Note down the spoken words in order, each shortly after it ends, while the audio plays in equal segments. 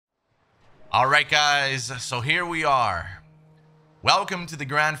Alright guys, so here we are. Welcome to the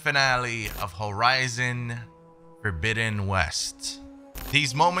grand finale of Horizon Forbidden West.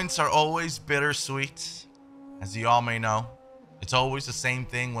 These moments are always bittersweet, as you all may know. It's always the same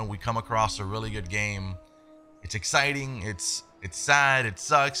thing when we come across a really good game. It's exciting, it's sad, it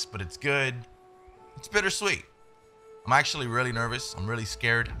sucks, but it's good. It's bittersweet. I'm actually really nervous. I'm really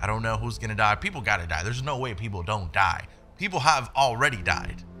scared. I don't know who's gonna die. People gotta die. There's no way people don't die. People have already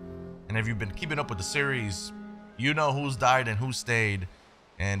died. And if you've been keeping up with the series, you know who's died and who stayed.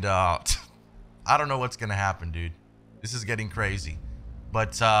 And I don't know what's gonna happen, dude. This is getting crazy.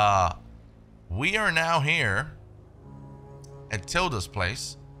 But we are now here at Tilda's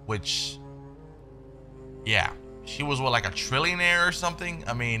place, which, yeah, she was what, like a trillionaire or something?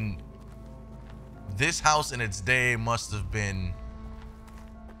 I mean, this house in its day must have been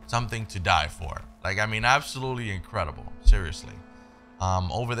something to die for. Like, I mean, absolutely incredible. Seriously.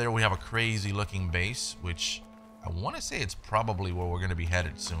 Over there we have a crazy looking base, which I want to say it's probably where we're going to be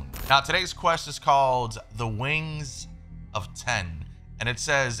headed soon. Now, today's quest is called The Wings of 10. And it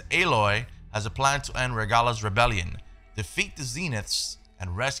says, Aloy has a plan to end Regala's rebellion, defeat the Zeniths,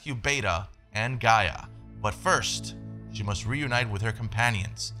 and rescue Beta and Gaia. But first, she must reunite with her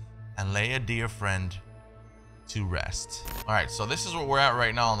companions and lay a dear friend to rest. Alright, so this is where we're at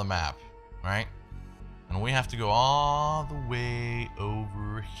right now on the map, right? And we have to go all the way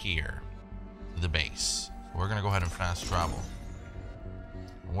over here to the base. So we're gonna go ahead and fast travel.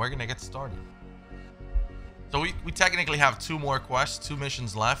 And we're gonna get started. So we technically have two more quests, 2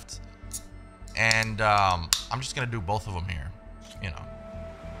 missions left. And I'm just gonna do both of them here. You know.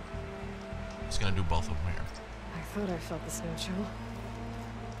 Just gonna do both of them here. I thought I felt the snow chill.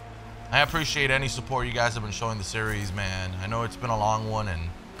 I appreciate any support you guys have been showing the series, man. I know it's been a long one, and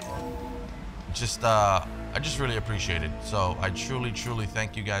just I just really appreciate it. So I truly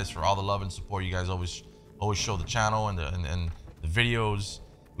thank you guys for all the love and support you guys always show the channel and the videos.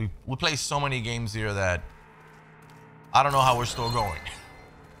 We play so many games here that I don't know how we're still going.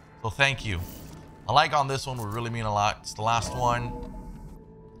 So thank you. A like on this one would really mean a lot. It's the last one,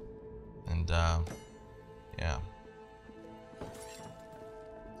 and yeah.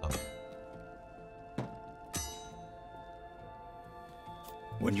 So.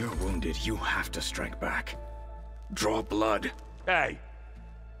 When you're wounded, you have to strike back. Draw blood. Hey,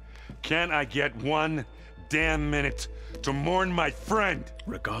 can't I get 1 damn minute to mourn my friend?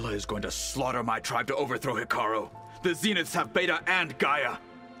 Regala is going to slaughter my tribe to overthrow Hikaru. The Zeniths have Beta and Gaia.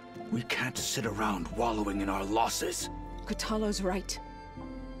 We can't sit around wallowing in our losses. Kotallo's right.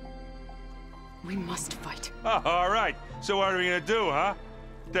 We must fight. Oh, all right, so what are we gonna do, huh?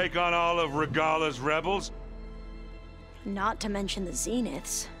 Take on all of Regala's rebels? Not to mention the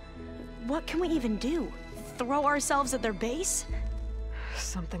Zeniths. What can we even do? Throw ourselves at their base?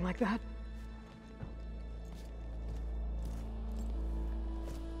 Something like that.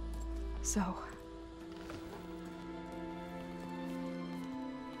 So...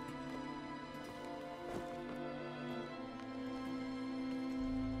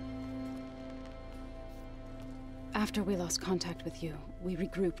 After we lost contact with you, we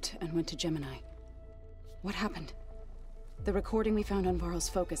regrouped and went to Gemini. What happened? The recording we found on Varl's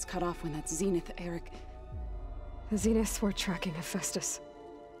focus cut off when that Zenith Eric... The Zeniths were tracking Hephaestus.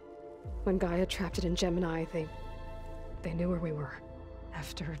 When Gaia trapped it in Gemini, they knew where we were.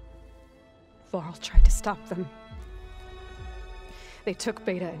 After Varl tried to stop them. They took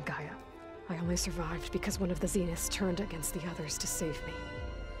Beta and Gaia. I only survived because one of the Zeniths turned against the others to save me.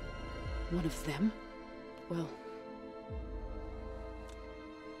 One of them? Well...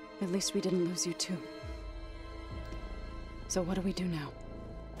 at least we didn't lose you too. So what do we do now?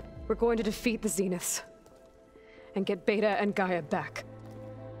 We're going to defeat the Zeniths. And get Beta and Gaia back.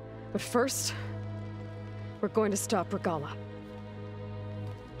 But first... we're going to stop Regala.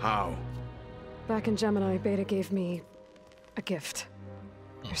 How? Back in Gemini, Beta gave me... a gift.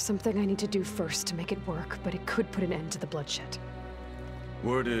 There's something I need to do first to make it work, but it could put an end to the bloodshed.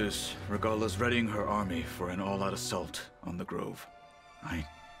 Word is, Regala's readying her army for an all-out assault on the Grove. I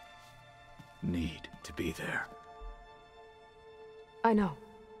need to be there. I know.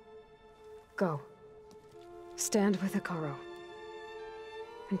 Go. Stand with Hikaru.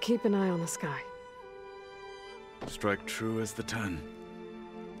 And keep an eye on the sky. Strike true as the 10.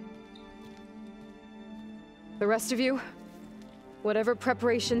 The rest of you, whatever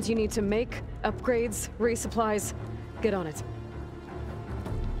preparations you need to make, upgrades, resupplies, get on it.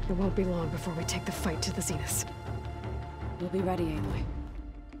 It won't be long before we take the fight to the Zeniths. We'll be ready, Aloy.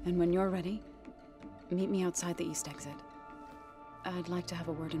 And when you're ready, meet me outside the east exit. I'd like to have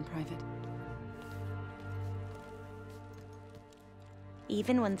a word in private.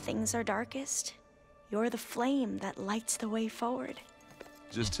 Even when things are darkest, you're the flame that lights the way forward.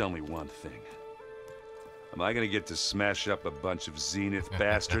 Just tell me one thing. Am I gonna get to smash up a bunch of Zenith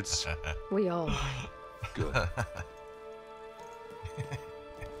bastards? We all. Good.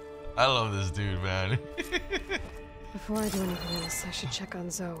 I love this dude, man. Before I do anything else, I should check on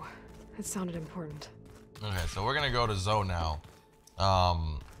Zoe. It sounded important. Okay, so we're gonna go to Zoe now. I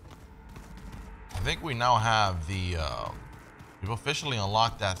think we now have the we've officially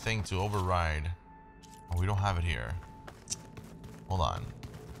unlocked that thing to override. Oh, we don't have it here. Hold on.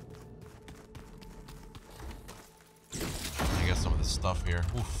 I get some of the stuff here.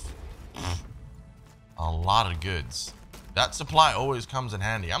 Oof. A lot of goods. That supply always comes in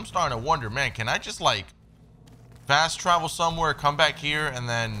handy. I'm starting to wonder, man, can I just like fast travel somewhere, come back here, and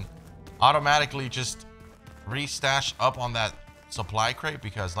then automatically just restash up on that supply crate?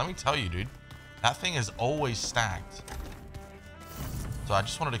 Because let me tell you, dude, that thing is always stacked. So I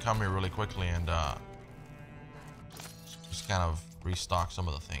just wanted to come here really quickly and just kind of restock some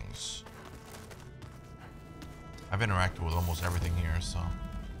of the things. I've interacted with almost everything here, so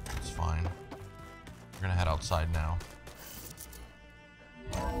it's fine. We're gonna head outside now.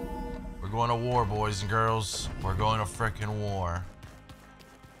 We're going to war, boys and girls. We're going to frickin' war.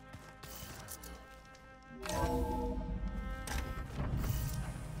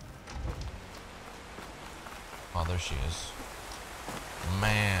 Oh, there she is.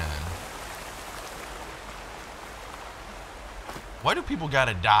 Man. Why do people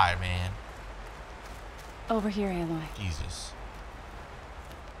gotta die, man? Over here, Aloy. Jesus.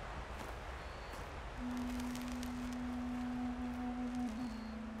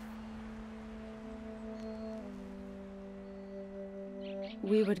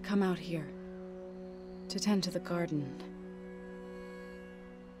 We would come out here to tend to the garden.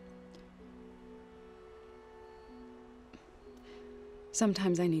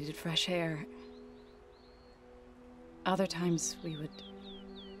 Sometimes I needed fresh air. Other times we would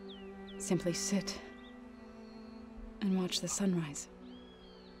simply sit and watch the sunrise.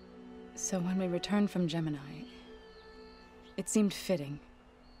 So when we returned from Gemini, it seemed fitting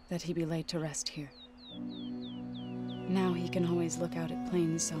that he be laid to rest here. Now he can always look out at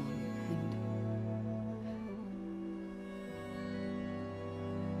Plains Song and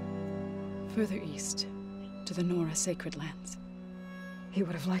further east to the Nora sacred lands. He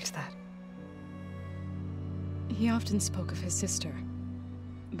would have liked that. He often spoke of his sister,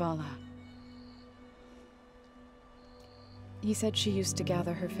 Bala. He said she used to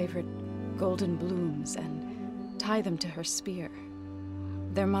gather her favorite golden blooms and tie them to her spear.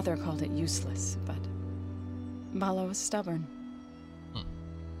 Their mother called it useless, but Bala was stubborn.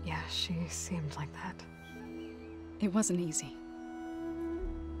 Yeah, she seemed like that. It wasn't easy.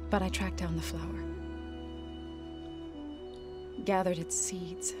 But I tracked down the flower. Gathered its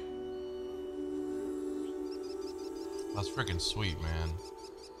seeds. That's freaking sweet, man.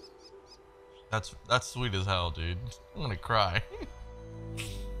 That's sweet as hell, dude. I'm gonna cry.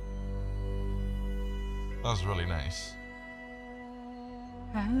 That was really nice.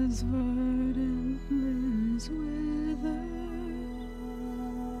 As verdant limbs wither,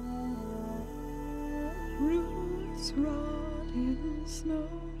 roots rot in snow,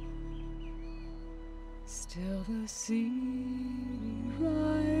 still the sea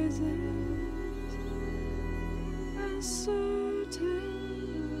rises, as certain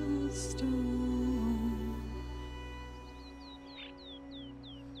as stone.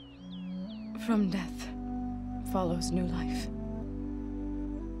 From death follows new life.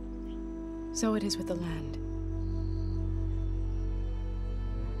 So it is with the land.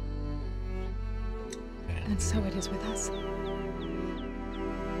 And so it is with us.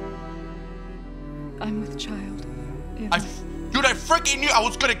 I'm with child. Dude, I freaking knew I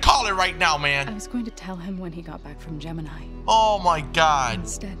was gonna call it right now, man. I was going to tell him when he got back from Gemini. Oh my God.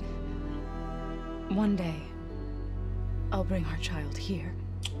 Instead, one day, I'll bring our child here.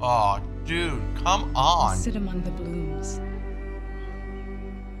 Oh, dude, come on. Sit among the blooms.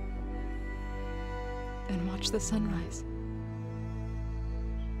 And watch the sunrise.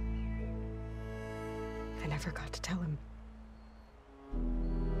 I never got to tell him.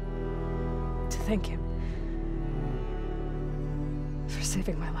 To thank him. For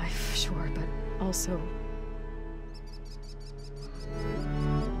saving my life, sure, but also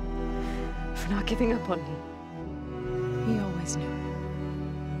for not giving up on me. He always knew.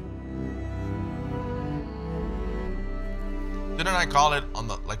 Didn't I call it on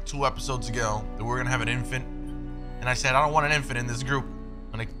the like 2 episodes ago that we're gonna have an infant? And I said I don't want an infant in this group.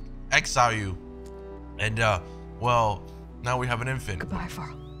 I'm gonna exile you. And well, now we have an infant. Goodbye,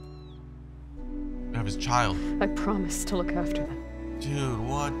 Varl. We have his child. I promise to look after them. Dude,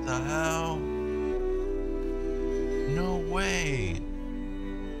 what the hell? No way.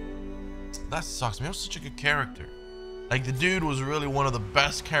 That sucks, man. He was such a good character. Like, the dude was really one of the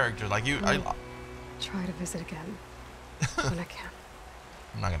best characters. Like, Try to visit again when I can.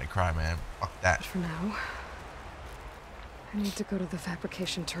 I'm not gonna cry, man. Fuck that. But for now, I need to go to the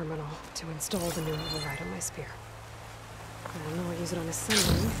fabrication terminal to install the new override on my spear. I know I'll use it on a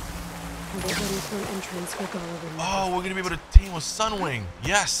Sunwing. And get ready for an entrance for Gala. Oh, we're gonna be able to tame a Sunwing.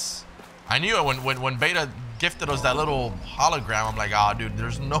 Yes. I knew it when Beta gifted us that little hologram. I'm like, ah, dude,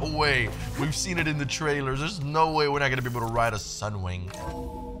 there's no way. We've seen it in the trailers. There's no way we're not gonna be able to ride a Sunwing.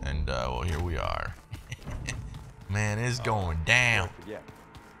 And well, here we are. Man, it's going down. Yeah,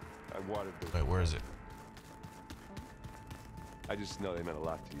 I wanted to. Wait, where is it? I just know they meant a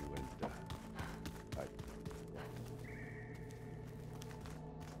lot to you, and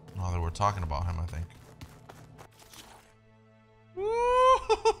Oh, they were talking about him, I think.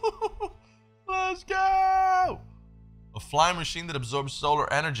 Let's go! A flying machine that absorbs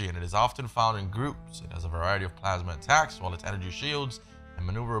solar energy, and it is often found in groups. It has a variety of plasma attacks, while its energy shields and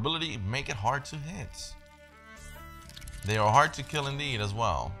maneuverability make it hard to hit. They are hard to kill indeed as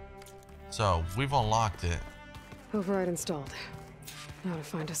well. So, we've unlocked it. Override installed. Now to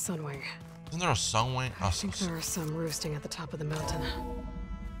find a Sunwing. Isn't there a Sunwing? I think there are some roosting at the top of the mountain.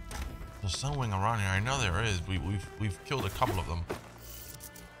 There's a Sunwing around here. I know there is. We've killed a couple of them.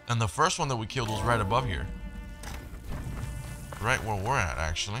 And the first one that we killed was right above here. Right where we're at,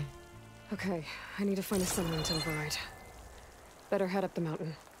 actually. Okay, I need to find a Sunwing to override. Better head up the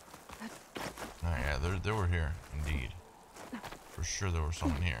mountain. Oh yeah, they were here, indeed. For sure there was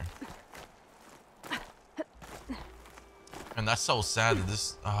something here. And that's so sad that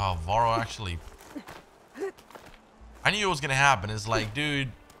this Varro actually, I knew it was gonna happen. It's like, dude,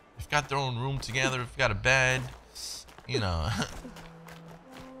 we've got their own room together, we've got a bed, you know.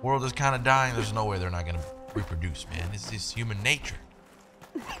 World is kind of dying. There's no way they're not gonna reproduce, man. It's just human nature.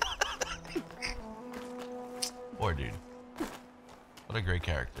 Poor dude. What a great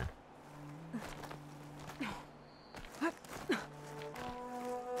character.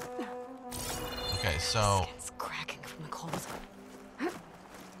 Okay, so It's cracking from the cold.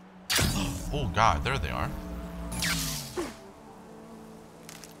 oh god, there they are.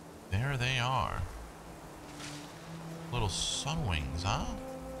 There they are. Little Sunwings, huh?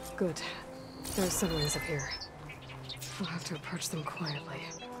 Good. There are Sunwings up here. I'll have to approach them quietly.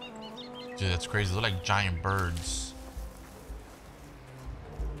 Dude, that's crazy. They're like giant birds.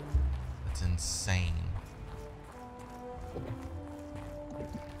 That's insane.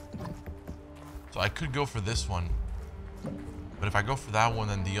 So I could go for this one. But if I go for that one,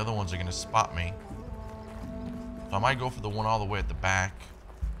 then the other ones are going to spot me. So I might go for the one all the way at the back.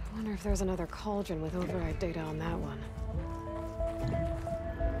 I wonder if there's another cauldron with override data on that one.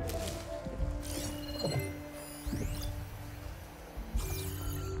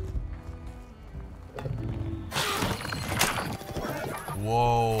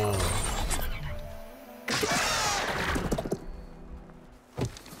 Whoa.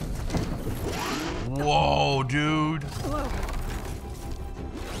 Whoa, dude.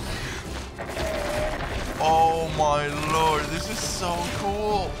 Oh my lord, this is so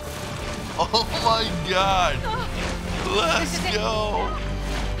cool. Oh my god. Let's go.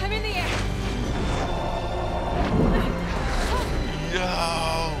 I'm in the air.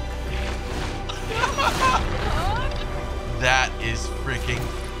 Yo. That is freaking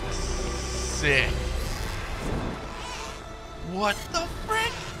sick. What the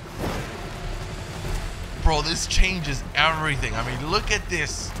frick? Bro, this changes everything. I mean, look at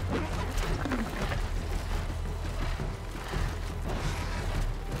this.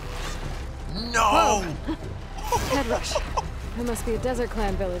 No! Head rush. That must be a Desert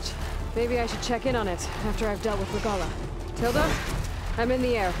Clan village. Maybe I should check in on it after I've dealt with Regala. Tilda, I'm in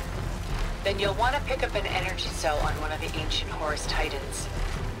the air. Then you'll want to pick up an energy cell on one of the ancient Horus Titans.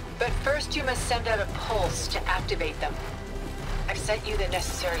 But first you must send out a pulse to activate them. I've sent you the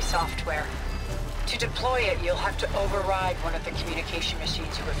necessary software. To deploy it, you'll have to override one of the communication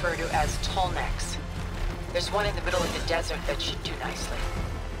machines you refer to as Tolnecs. There's one in the middle of the desert that should do nicely.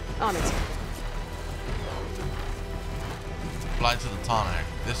 On it. Fly to the Tonic.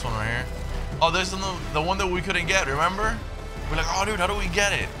 This one right here. Oh, this is the one that we couldn't get, remember? We're like, oh dude, how do we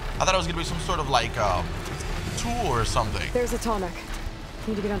get it? I thought it was gonna be some sort of like tool or something. There's a Tolnec.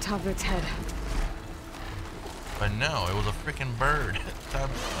 Need to get on top of its head. But no, it was a freaking bird. Tap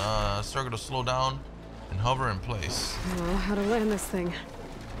circle to slow down and hover in place. Oh, how to land this thing.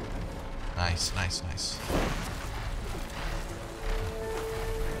 Nice, nice, nice.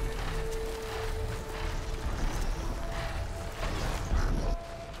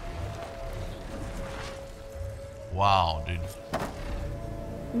 Wow, dude.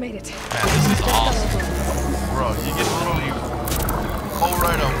 Made it. Man, this is awesome. Bro, you can literally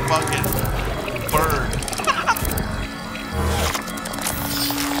co-ride a fucking bird.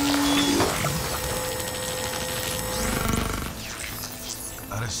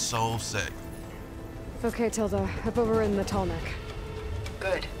 That is so sick. Okay, Tilda. Up over in the tall neck.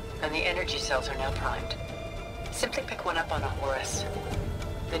 Good. And the energy cells are now primed. Simply pick one up on a Horus.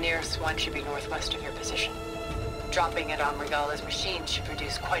 The nearest one should be northwest of your position. Dropping it on Regala's machine should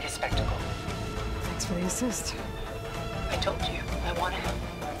produce quite a spectacle. Thanks for the assist. I told you, I want to help.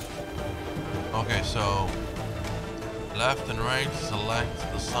 Okay, so left and right, select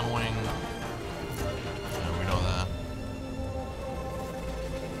the Sunwing. Yeah, we know that.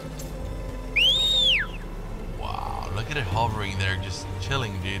 Wow, look at it hovering there, just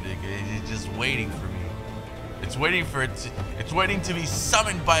chilling, dude. It's just waiting for me. It's waiting for it. It's waiting to be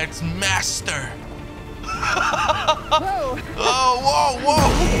summoned by its master. Whoa! Oh, whoa, whoa!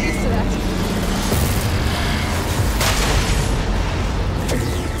 Get used to that.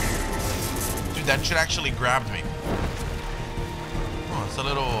 Dude, that shit actually grabbed me. Oh, it's a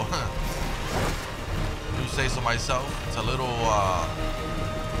little, do say so myself. It's a little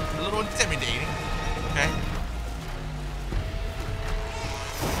intimidating. Okay.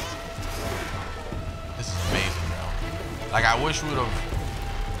 This is amazing, bro. Like, I wish we would have.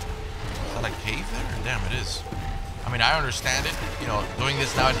 Is that a cave there? Damn, it is. I mean, I understand it. You know, doing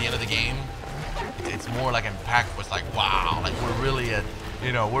this now at the end of the game, it's more like impactful. It's like, wow, like we're really at,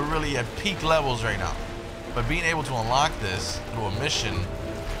 you know, we're really at peak levels right now. But being able to unlock this through a mission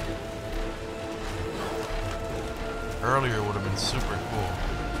earlier would have been super cool.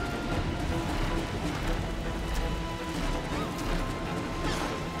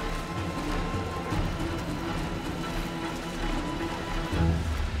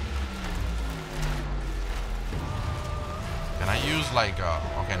 Can I use like,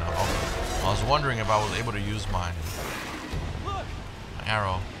 okay, no, okay. I was wondering if I was able to use my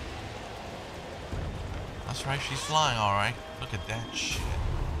arrow. That's right, she's flying, all right. Look at that shit.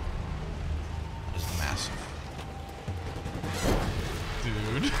 That is massive.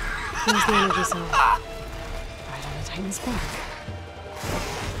 Dude. There's the energy cell. Right on the Titan's back.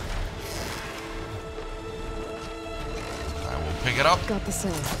 I will pick it up. Got the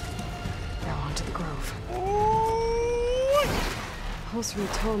cell. Now onto the grove. Pulse from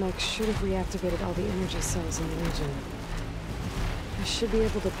Tolmec should have reactivated all the energy cells in the region. I should be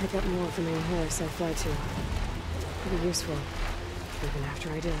able to pick up more from the Horus I fly to. Pretty useful, even after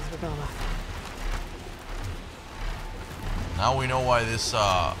I deal with Regala. Now we know why this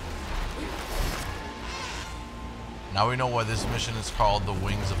now we know why this mission is called the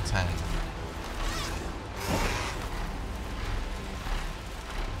Wings of 10.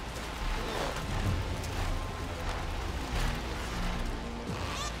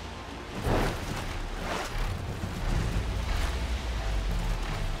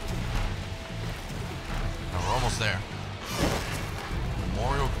 There.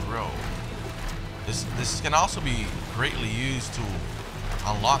 Memorial Grove. This can also be greatly used to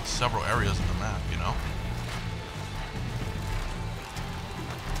unlock several areas in the map, you know?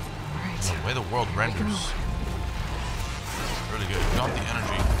 Alright. The way the world renders. Really good. Got the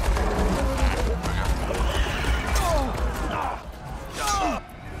energy. There we go.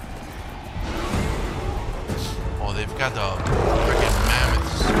 Oh, they've got the freaking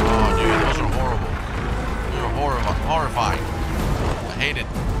mammoths. Oh, dude, those are horrible. Horrifying. I hated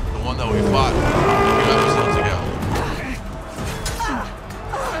the one that we fought a few episodes ago.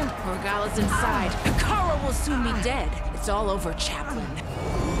 Regala's inside. Kara will soon be dead. It's all over, Chaplain.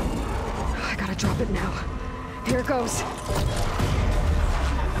 I gotta drop it now. Here it goes.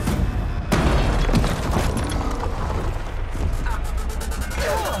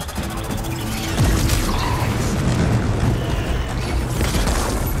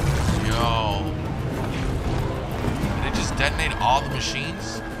 Detonate all the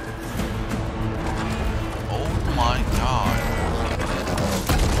machines? Oh my god.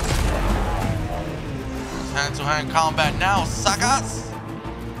 It's hand-to-hand combat now, suckers!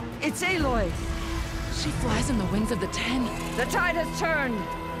 It's Aloy. She flies on the wings of the 10. The tide has turned.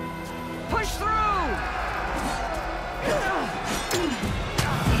 Push through!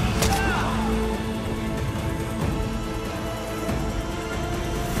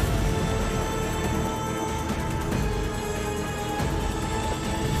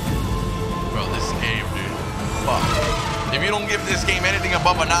 If you don't give this game anything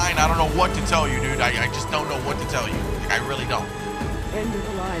above a 9, I don't know what to tell you, dude. I just don't know what to tell you. Like, I really don't. End of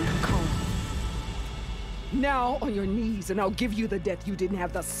the line, Calm. Now on your knees, and I'll give you the death you didn't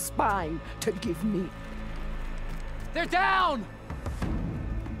have the spine to give me. They're down!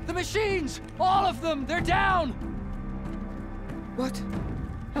 The machines! All of them! They're down! What?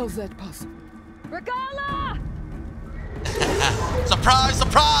 How's that possible? Regala! Surprise,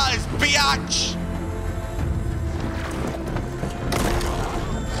 surprise, biatch!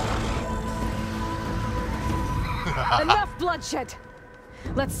 Enough bloodshed!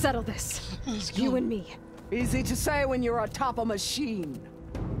 Let's settle this. You and me. Easy to say when you're atop a machine.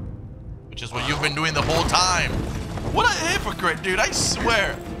 Which is what you've been doing the whole time. What a hypocrite, dude, I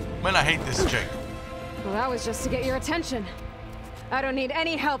swear. Man, I hate this chick. Well, that was just to get your attention. I don't need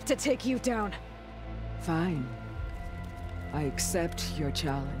any help to take you down. Fine. I accept your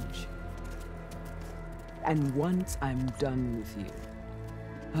challenge. And once I'm done with you,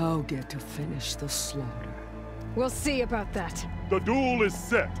 I'll get to finish the slaughter. We'll see about that. The duel is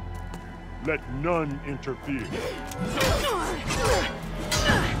set. Let none interfere.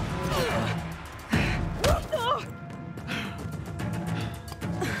 Let's go.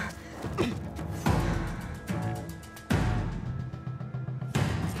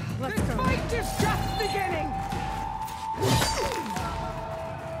 Fight is just beginning!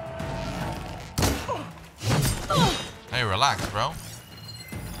 Hey, relax, bro.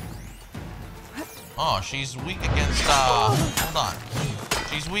 Oh, she's weak against, hold on.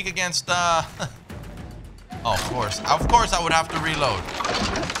 She's weak against, oh, of course. Of course I would have to reload.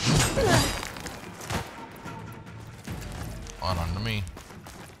 Hold on, let me.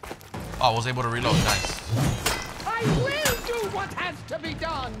 Oh, I was able to reload, nice. I will do what has to be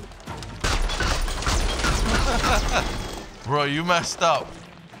done! Bro, you messed up.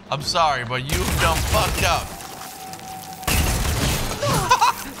 I'm sorry, but you done fucked up.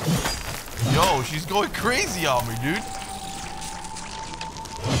 Yo, she's going crazy on me, dude.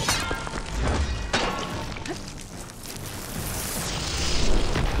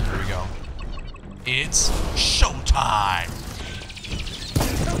 Here we go. It's showtime.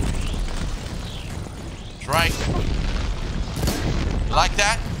 That's right. You like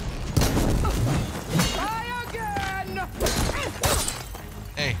that? Try again!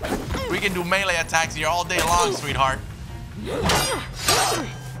 Hey, we can do melee attacks here all day long, sweetheart.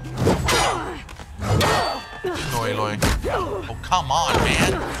 No, Aloy. Oh, come on,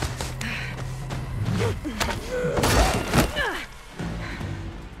 man.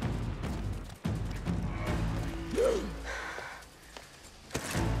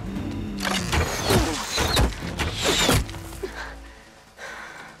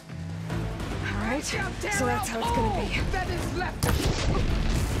 Alright, so that's how it's gonna be. That is left.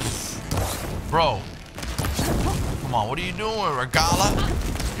 Bro. Come on, what are you doing, Regala?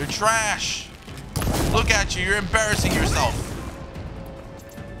 You're trash. Look at you, you're embarrassing yourself.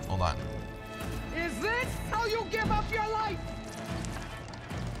 Hold on. Is this how you give up your life?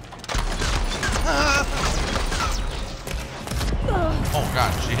 Oh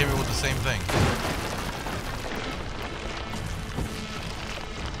god, she hit me with the same thing.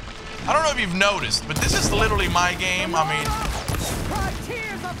 I don't know if you've noticed, but this is literally my game. I mean, Cry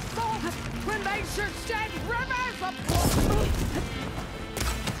tears of salt when they should shed rivers of blood.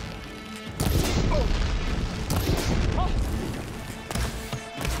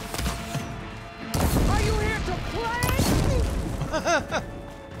 Are you here to play?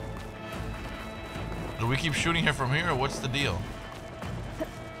 do we keep shooting her from here, or what's the deal?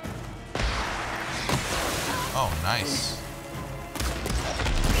 Oh, nice.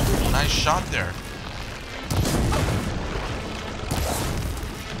 Nice shot there.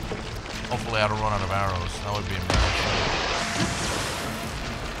 Hopefully I don't run out of arrows. That would be embarrassing.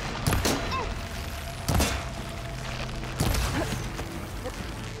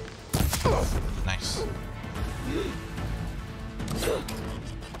 Nice.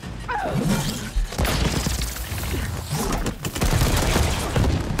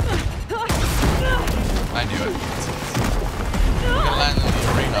 I knew it. We're gonna land in the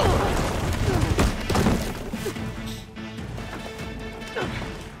arena.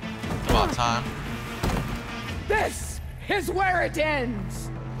 About time. This is where it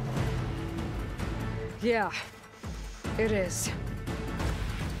ends. Yeah, it is.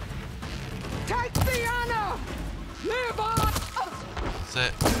 Take the honor. Live on. That's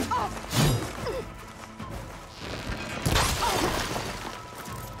it.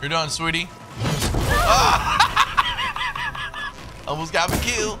 You're done, sweetie. Ah! Almost got me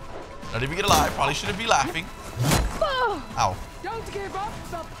killed. Not even gonna lie, probably shouldn't be laughing. Ow. Don't give up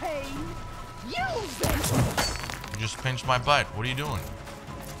the pain. Use it. You just pinched my butt. What are you doing?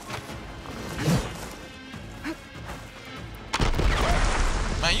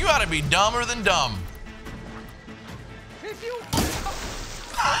 Man, you ought to be dumber than dumb. If you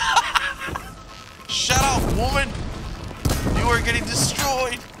Shut up, woman. We're getting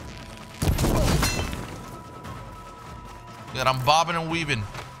destroyed. God, I'm bobbing and weaving.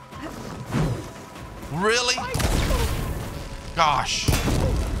 Really? Gosh.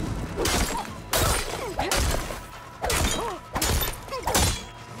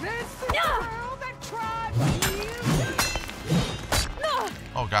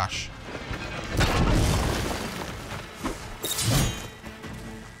 Oh gosh.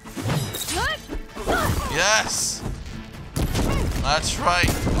 Yes. That's right.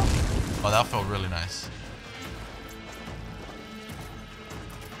 Oh, that felt really nice.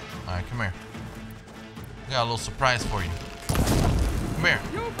 All right, come here. I got a little surprise for you. Come here.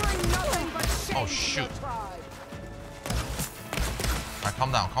 Oh shoot. All right,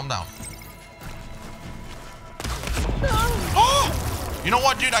 calm down, calm down. Oh! You know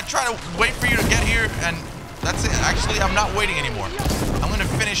what, dude? I try to wait for you to get here, and that's it. Actually, I'm not waiting anymore. I'm gonna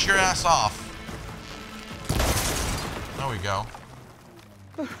finish your ass off. There we go.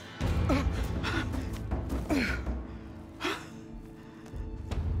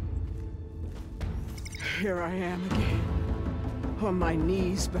 Here I am again, on my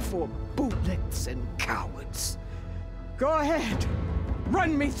knees before bootlets and cowards. Go ahead,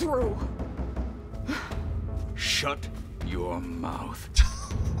 run me through. Shut your mouth,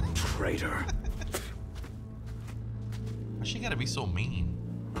 traitor. Why's she gotta be so mean?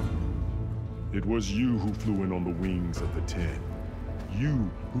 It was you who flew in on the wings of the 10.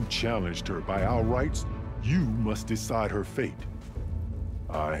 You who challenged her. By our rights, you must decide her fate.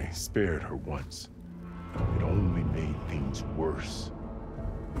 I spared her once. It only made things worse.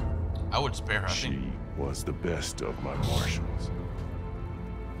 I would spare her. She was the best of my marshals.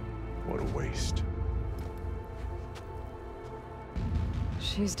 What a waste.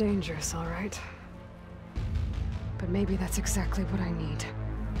 She's dangerous, all right. But maybe that's exactly what I need.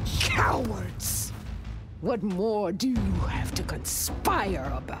 Cowards! What more do you have to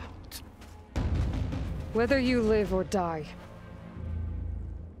conspire about? Whether you live or die.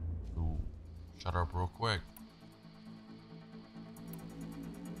 Ooh, shut her up real quick.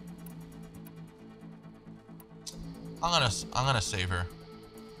 I'm gonna save her.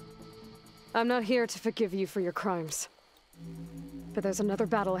 I'm not here to forgive you for your crimes. But there's another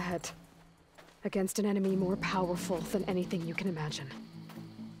battle ahead. Against an enemy more powerful than anything you can imagine.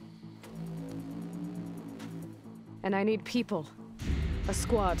 And I need people. A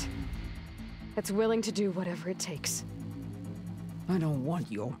squad. That's willing to do whatever it takes. I don't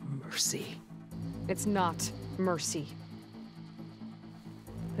want your mercy. It's not mercy.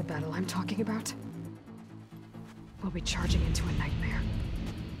 The battle I'm talking about will be charging into a nightmare.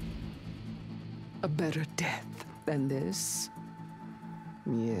 A better death than this?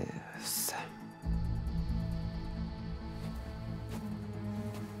 Yes.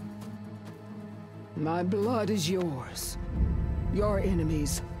 My blood is yours. Your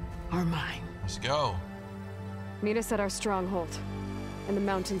enemies are mine. Let's go. Meet us at our stronghold, in the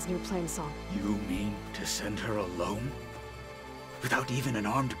mountains near Plainsong. You mean to send her alone? Without even an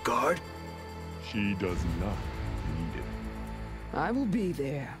armed guard? She does not need it. I will be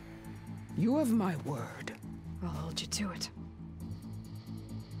there. You have my word. I'll hold you to it.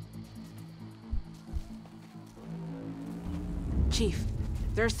 Chief,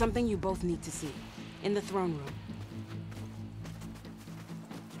 there's something you both need to see. In the throne room.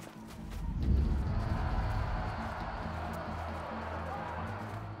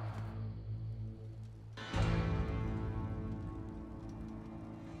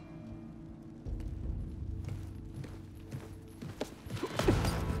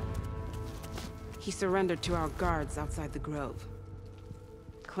 He surrendered to our guards outside the grove.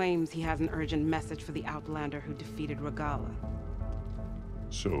 Claims he has an urgent message for the Outlander who defeated Regala.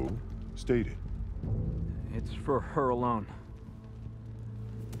 So, state it. It's for her alone.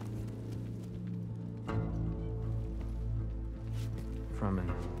 From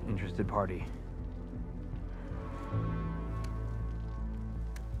an interested party.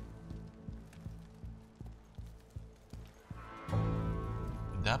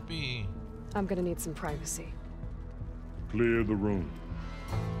 Would that be... I'm gonna need some privacy. Clear the room.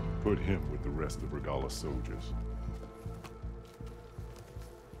 Put him with the rest of Regala's soldiers.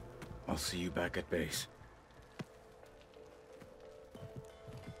 I'll see you back at base.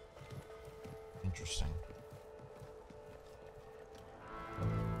 Interesting.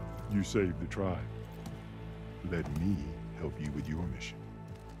 You saved the tribe. Let me help you with your mission.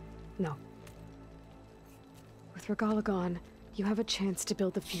 No. With Regala gone, you have a chance to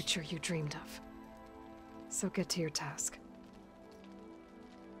build the future you dreamed of. So get to your task.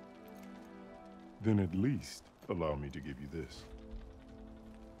 Then at least allow me to give you this.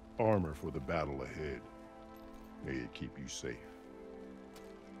 Armor for the battle ahead. May it keep you safe.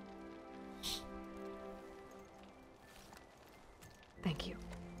 Thank you.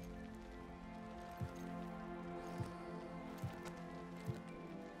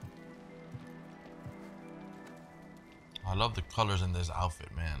 I love the colors in this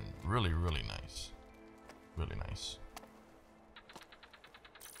outfit, man. Really, really nice. Really nice.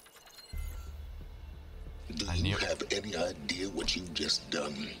 Do you have any idea what you've just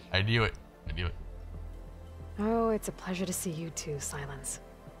done? I knew it. I knew it. Oh, it's a pleasure to see you too, Silence.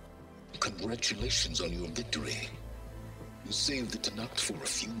 Congratulations on your victory. You saved the Tanakh for a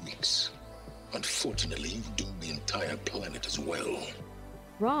few weeks. Unfortunately, you've doomed the entire planet as well.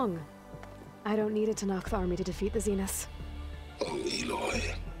 Wrong. I don't need a Tanakh army to defeat the Zeniths. Oh,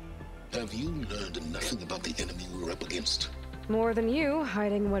 Aloy. Have you learned nothing about the enemy we're up against? More than you,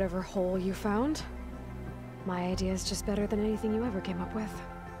 hiding whatever hole you found. My idea is just better than anything you ever came up with.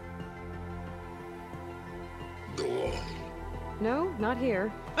 Go on. No, not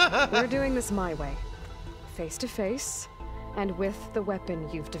here. We're doing this my way. Face to face, and with the weapon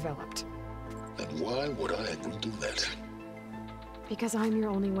you've developed. And why would I agree to that? Because I'm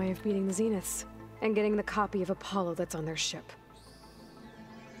your only way of beating the Zeniths, and getting the copy of Apollo that's on their ship.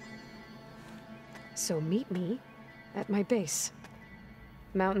 So meet me at my base.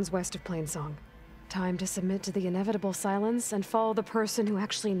 Mountains west of Plainsong. Time to submit to the inevitable silence and follow the person who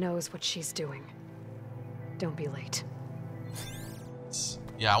actually knows what she's doing. Don't be late.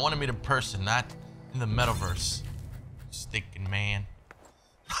 Yeah, I want to meet a person, not in the metaverse. Stinking man.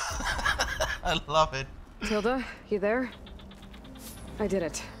 I love it. Tilda, you there? I did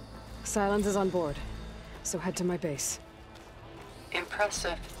it. Silence is on board, so head to my base.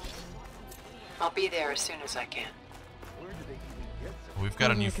 Impressive. I'll be there as soon as I can. We've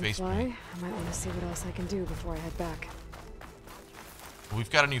got a new I can face fly. paint. I might want to see what else I can do before I head back. We've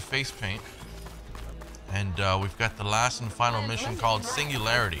got a new face paint. And we've got the last and final mission called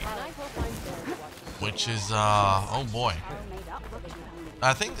Singularity. Which is, oh boy.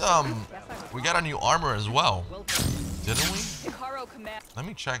 I think, we got a new armor as well. Didn't we? Let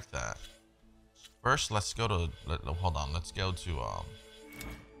me check that. First, let's go to, hold on, let's go to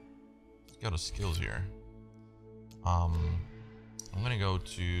skills here. I'm gonna go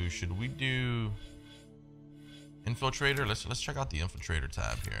to, should we do Infiltrator? Let's check out the Infiltrator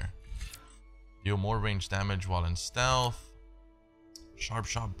tab here. Deal more range damage while in stealth. Sharp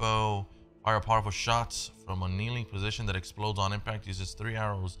shot bow. Fire powerful shots from a kneeling position that explodes on impact. Uses 3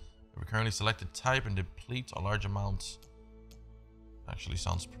 arrows of a currently selected type and depletes a large amount. Actually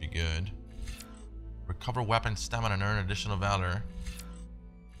sounds pretty good. Recover weapon stamina and earn additional valor.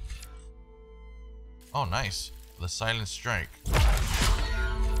 Oh, nice. The Silent Strike.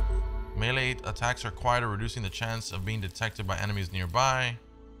 Melee attacks are quieter, reducing the chance of being detected by enemies nearby.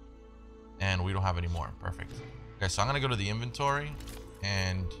 And we don't have any more. Perfect. Okay, so I'm gonna go to the inventory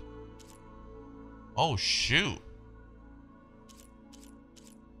and... Oh, shoot.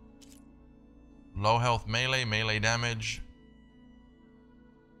 Low health melee damage.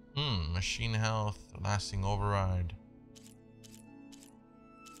 Machine health, lasting override.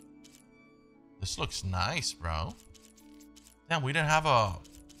 This looks nice, bro. Damn, we didn't have a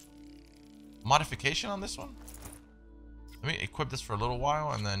modification on this one? Let me equip this for a little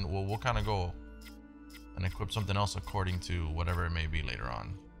while, and then we'll kind of go and equip something else according to whatever it may be later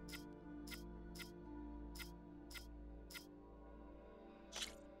on.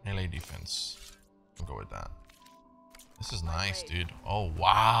 Melee defense. We'll go with that. This is nice, dude. Oh,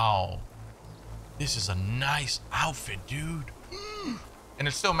 wow. This is a nice outfit, dude. And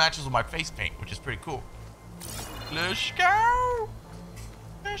it still matches with my face paint, which is pretty cool. Let's go.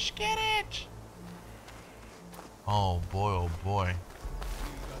 Let's get it. Oh boy, oh boy.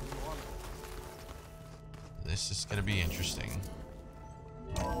 This is gonna be interesting.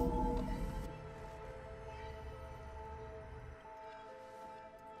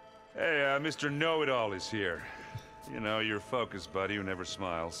 Hey, Mr. Know-It-All is here. You know, your focus buddy who never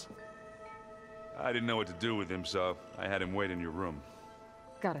smiles. I didn't know what to do with him, so I had him wait in your room.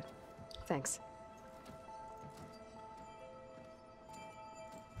 Got it. Thanks.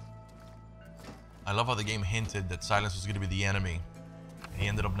 I love how the game hinted that Silence was going to be the enemy. He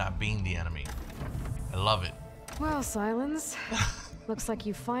ended up not being the enemy. I love it. Well, Silence. Looks like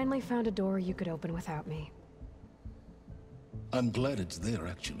you finally found a door you could open without me. I'm glad it's there,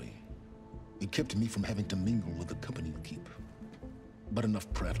 actually. It kept me from having to mingle with the company you keep. But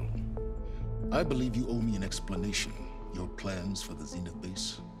enough prattle. I believe you owe me an explanation. Your plans for the Zenith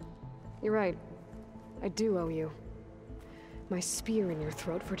base. You're right. I do owe you. My spear in your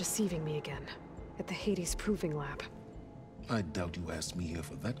throat for deceiving me again. At the Hades Proving Lab. I doubt you asked me here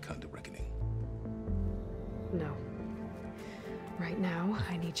for that kind of reckoning. No. Right now,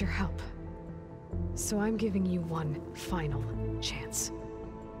 I need your help. So I'm giving you one final chance.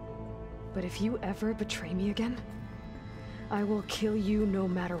 But if you ever betray me again, I will kill you no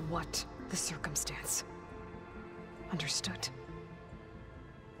matter what the circumstance. Understood?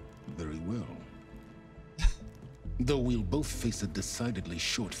 Very well. Though we'll both face a decidedly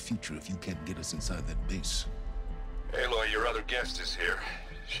short future if you can't get us inside that base. Aloy, your other guest is here.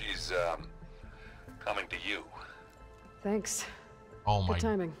 She's, coming to you. Thanks. Oh my Good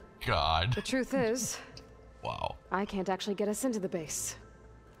timing. God. The truth is, Wow. I can't actually get us into the base.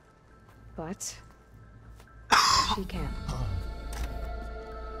 But she can.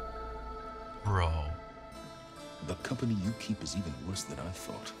 Bro. The company you keep is even worse than I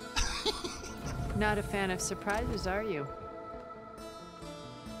thought. Not a fan of surprises, are you?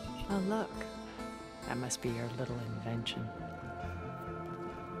 Oh, look. That must be your little invention.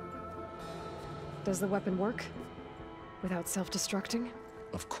 Does the weapon work? Without self-destructing?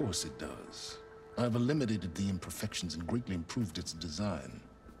 Of course it does. I've eliminated the imperfections and greatly improved its design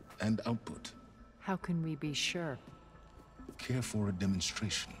and output. How can we be sure? Care for a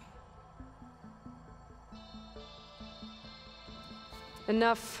demonstration?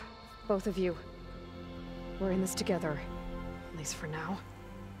 Enough, both of you. We're in this together, at least for now.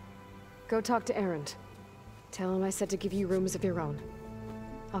 Go talk to Erend. Tell him I said to give you rooms of your own.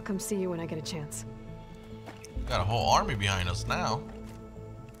 I'll come see you when I get a chance. Got a whole army behind us now.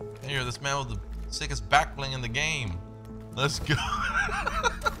 Hey, you're this man with the sickest back bling in the game. Let's go.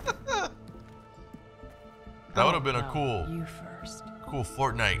 That would have been a cool, cool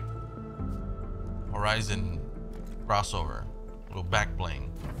Fortnite Horizon crossover. Little back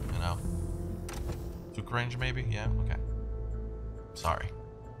bling, you know. Too cringe, maybe? Yeah. Okay. Sorry.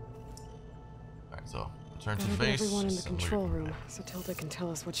 All right, so return to base. Everyone in the control room, so Tilda can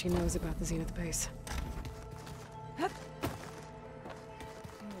tell us what she knows about the Zenith base. Yeah.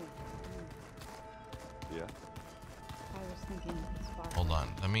 I was thinking as far. Hold on.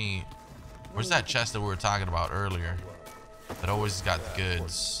 Let me. Where's that chest that we were talking about earlier? That always got the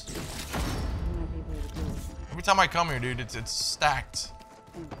goods. Every time I come here, dude, it's stacked.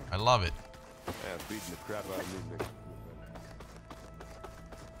 I love it. Yeah, beating the crap out of me.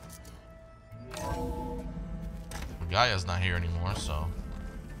 Gaia's not here anymore, so.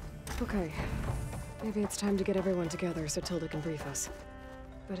 Okay. Maybe it's time to get everyone together so Tilda can brief us.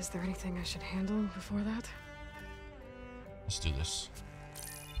 But is there anything I should handle before that? Let's do this.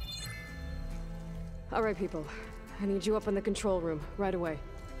 All right, people. I need you up in the control room right away.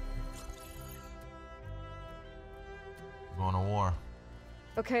 Going to war.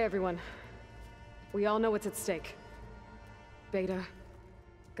 Okay, everyone. We all know what's at stake. Beta,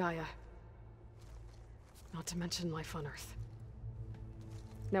 Gaia. Not to mention life on Earth.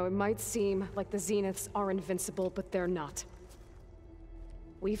 Now, it might seem like the Zeniths are invincible, but they're not.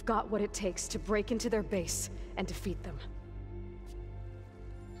 We've got what it takes to break into their base and defeat them.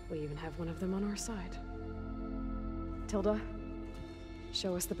 We even have one of them on our side. Tilda,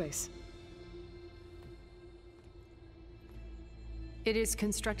 show us the base. It is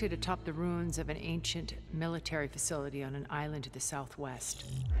constructed atop the ruins of an ancient military facility on an island to the southwest.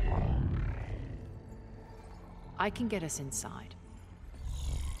 I can get us inside.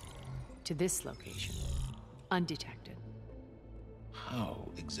 To this location, undetected. How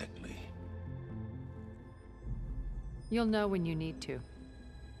exactly? You'll know when you need to.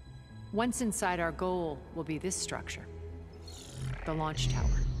 Once inside, our goal will be this structure. The launch tower.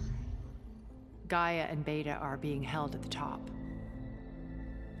 Gaia and Beta are being held at the top.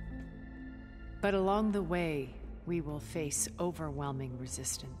 But along the way, we will face overwhelming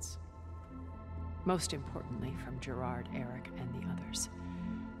resistance. Most importantly, from Gerard, Eric, and the others.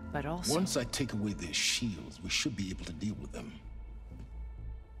 But also... Once I take away their shields, we should be able to deal with them.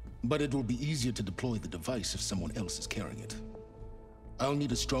 But it will be easier to deploy the device if someone else is carrying it. I'll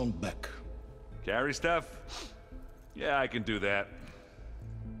need a strong back. Carry stuff? Yeah, I can do that.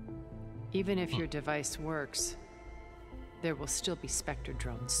 Even if your device works, there will still be Spectre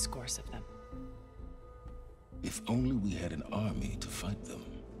drones, scores of them. If only we had an army to fight them.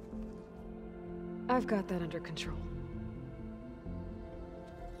 I've got that under control.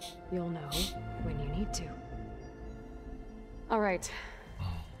 You'll know when you need to. All right.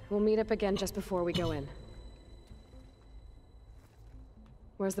 We'll meet up again just before we go in.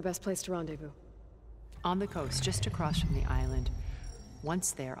 Where's the best place to rendezvous? On the coast, just across from the island.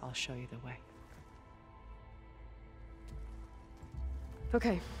 Once there, I'll show you the way.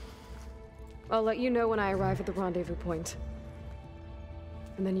 Okay. I'll let you know when I arrive at the rendezvous point.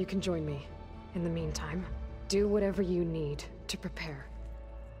 And then you can join me. In the meantime, do whatever you need to prepare.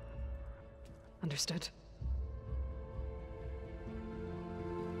 Understood?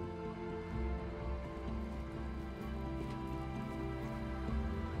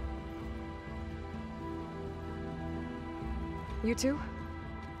 You two?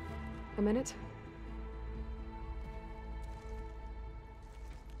 A minute?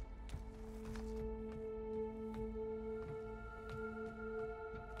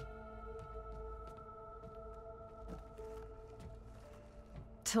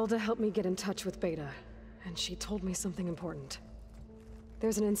 Tilda helped me get in touch with Beta, and she told me something important.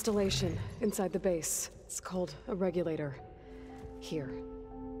 There's an installation inside the base. It's called a regulator. Here.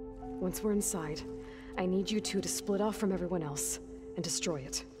 Once we're inside, I need you two to split off from everyone else and destroy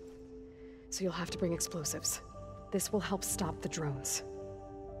it. So you'll have to bring explosives. This will help stop the drones.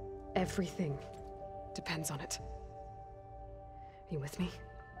 Everything depends on it. Are you with me?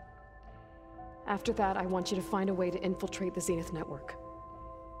 After that, I want you to find a way to infiltrate the Zenith network.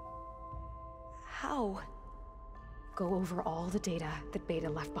 How? Go over all the data that Beta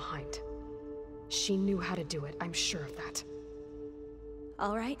left behind. She knew how to do it, I'm sure of that.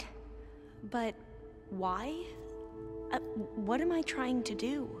 All right. But why? What am I trying to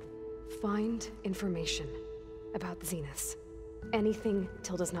do? Find information about the Zeniths. Anything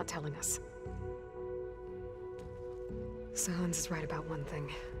Tilda's not telling us. Silence is right about one thing.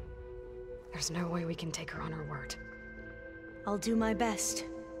 There's no way we can take her on her word. I'll do my best.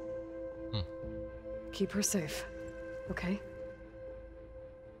 Keep her safe, okay?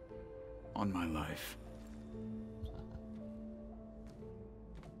 On my life.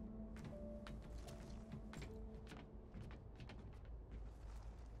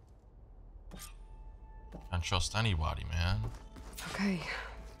 Can't trust anybody, man. Okay.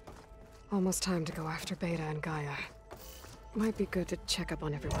 Almost time to go after Beta and Gaia. Might be good to check up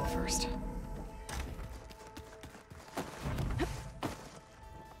on everyone first.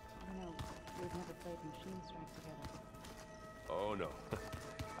 Oh no.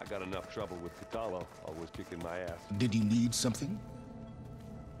 I got enough trouble with Katalo, always kicking my ass. Did you need something?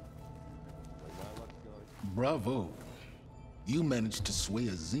 Bravo. You managed to sway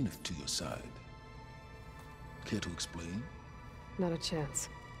a Zenith to your side. Care to explain? Not a chance.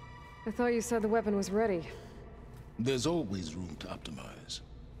 I thought you said the weapon was ready. There's always room to optimize.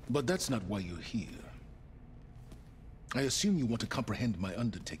 But that's not why you're here. I assume you want to comprehend my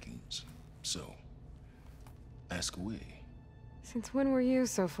undertakings. So, ask away. Since when were you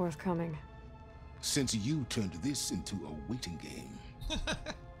so forthcoming? Since you turned this into a waiting game.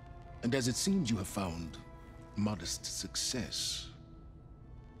 And as it seems you have found modest success,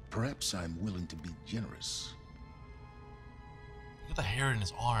 perhaps I'm willing to be generous. Look at the hair in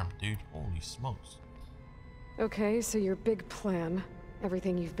his arm, dude. Holy smokes. Okay, so your big plan,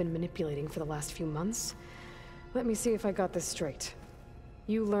 everything you've been manipulating for the last few months. Let me see if I got this straight.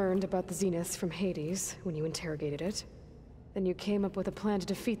 You learned about the Zeniths from Hades when you interrogated it. Then you came up with a plan to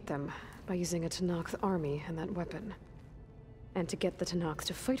defeat them by using a Tenakth army and that weapon. And to get the Tenakth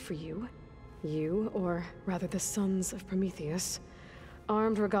to fight for you, or rather the Sons of Prometheus,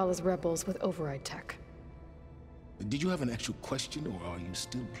 armed Regalla's rebels with override tech. Did you have an actual question, or are you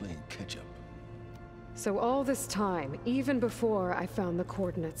still playing catch-up? So all this time, even before I found the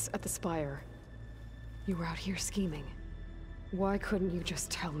coordinates at the Spire, you were out here scheming. Why couldn't you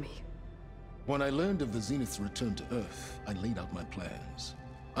just tell me? When I learned of the Zenith's return to Earth, I laid out my plans.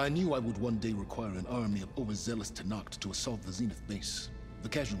 I knew I would one day require an army of overzealous Tenakth to assault the Zenith base. The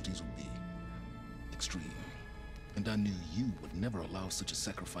casualties would be extreme. And I knew you would never allow such a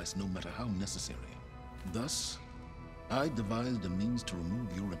sacrifice, no matter how necessary. Thus, I devised a means to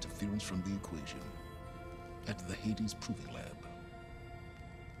remove your interference from the equation at the Hades Proving Lab.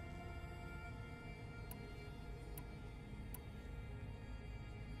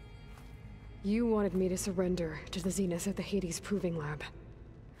 You wanted me to surrender to the Zeniths at the Hades Proving Lab.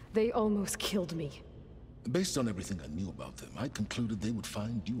 They almost killed me. Based on everything I knew about them, I concluded they would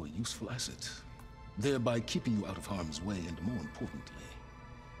find you a useful asset, thereby keeping you out of harm's way and, more importantly,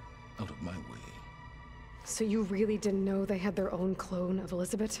 out of my way. So you really didn't know they had their own clone of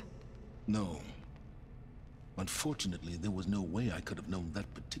Elizabeth? No. Unfortunately, there was no way I could have known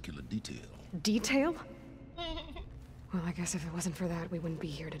that particular detail. Detail? Well, I guess if it wasn't for that, we wouldn't be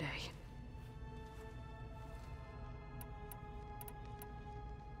here today.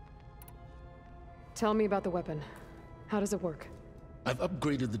 Tell me about the weapon. How does it work? I've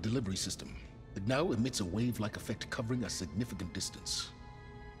upgraded the delivery system. It now emits a wave-like effect covering a significant distance.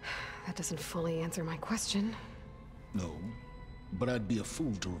 That doesn't fully answer my question. No, but I'd be a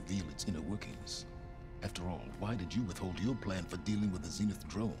fool to reveal its inner workings. After all, why did you withhold your plan for dealing with the Zenith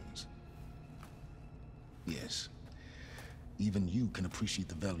drones? Yes, even you can appreciate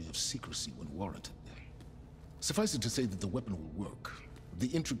the value of secrecy when warranted. Suffice it to say that the weapon will work. The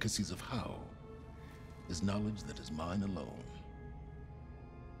intricacies of how is knowledge that is mine alone.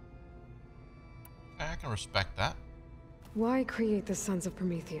 I can respect that. Why create the Sons of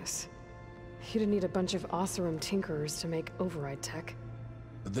Prometheus? You didn't need a bunch of Oseram tinkerers to make override tech.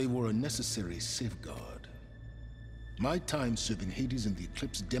 They were a necessary safeguard. My time serving Hades in the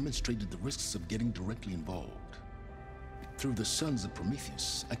Eclipse demonstrated the risks of getting directly involved. Through the Sons of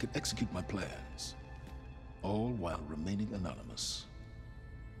Prometheus, I could execute my plans, all while remaining anonymous.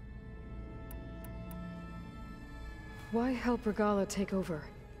 Why help Regalla take over?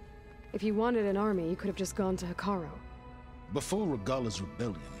 If you wanted an army, you could have just gone to Hekarro. Before Regalla's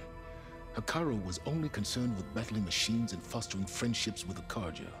rebellion, Hekarro was only concerned with battling machines and fostering friendships with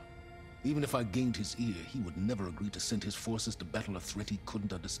Akarja. Even if I gained his ear, he would never agree to send his forces to battle a threat he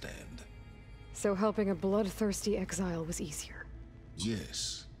couldn't understand. So helping a bloodthirsty exile was easier?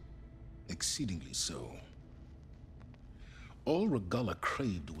 Yes, exceedingly so. All Regalla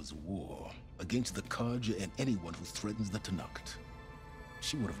craved was war against the Karja and anyone who threatens the Tenakth.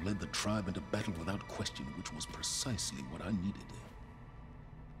 She would have led the tribe into battle without question, which was precisely what I needed.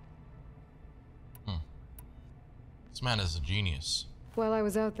 This man is a genius. While I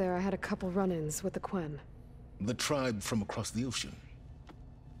was out there, I had a couple run-ins with the Quen. The tribe from across the ocean.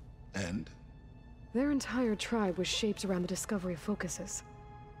 And? Their entire tribe was shaped around the discovery focuses.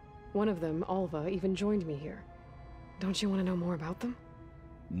 One of them, Alva, even joined me here. Don't you want to know more about them?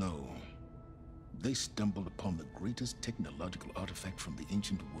 No. They stumbled upon the greatest technological artifact from the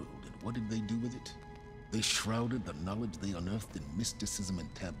ancient world, and what did they do with it? They shrouded the knowledge they unearthed in mysticism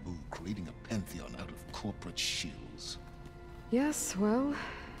and taboo, creating a pantheon out of corporate shills. Yes, well,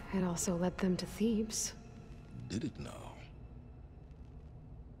 it also led them to Thebes. Did it now?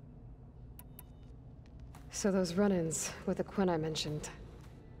 So those run-ins with the Quen I mentioned.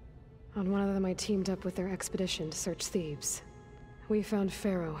 On one of them I teamed up with their expedition to search Thebes. We found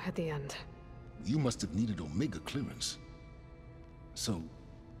Pharaoh at the end. You must have needed Omega clearance. So,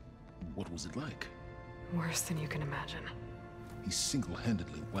 what was it like? Worse than you can imagine. He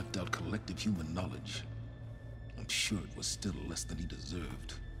single-handedly wiped out collective human knowledge. I'm sure it was still less than he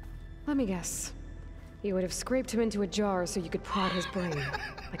deserved. Let me guess. You would have scraped him into a jar so you could prod his brain,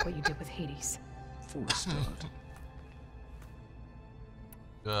 like what you did with Hades. For a start.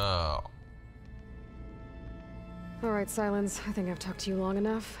 Alright, Silence. I think I've talked to you long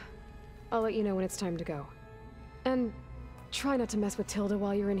enough. I'll let you know when it's time to go. And try not to mess with Tilda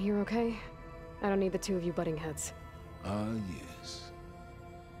while you're in here, okay? I don't need the two of you butting heads. Ah, yes.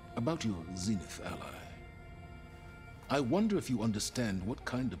 About your Zenith ally. I wonder if you understand what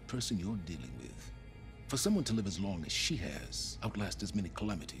kind of person you're dealing with. For someone to live as long as she has, outlast as many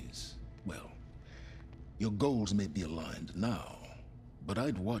calamities, well, your goals may be aligned now, but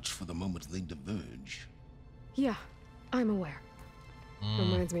I'd watch for the moment they diverge. Yeah, I'm aware.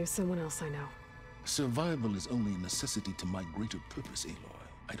 Reminds me of someone else I know. Survival is only a necessity to my greater purpose, Aloy.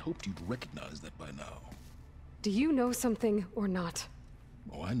 I'd hoped you'd recognize that by now. Do you know something or not?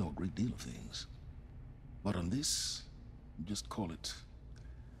 Oh, I know a great deal of things. But on this, just call it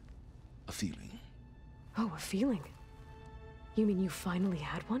a feeling. Oh, a feeling? You mean you finally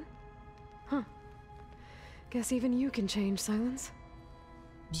had one? Huh. Guess even you can change, Silence.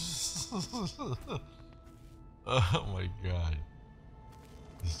 Oh my god.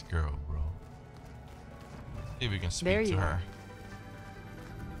 This girl, bro. See if we can speak to her.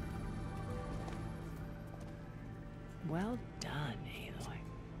 Well done, Aloy.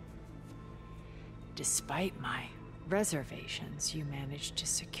 Despite my reservations, you managed to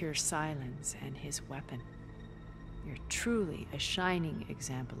secure Silence and his weapon. You're truly a shining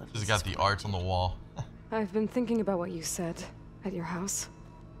example of She's got the art on the wall. I've been thinking about what you said at your house.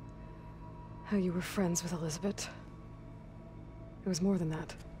 How you were friends with Elizabeth. It was more than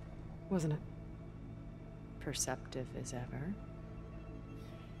that, wasn't it? Perceptive as ever.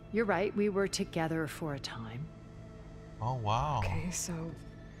 You're right, we were together for a time. Oh, wow. Okay, so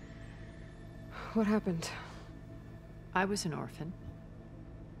what happened? I was an orphan.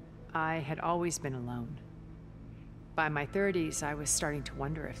 I had always been alone. By my 30s, I was starting to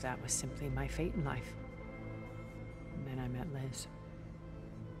wonder if that was simply my fate in life. And then I met Liz.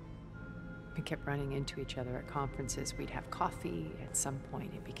 We kept running into each other at conferences. We'd have coffee. At some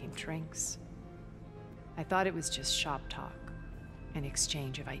point, it became drinks. I thought it was just shop talk, an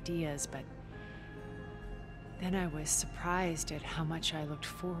exchange of ideas, but then I was surprised at how much I looked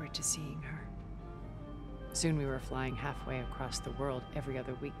forward to seeing her. Soon we were flying halfway across the world every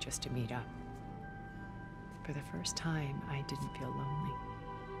other week just to meet up. For the first time, I didn't feel lonely.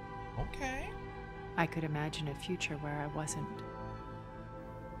 Okay. I could imagine a future where I wasn't.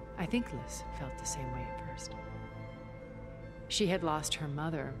 I think Liz felt the same way at first. She had lost her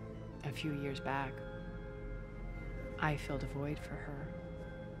mother a few years back. I filled a void for her.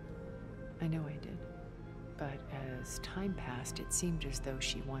 I know I did. But as time passed, it seemed as though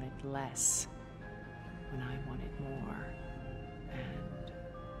she wanted less when I wanted more. And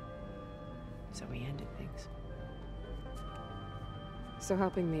so we ended things. So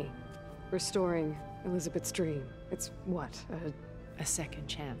helping me, restoring Elizabeth's dream, it's what, a second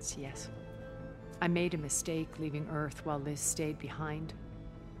chance, yes. I made a mistake leaving Earth while Liz stayed behind.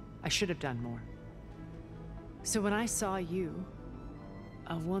 I should have done more. So when I saw you,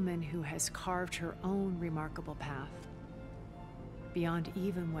 a woman who has carved her own remarkable path, beyond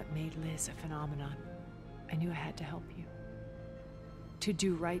even what made Liz a phenomenon, I knew I had to help you. To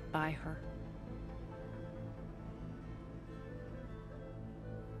do right by her.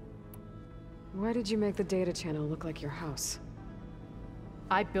 Why did you make the data channel look like your house?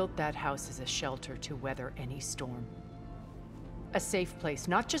 I built that house as a shelter to weather any storm. A safe place,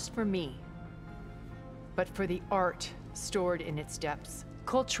 not just for me, but for the art stored in its depths.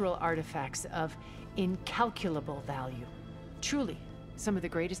 Cultural artifacts of incalculable value. Truly, some of the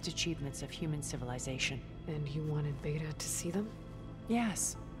greatest achievements of human civilization. And you wanted Beta to see them?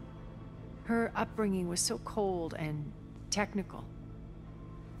 Yes. Her upbringing was so cold and technical.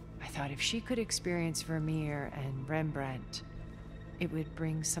 I thought if she could experience Vermeer and Rembrandt, it would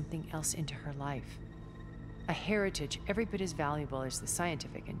bring something else into her life. A heritage every bit as valuable as the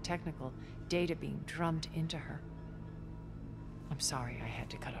scientific and technical data being drummed into her. I'm sorry I had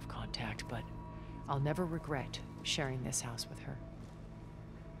to cut off contact, but I'll never regret sharing this house with her.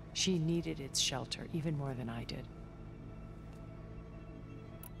 She needed its shelter even more than I did.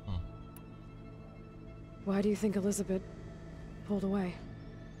 Why do you think Elizabeth pulled away?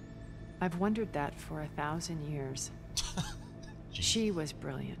 I've wondered that for 1,000 years. She was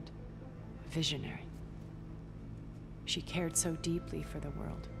brilliant, visionary. She cared so deeply for the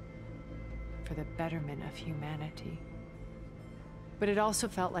world, for the betterment of humanity. But it also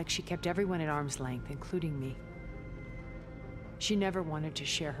felt like she kept everyone at arm's length, including me. She never wanted to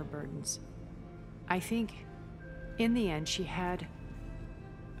share her burdens. I think, in the end, she had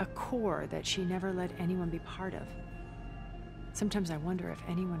a core that she never let anyone be part of. Sometimes I wonder if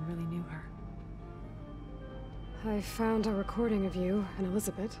anyone really knew her. I found a recording of you and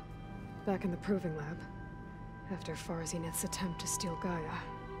Elizabeth back in the proving lab after Farzineth's attempt to steal Gaia.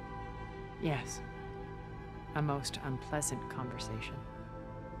 Yes. A most unpleasant conversation.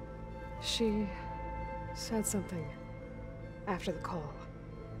 She said something after the call.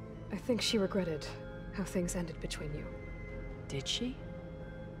 I think she regretted how things ended between you. Did she?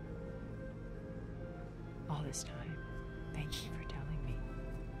 All this time. Thank you for telling me.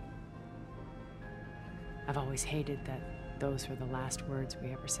 I've always hated that those were the last words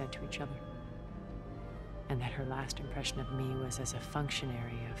we ever said to each other. And that her last impression of me was as a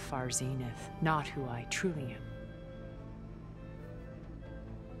functionary of Farzineth, not who I truly am.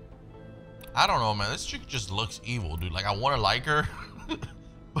 I don't know, man. This chick just looks evil, dude. Like, I want to like her,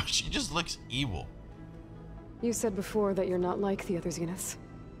 but she just looks evil. You said before that you're not like the other Zeniths.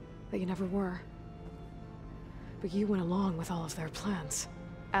 That you never were. But you went along with all of their plans.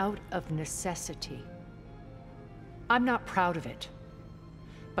 Out of necessity. I'm not proud of it.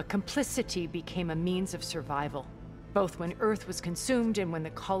 But complicity became a means of survival, both when Earth was consumed and when the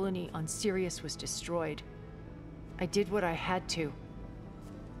colony on Sirius was destroyed. I did what I had to.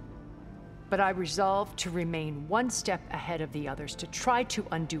 But I resolved to remain one step ahead of the others, to try to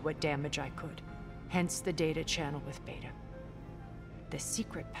undo what damage I could. Hence the data channel with Beta. The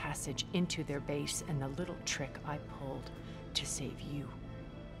secret passage into their base and the little trick I pulled to save you.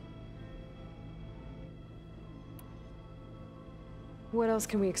 What else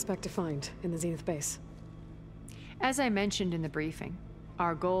can we expect to find in the Zenith base? As I mentioned in the briefing,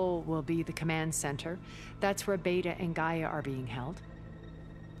 our goal will be the command center. That's where Beta and Gaia are being held.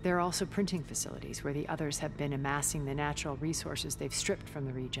 There are also printing facilities where the others have been amassing the natural resources they've stripped from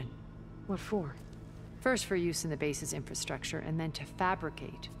the region. What for? First for use in the base's infrastructure, and then to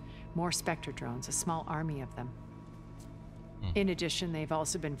fabricate more Spectre drones, a small army of them. In addition, they've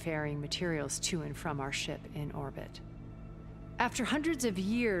also been ferrying materials to and from our ship in orbit. After hundreds of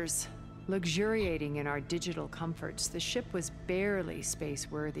years luxuriating in our digital comforts, the ship was barely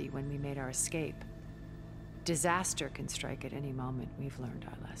space-worthy when we made our escape. Disaster can strike at any moment. We've learned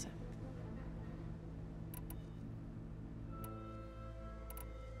our lesson.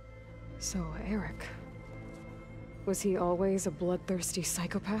 So, Eric... was he always a bloodthirsty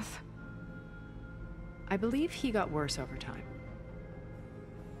psychopath? I believe he got worse over time.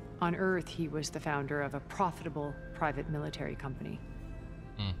 On Earth, he was the founder of a profitable private military company.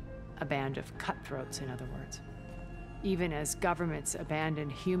 A band of cutthroats, in other words. Even as governments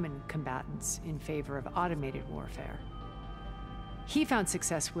abandoned human combatants in favor of automated warfare. He found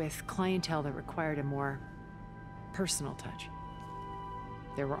success with clientele that required a more personal touch.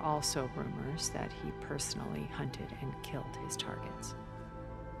 There were also rumors that he personally hunted and killed his targets.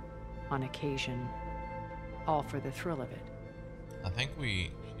 On occasion, all for the thrill of it. I think you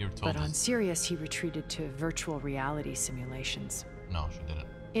were told. But on Sirius, he retreated to virtual reality simulations. No, she didn't.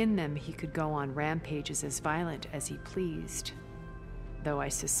 In them, he could go on rampages as violent as he pleased, though I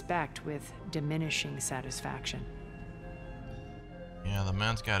suspect with diminishing satisfaction. Yeah, the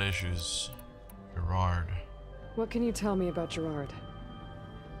man's got issues. Gerard. What can you tell me about Gerard?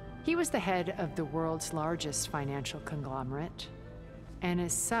 He was the head of the world's largest financial conglomerate, and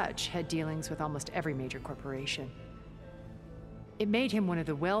as such, had dealings with almost every major corporation. It made him one of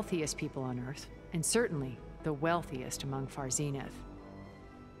the wealthiest people on Earth, and certainly the wealthiest among Far Zenith.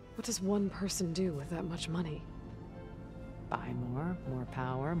 What does one person do with that much money? Buy more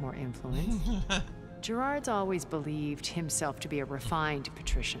power, more influence. Gerard's always believed himself to be a refined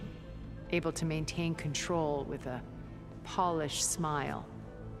patrician, able to maintain control with a polished smile.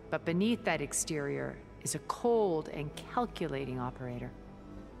 But beneath that exterior is a cold and calculating operator.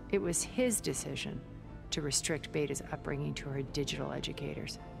 It was his decision to restrict Beta's upbringing to her digital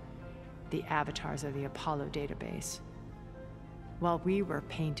educators, the avatars of the Apollo database, while we were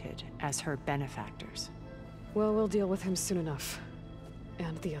painted as her benefactors. Well, we'll deal with him soon enough.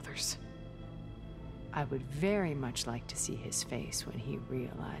 And the others. I would very much like to see his face when he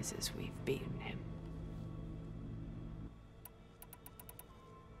realizes we've beaten him.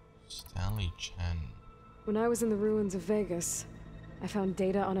 Stanley Chen. When I was in the ruins of Vegas, I found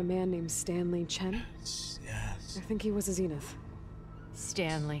data on a man named Stanley Chen. Yes. I think he was a Zenith.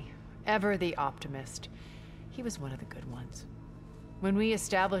 Stanley, ever the optimist. He was one of the good ones. When we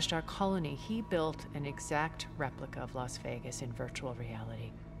established our colony, he built an exact replica of Las Vegas in virtual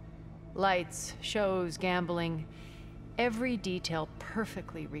reality. Lights, shows, gambling, every detail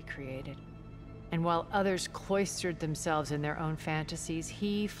perfectly recreated. And while others cloistered themselves in their own fantasies,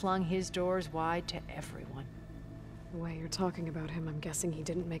 he flung his doors wide to everyone. The way you're talking about him, I'm guessing he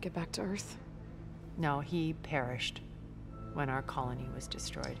didn't make it back to Earth? No, he perished when our colony was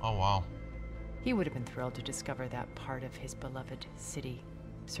destroyed. Oh, wow. He would have been thrilled to discover that part of his beloved city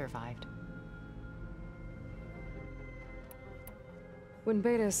survived. When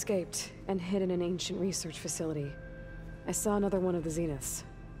Beta escaped and hid in an ancient research facility, I saw another one of the Zeniths,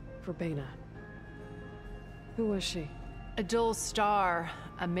 Verbena. Who was she? A dull star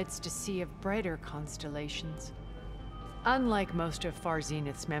amidst a sea of brighter constellations. Unlike most of Far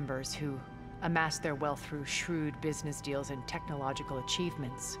Zenith's members who amassed their wealth through shrewd business deals and technological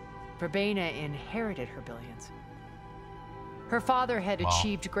achievements, Verbena inherited her billions. Her father had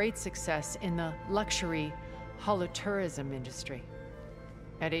achieved great success in the luxury holotourism industry.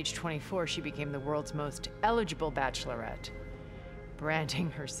 At age 24, she became the world's most eligible bachelorette, branding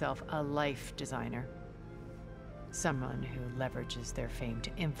herself a life designer. Someone who leverages their fame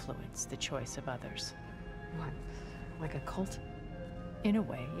to influence the choice of others. What, like a cult? In a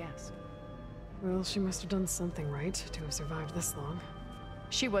way, yes. Well, she must have done something right to have survived this long.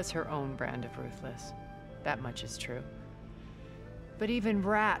 She was her own brand of ruthless. That much is true. But even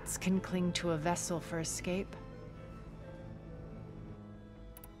rats can cling to a vessel for escape.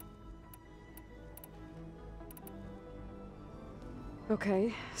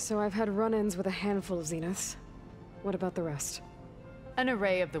 Okay, so I've had run-ins with a handful of Zeniths. What about the rest? An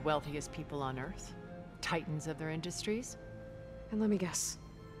array of the wealthiest people on Earth. Titans of their industries. And let me guess.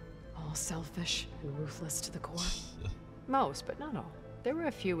 All selfish and ruthless to the core? Most, but not all. There were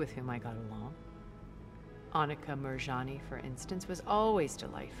a few with whom I got along. Annika Murjani, for instance, was always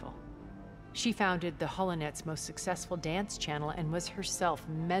delightful. She founded the Holonet's most successful dance channel and was herself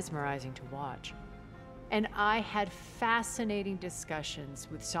mesmerizing to watch. And I had fascinating discussions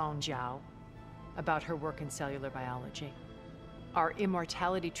with Song Jiao about her work in cellular biology. Our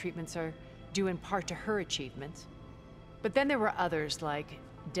immortality treatments are due in part to her achievements. But then there were others like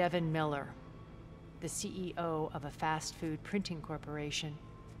Devin Miller, the CEO of a fast food printing corporation.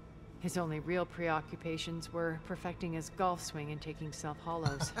 His only real preoccupations were perfecting his golf swing and taking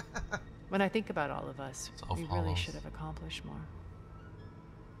self-hollows. When I think about all of us, we really should have accomplished more.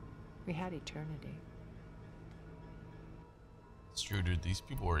 We had eternity. It's true, dude. These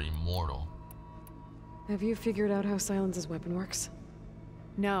people are immortal. Have you figured out how Silence's weapon works?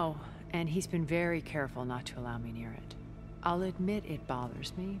 No, and he's been very careful not to allow me near it. I'll admit it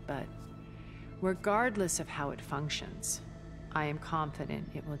bothers me, but regardless of how it functions, I am confident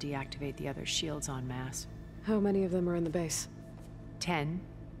it will deactivate the other shields en masse. How many of them are in the base? 10,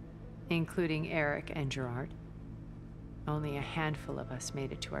 including Eric and Gerard. Only a handful of us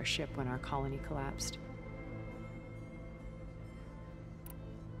made it to our ship when our colony collapsed.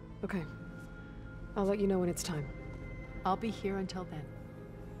 Okay. I'll let you know when it's time. I'll be here until then.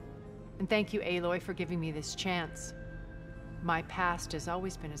 And thank you, Aloy, for giving me this chance. My past has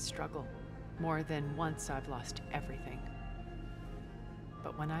always been a struggle. More than once I've lost everything.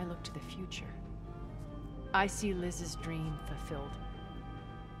 But when I look to the future, I see Liz's dream fulfilled.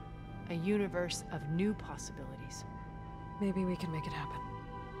 A universe of new possibilities. Maybe we can make it happen.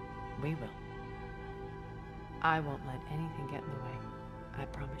 We will. I won't let anything get in the way. I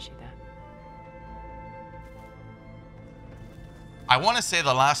promise you that. I want to say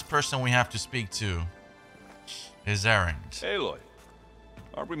the last person we have to speak to is Erend. Aloy,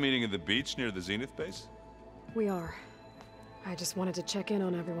 aren't we meeting at the beach near the Zenith base? We are. I just wanted to check in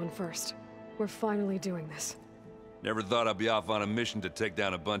on everyone first. We're finally doing this. Never thought I'd be off on a mission to take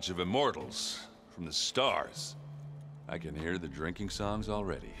down a bunch of immortals from the stars. I can hear the drinking songs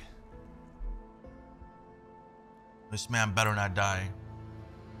already. This man better not die.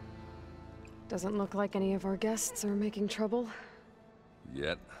 Doesn't look like any of our guests are making trouble.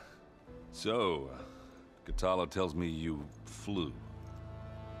 Yet. So, Katalo tells me you flew.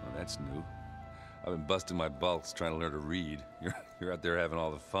 Well, that's new. I've been busting my balls trying to learn to read. You're out there having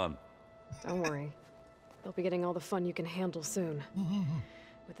all the fun. Don't worry. They'll be getting all the fun you can handle soon.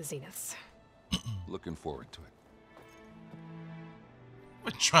 With the Zeniths. Looking forward to it.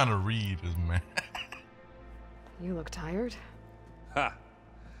 We're trying to read this man. You look tired. Ha!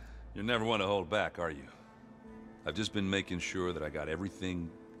 You're never one to hold back, are you? I've just been making sure that I got everything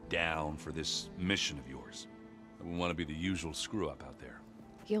down for this mission of yours. I wouldn't want to be the usual screw-up out there.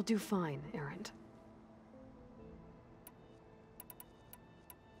 You'll do fine, Erend.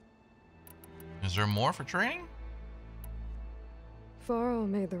 Is there more for training? Varl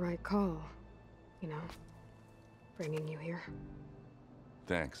made the right call. You know, bringing you here.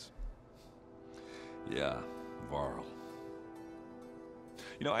 Thanks. Yeah, Varl.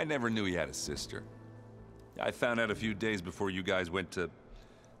 You know, I never knew he had a sister. I found out a few days before you guys went to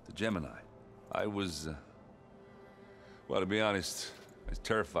Gemini. I was, well, to be honest, I was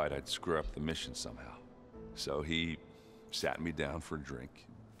terrified I'd screw up the mission somehow. So he sat me down for a drink.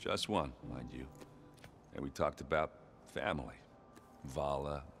 Just one, mind you. And we talked about family.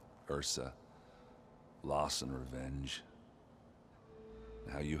 Vala, Ursa, loss and revenge.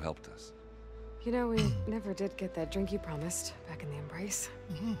 How you helped us. You know, we never did get that drink you promised back in the Embrace.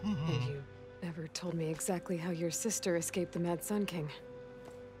 And you never told me exactly how your sister escaped the Mad Sun King.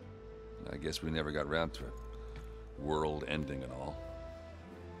 I guess we never got around to it. World ending and all.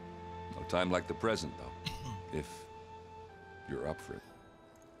 No time like the present, though. If you're up for it.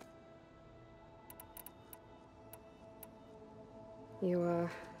 You,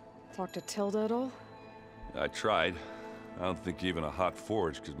 talked to Tilda at all? I tried. I don't think even a hot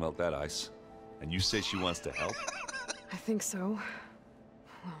forge could melt that ice. And you say she wants to help? I think so.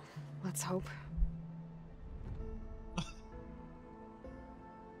 Well, let's hope.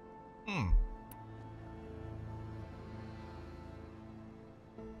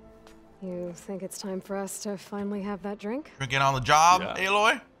 You think it's time for us to finally have that drink? Drinking on the job, Yeah.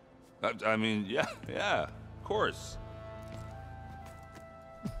 Aloy? I mean, yeah, of course.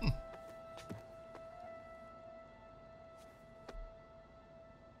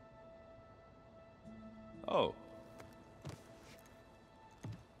 Oh.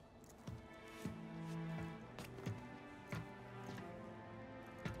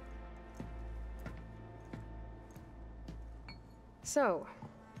 So,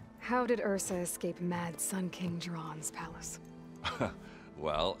 how did Ursa escape Mad Sun King Jiran's palace?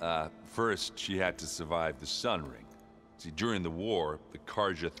 Well, first she had to survive the Sun Ring. See, during the war, the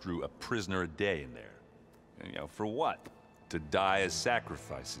Karja threw a prisoner a day in there. And, you know, for what? To die as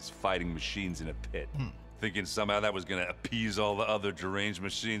sacrifices, fighting machines in a pit. Thinking somehow that was gonna appease all the other deranged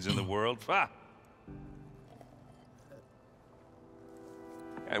machines in the world? Ha!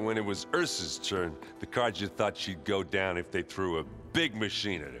 And when it was Ursa's turn, the Karja thought she'd go down if they threw a big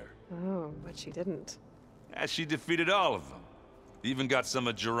machine at her. Oh, but she didn't. And she defeated all of them. Even got some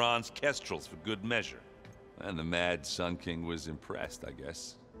of Jiran's kestrels for good measure. And the Mad Sun King was impressed, I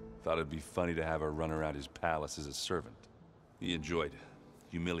guess. Thought it'd be funny to have her run around his palace as a servant. He enjoyed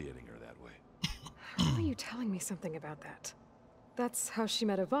humiliating her that way. I remember you telling me something about that. That's how she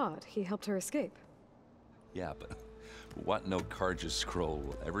met Avad. He helped her escape. Yeah, but what no Karja scroll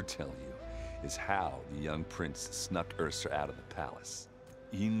will ever tell you is how the young prince snuck Ursa out of the palace.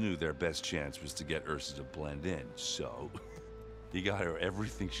 He knew their best chance was to get Ursa to blend in, so he got her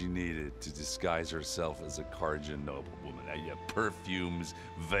everything she needed to disguise herself as a Karja noblewoman. Yeah, perfumes,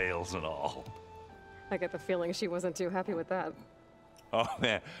 veils, and all. I get the feeling she wasn't too happy with that. Oh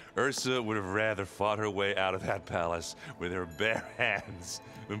man, Ursa would have rather fought her way out of that palace with her bare hands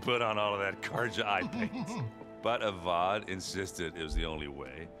than put on all of that Karja eye paint. But Avad insisted it was the only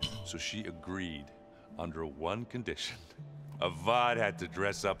way, so she agreed under one condition. Avad had to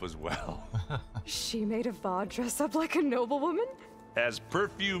dress up as well. She made Avad dress up like a noblewoman? As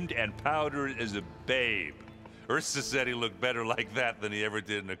perfumed and powdered as a babe. Ursa said he looked better like that than he ever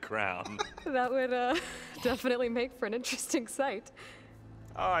did in a crown. That would, definitely make for an interesting sight.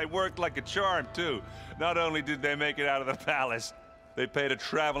 Oh, it worked like a charm, too. Not only did they make it out of the palace, they paid a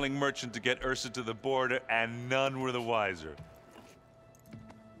traveling merchant to get Ursa to the border, and none were the wiser.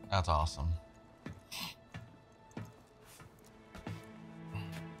 That's awesome.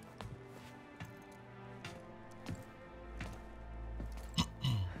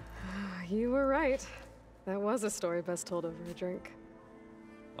 You were right. That was a story best told over a drink.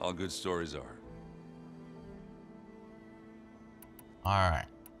 All good stories are. Alright.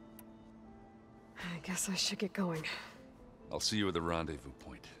 I guess I should get going. I'll see you at the rendezvous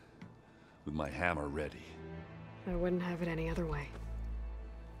point, with my hammer ready. I wouldn't have it any other way.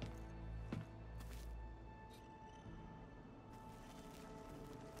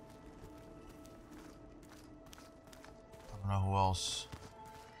 I don't know who else.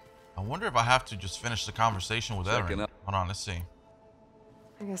 I wonder if I have to just finish the conversation with Erin. Hold on, let's see.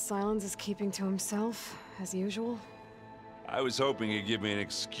 I guess Silence is keeping to himself, as usual. I was hoping he'd give me an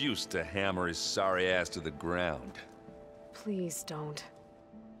excuse to hammer his sorry ass to the ground. Please don't.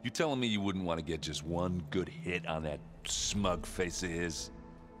 You telling me you wouldn't want to get just one good hit on that smug face of his?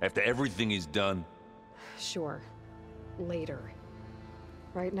 After everything he's done? Sure. Later.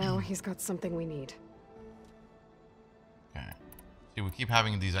 Right now, he's got something we need. Okay. See, we keep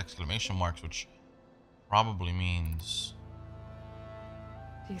having these exclamation marks, which probably means...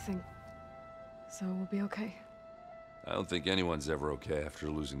 Do you think Zoe will be okay? I don't think anyone's ever okay after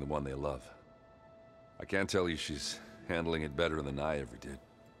losing the one they love. I can't tell you she's handling it better than I ever did.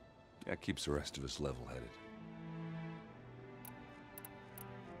 That keeps the rest of us level-headed.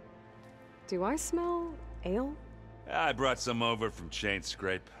 Do I smell ale? I brought some over from Chain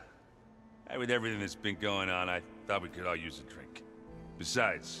Scrape. With everything that's been going on, I thought we could all use a drink.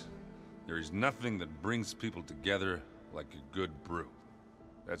 Besides, there is nothing that brings people together like a good brew.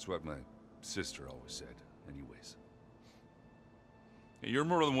 That's what my sister always said, anyways. You're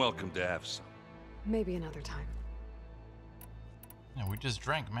more than welcome to have some. Maybe another time. Yeah, we just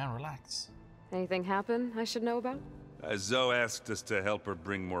drank, man. Relax. Anything happen I should know about? Zoe asked us to help her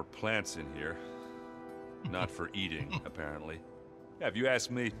bring more plants in here. Not for eating, apparently. Yeah, if you ask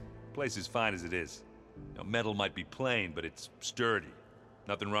me, the place is fine as it is. You know, metal might be plain, but it's sturdy.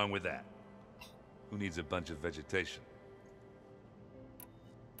 Nothing wrong with that. Who needs a bunch of vegetation?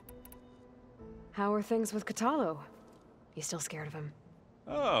 How are things with Katalo? You still scared of him?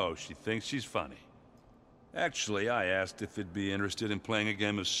 Oh, she thinks she's funny. Actually, I asked if it'd be interested in playing a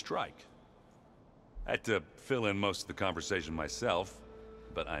game of Strike. I had to fill in most of the conversation myself,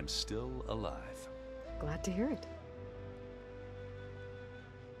 but I'm still alive. Glad to hear it.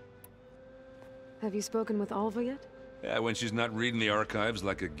 Have you spoken with Alva yet? Yeah, when she's not reading the archives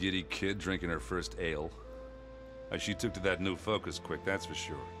like a giddy kid drinking her first ale. She took to that new focus quick, that's for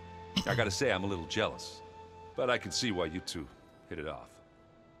sure. I gotta say, I'm a little jealous. But I can see why you two hit it off.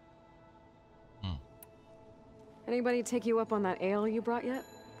 Anybody take you up on that ale you brought yet?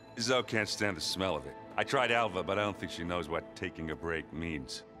 Zoe can't stand the smell of it. I tried Alva, but I don't think she knows what taking a break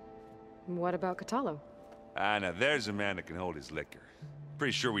means. What about Katalo? Ah, now there's a man that can hold his liquor.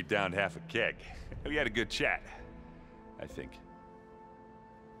 Pretty sure we downed half a keg. We had a good chat, I think.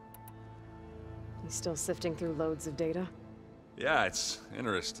 You still sifting through loads of data? Yeah, it's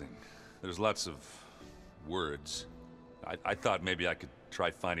interesting. There's lots of words. I thought maybe I could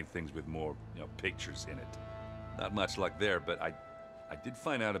try finding things with more, pictures in it. Not much luck there, but I did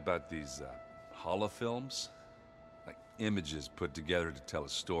find out about these holofilms. Like images put together to tell a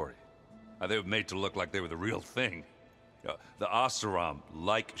story. They were made to look like they were the real thing. The Oseram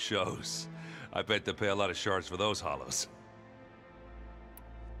like shows. I bet they pay a lot of shards for those hollows.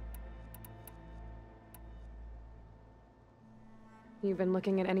 You've been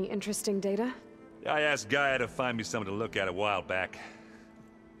looking at any interesting data? I asked Gaia to find me something to look at a while back.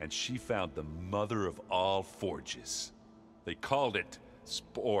 And she found the mother of all forges. They called it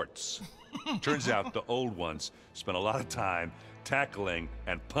sports. Turns out the old ones spent a lot of time tackling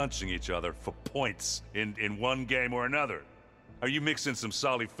and punching each other for points in one game or another. Are you mixing some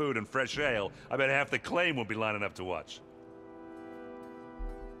solid food and fresh ale? I bet half the claim will be lining up to watch.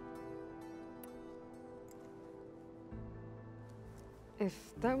 If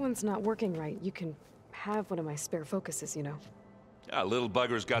that one's not working right, you can have one of my spare focuses, you know. Yeah, little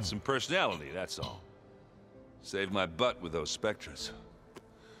bugger's got some personality, that's all. Saved my butt with those specters.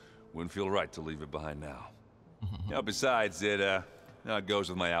 Wouldn't feel right to leave it behind now. Yeah, besides, it goes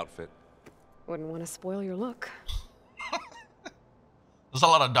with my outfit. Wouldn't want to spoil your look. There's a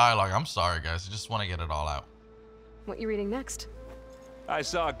lot of dialogue. I'm sorry, guys. I just want to get it all out. What you reading next? I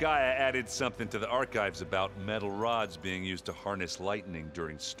saw Gaia added something to the archives about metal rods being used to harness lightning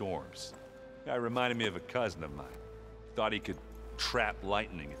during storms. Guy reminded me of a cousin of mine. Thought he could trap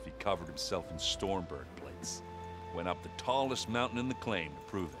lightning if he covered himself in Stormbird plates. Went up the tallest mountain in the claim to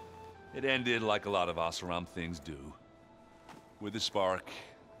prove it. It ended like a lot of Oseram things do. With a spark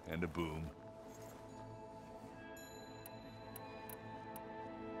and a boom.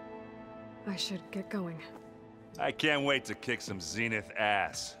 I should get going. I can't wait to kick some Zenith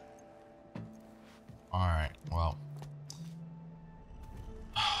ass. Alright, well.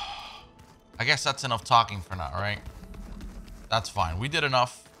 I guess that's enough talking for now, right? That's fine. We did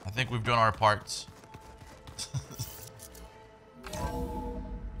enough. I think we've done our parts.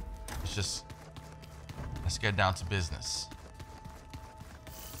 Let's get down to business.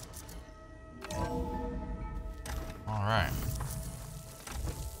 Alright.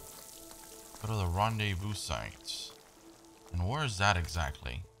 Go to the rendezvous site. And where is that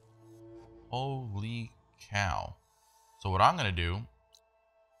exactly? Holy cow. So what I'm gonna do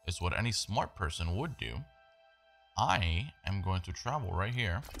is what any smart person would do. I am going to travel right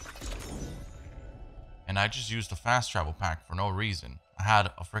here. And I just used the fast travel pack for no reason. I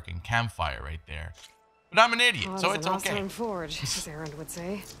had a freaking campfire right there. But I'm an idiot, so it's okay. An forge, as Aaron would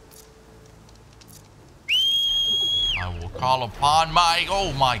say. I will call upon my...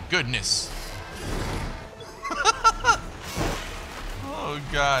 Oh my goodness. Oh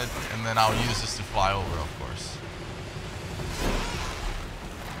god. And then I'll use this to fly over, of course.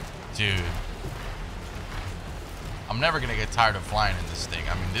 Dude. I'm never gonna get tired of flying in this thing.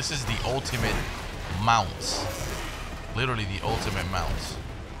 I mean, this is the ultimate mount. Literally the ultimate mount.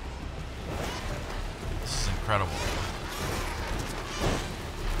 This is incredible.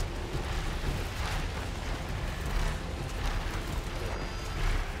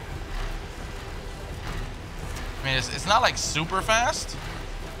 I mean, it's not like super fast,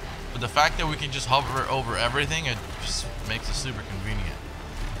 but the fact that we can just hover over everything, it just makes it super convenient.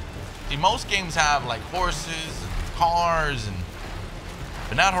 See, most games have like horses and cars,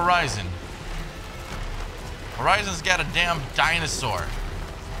 but not Horizon. Horizon's got a damn dinosaur.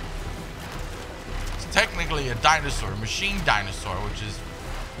 It's technically a dinosaur, a machine dinosaur, which is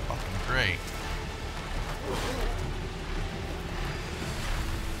fucking great.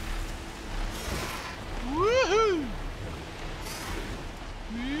 Woohoo!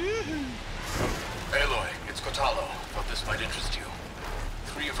 Woohoo! Aloy, it's Kotalo. Thought this might interest you.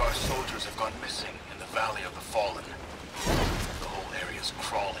 3 of our soldiers have gone missing in the Valley of the Fallen. The whole area's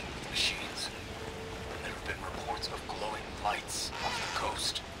crawling with machines. And there have been reports of glowing lights off the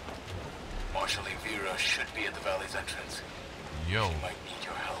coast. Marshal Vera should be at the valley's entrance. Yo. She might need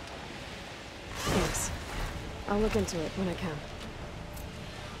your help. Thanks. I'll look into it when I can.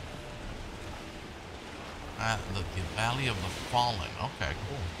 The Valley of the Fallen. Okay,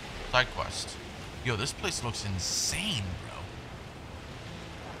 cool. Side quest. Yo, this place looks insane, bro.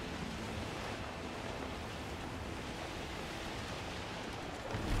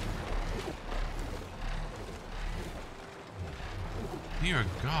 Dear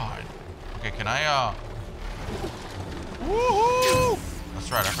God. Okay, can I, Woohoo!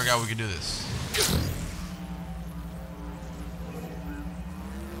 That's right, I forgot we could do this.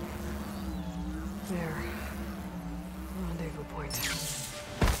 There. Rendezvous point.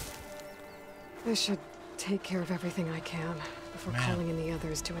 I should take care of everything I can before calling in the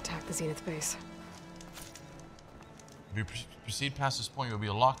others to attack the Zenith base. If you proceed past this point, you'll be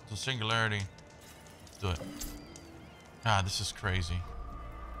locked to singularity. Let's do it. God, this is crazy.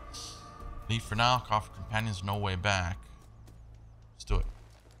 Leave for now. Call for companions. No way back. Let's do it.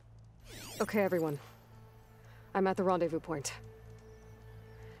 Okay, everyone. I'm at the rendezvous point.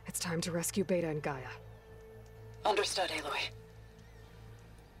 It's time to rescue Beta and Gaia. Understood, Aloy.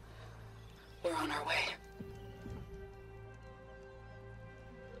 We're on our way.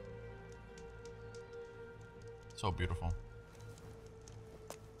 So beautiful.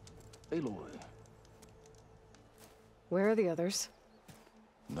 Aloy. Where are the others?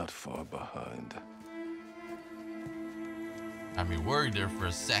 Not far behind. Had me worried there for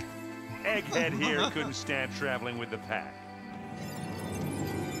a sec. Egghead here couldn't stand traveling with the pack.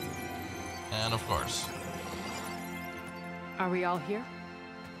 And of course. Are we all here?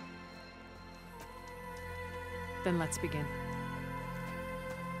 Then let's begin.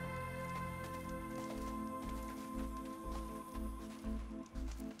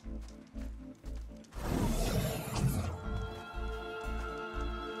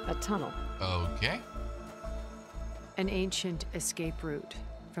 A tunnel. Okay. An ancient escape route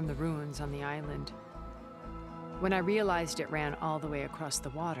from the ruins on the island. When I realized it ran all the way across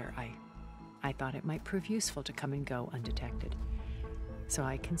the water, I thought it might prove useful to come and go undetected. So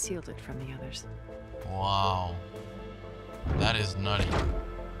I concealed it from the others. Wow. That is nutty.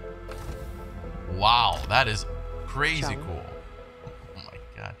 Wow, that is crazy cool. Oh my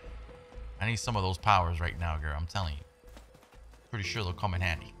god. I need some of those powers right now, girl. I'm telling you. Pretty sure they'll come in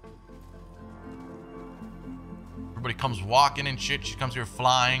handy. Everybody comes walking and shit. She comes here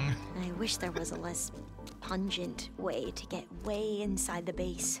flying. I wish there was a less pungent way to get way inside the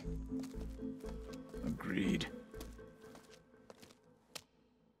base. Agreed.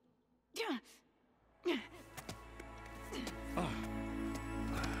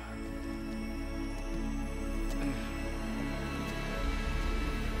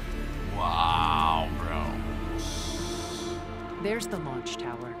 Wow, bro. There's the launch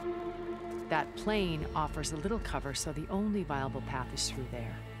tower. That plane offers a little cover, so the only viable path is through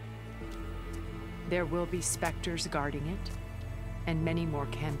there. There will be specters guarding it, and many more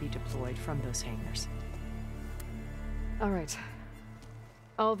can be deployed from those hangars. All right.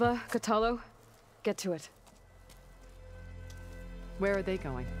 Alva, Kotallo, get to it. Where are they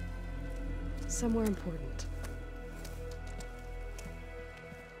going? Somewhere important.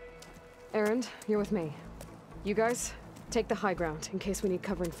 Erend, you're with me. You guys, take the high ground in case we need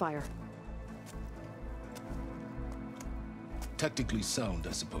covering fire. Tactically sound,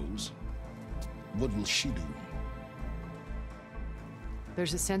 I suppose. What will she do?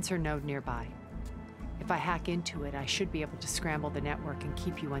 There's a sensor node nearby. If I hack into it, I should be able to scramble the network and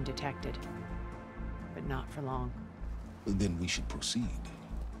keep you undetected. But not for long. Then we should proceed.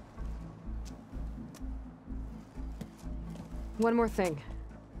 One more thing.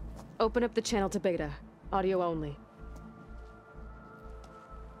 Open up the channel to beta. Audio only.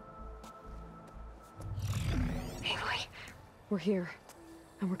 Aloy. We're here,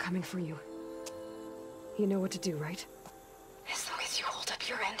 and we're coming for you. You know what to do, right? As long as you hold up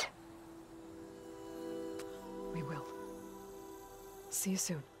your end. We will. See you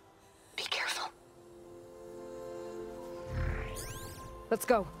soon. Be careful. Let's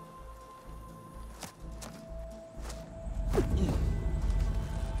go.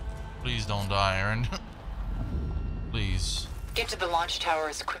 Please don't die, Aaron. Please. Get to the launch tower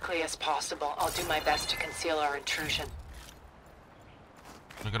as quickly as possible. I'll do my best to conceal our intrusion.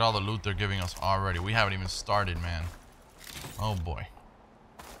 Look at all the loot they're giving us already. We haven't even started, man. Oh boy.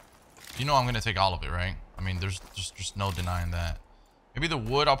 You know I'm gonna take all of it, right? I mean, there's just no denying that. Maybe the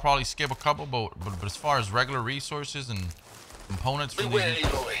wood I'll probably skip a couple, but as far as regular resources and components from Beware, these,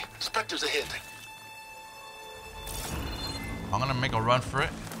 Aloy. Spectres ahead. I'm gonna make a run for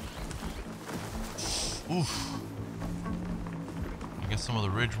it. Oof. Get some of the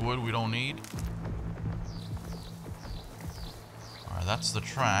ridgewood we don't need. Alright, that's the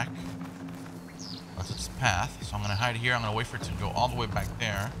track. That's its path. So I'm gonna hide here. I'm gonna wait for it to go all the way back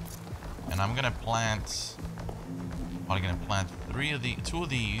there. And I'm gonna plant, probably gonna plant two of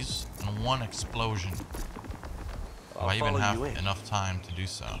these and one explosion. If I even have enough time to do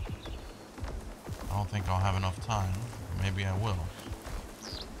so. I don't think I'll have enough time. Maybe I will.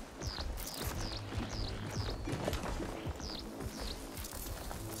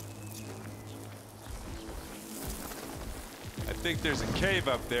 I think there's a cave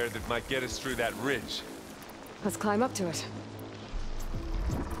up there that might get us through that ridge. Let's climb up to it.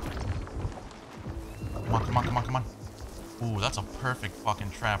 Come on, come on, come on, come on. Ooh, that's a perfect fucking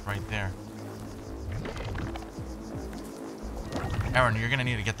trap right there. Aaron, you're gonna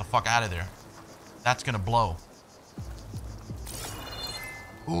need to get the fuck out of there. That's gonna blow.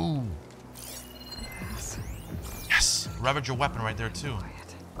 Ooh. Yes. Ravage your weapon right there too.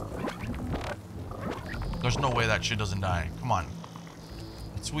 There's no way that shit doesn't die. Come on.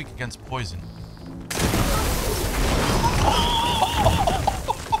 It's weak against poison.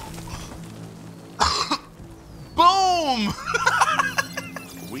 Boom!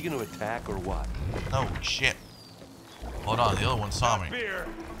 Are we gonna attack or what? Oh shit. Hold on, the other one saw me. Fear,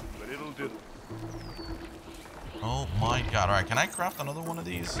 but it'll do. Oh my god. Alright, can I craft another one of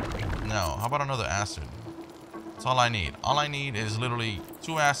these? No. How about another acid? That's all I need. All I need is literally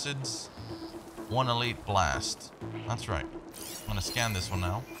 2 acids, 1 elite blast. That's right. I'm gonna scan this one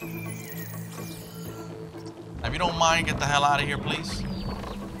now. If you don't mind, get the hell out of here, please.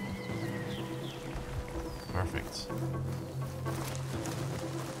 Perfect.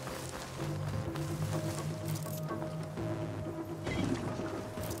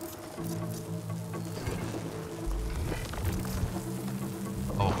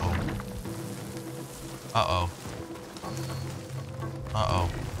 Uh-oh.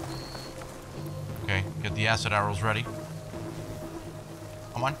 Okay, Get the acid arrows ready.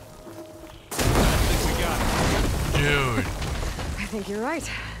 Come on. I think we got it. Dude. I think you're right.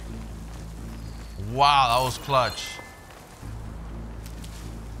 Wow, that was clutch.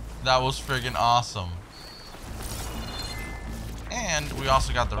 That was friggin' awesome. And we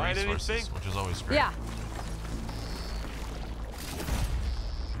also got the resources, which is always great. Yeah.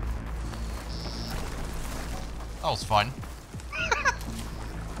 That was fun.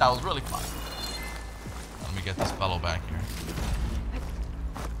 That was really fun. Let me get this fellow back here.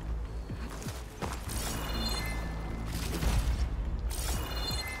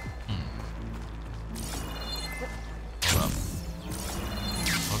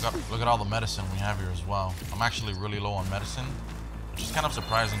 Hold up. Look at all the medicine we have here as well. I'm actually really low on medicine, which is kind of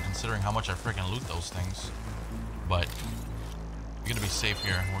surprising considering how much I freaking loot those things. But we're gonna be safe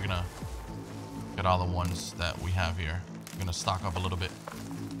here. We're gonna get all the ones that we have here. We're gonna stock up a little bit.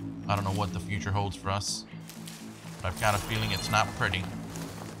 I don't know what the future holds for us, but I've got a feeling it's not pretty.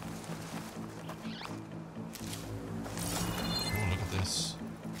 Ooh, look at this.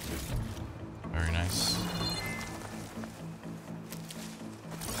 Very nice.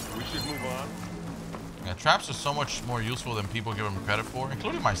 We should move on. Yeah, traps are so much more useful than people give them credit for,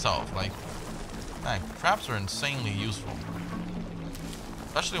 including myself. Like, man, traps are insanely useful.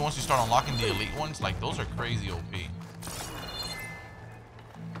 Especially once you start unlocking the elite ones, like those are crazy OP.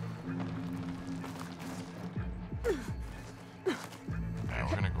 Alright,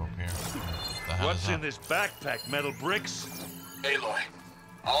 we're gonna go up here. What the hell What's is that? in this backpack? Metal bricks? Aloy,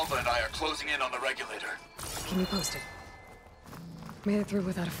 Alva and I are closing in on the regulator. Keep me posted. Made it through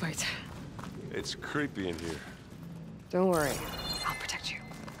without a fight. It's creepy in here. Don't worry. I'll protect you.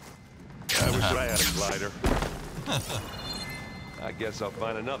 I wish I had a glider. I guess I'll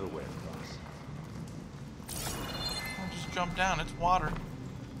find another way across. I'll just jump down. It's water.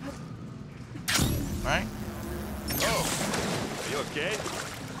 Right? Oh, are you okay?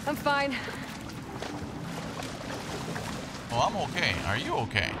 I'm fine. Oh, I'm okay. Are you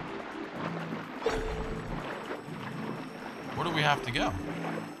okay? Where do we have to go? Are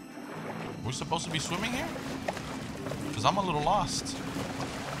we supposed to be swimming here? Because I'm a little lost.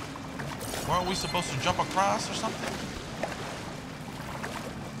 Weren't we supposed to jump across or something?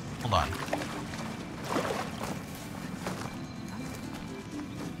 Hold on.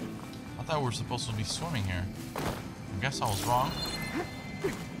 I thought we were supposed to be swimming here. I guess I was wrong.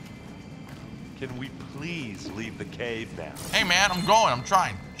 Can we please leave the cave now? Hey man, I'm going. I'm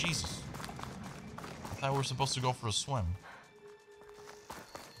trying. Jesus. I thought we were supposed to go for a swim.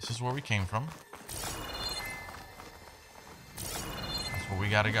 This is where we came from. That's where we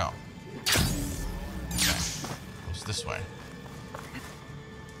gotta go. Okay. Goes this way.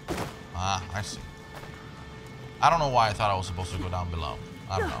 Ah, I see. I don't know why I thought I was supposed to go down below.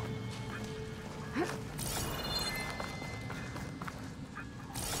 I don't know. There's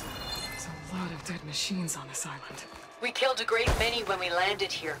a lot of dead machines on this island. We killed a great many when we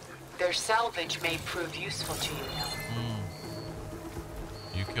landed here. Their salvage may prove useful to you now.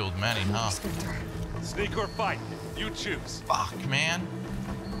 You killed many, huh? Sneak or fight? You choose. Fuck, man.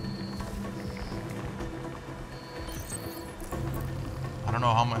 I don't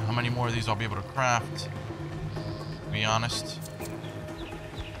know how many more of these I'll be able to craft. To be honest.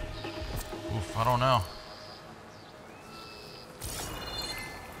 Oof, I don't know.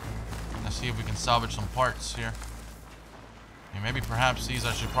 Let's see if we can salvage some parts here. And maybe perhaps these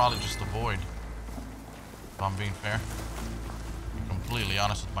I should probably just avoid. If I'm being fair. I'm completely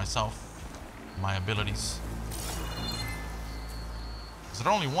honest with myself. My abilities. Is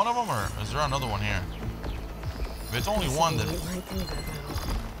there only one of them or is there another one here? If it's only one, then...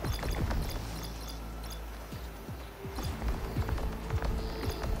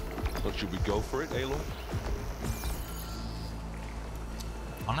 Well, should we go for it, Aloy?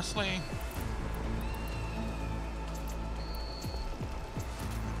 Honestly...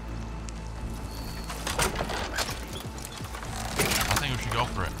 I think we should go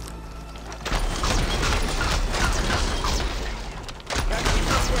for it.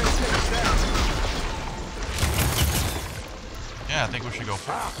 Yeah, I think we should go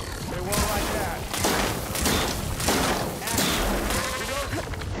for it. They won't like that.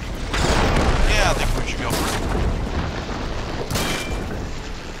 Yeah, I think we should go for it.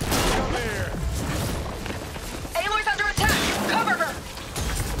 Come here. Aloy's under attack! Cover her!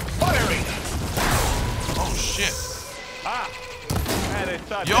 Firing! Oh shit. Ah! They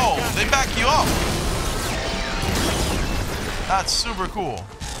thought Yo, they back you up. That's super cool.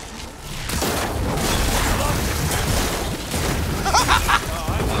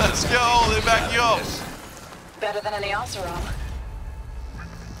 Let's go, they back you up. Better than any Oseram.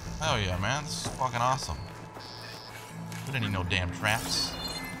 Hell yeah, man. This is fucking awesome. We didn't need no damn traps.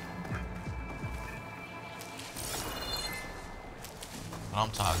 What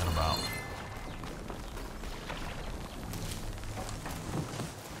I'm talking about.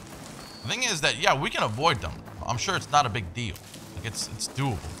 The thing is that, yeah, we can avoid them. I'm sure it's not a big deal. Like, it's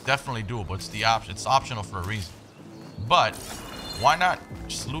doable. Definitely doable. It's the option. It's optional for a reason. But why not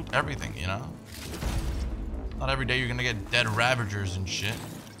just loot everything, you know? Not every day you're gonna get dead Ravagers and shit.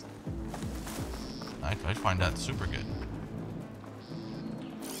 I find that super good.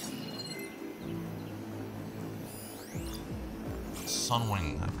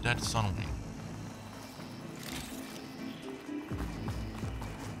 Sunwing. A dead Sunwing.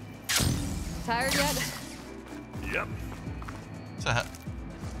 Tired yet? Yep. What's that?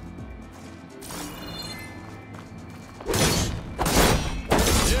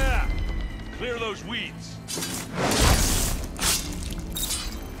 Yeah. Clear those weeds.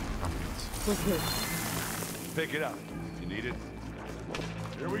 Pick it up if you need it.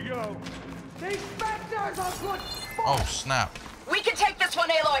 Here we go. These specters are good. Oh, snap. We can take this one,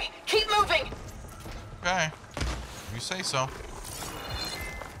 Aloy. Keep moving. Okay. You say so.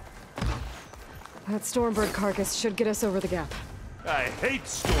 That Stormbird carcass should get us over the gap. I hate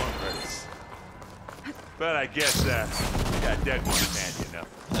Stormbirds. But I guess, got dead ones, man, you know.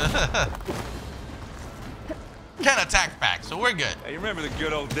 Can't attack back, so we're good. Hey, you remember the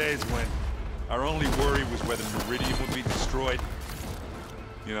good old days when our only worry was whether Meridian would be destroyed?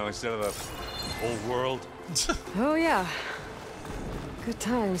 You know, instead of the whole world? Oh, yeah. Good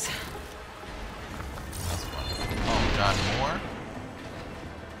times. That's funny. Oh, God, more?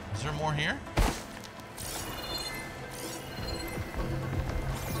 Is there more here?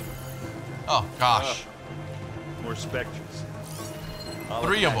 Oh, gosh. More specters.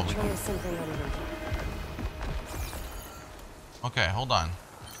 3 of them. Try something other than... Okay, hold on.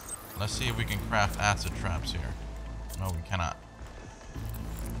 Let's see if we can craft acid traps here. No, we cannot.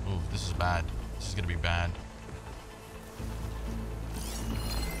 Ooh, this is bad. This is gonna be bad.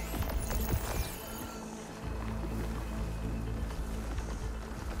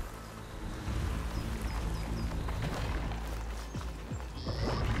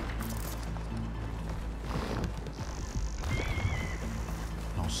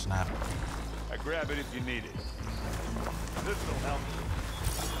 No snap. I grab it if you need it. This will help.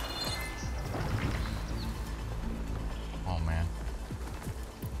 Oh man.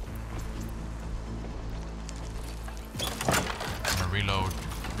 I'm gonna reload.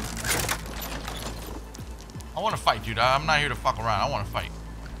 I wanna fight, dude. I'm not here to fuck around. I wanna fight.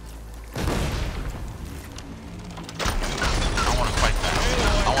 I wanna fight that.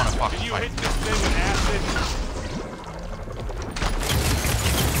 I wanna fucking fight. Hit this thing with acid?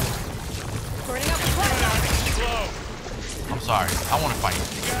 Burning up the platform! Slow. I'm sorry. I wanna fight.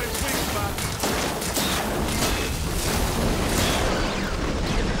 You got it, sweet spot.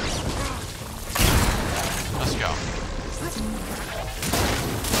 Let's go.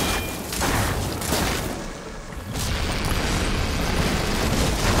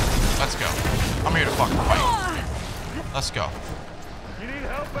 Let's go. I'm here to fucking fight. Let's go. You need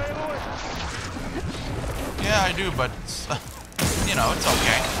help, Aloy? Yeah, I do, but you know, it's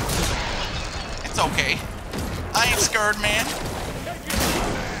okay. It's okay. I ain't scared, man.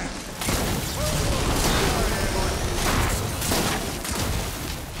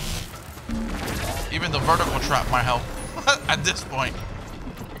 Even the vertical trap might help at this point.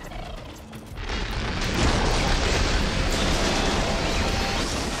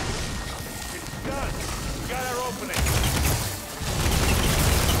 It's done. We got our opening.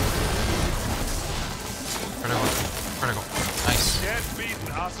 Critical. Nice. Can't beat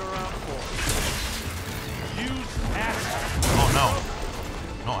us around 4. Use acid. Oh no.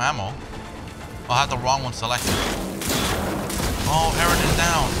 No ammo. Oh, I had the wrong one selected. Oh, Aaron is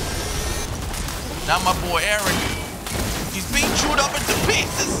down. Now my boy Aaron. He's being chewed up into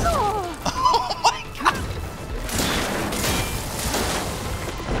pieces. Oh my god.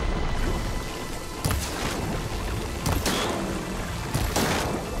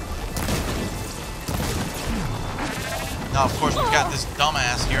 Now, of course, we've got this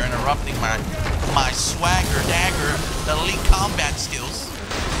dumbass here interrupting my swagger dagger elite combat skills.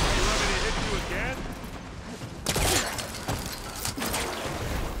 You want me to hit you again?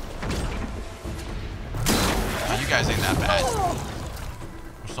 Now, you guys ain't that bad.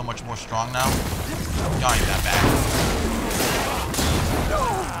 We're so much more strong now. Y'all ain't that bad.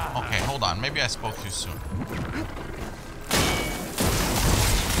 Okay, hold on. Maybe I spoke too soon.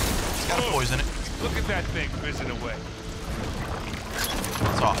 It's got a poison it. Look at that thing fizzing away.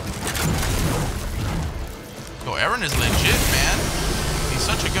 That's all. Yo, Aaron is legit, man. He's He's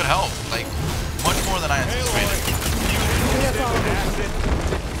such a good help. Like, much more than I anticipated.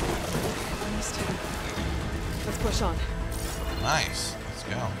 Let's push on. Nice. Let's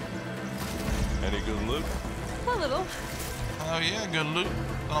go. Any good loot? A little. Oh yeah, good loot.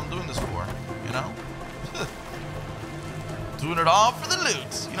 That's what I'm doing this for, you know? Doing it all for the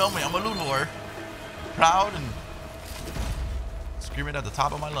loot. You know me, I'm a loot whore. Proud and screaming at the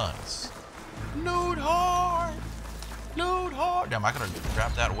top of my lungs. Loot hard! Loot hard! Damn, I could have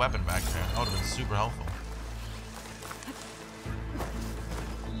grabbed that weapon back there. That would have been super helpful.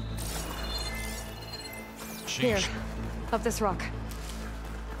 Here, up this rock.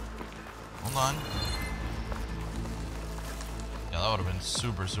 Hold on. Yeah, that would have been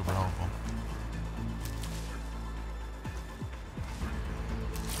super, super helpful.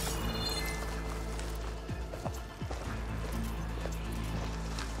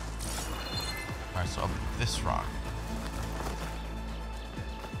 Alright, so up this rock.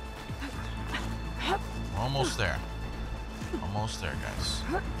 We're almost there. Almost there, guys.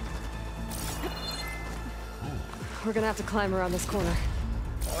 We're gonna have to climb around this corner.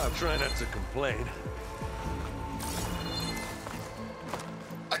 I'll try not to complain.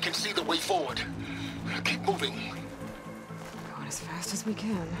 I can see the way forward. Keep moving. Going as fast as we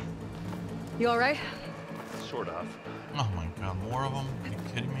can. You all right? Sort of. Oh my god, more of them? Are you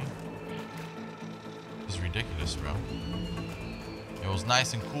kidding me? This is ridiculous, bro. It was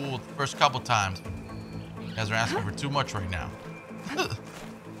nice and cool the first couple times. You guys are asking for too much right now.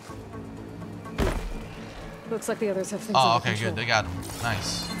 Looks like the others have things Oh, under okay, control. good. They got him.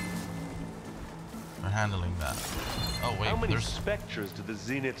 Nice. They're handling that. Oh, wait. How many There's... specters do the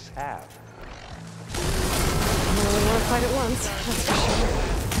Zeniths have? You only want to fight at once, that's for sure.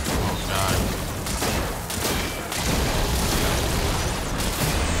 Oh, God.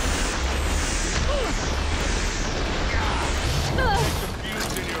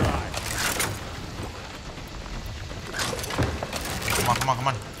 Confused in your eye. Come on, come on, come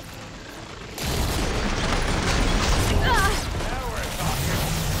on.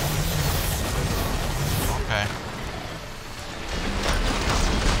 Okay.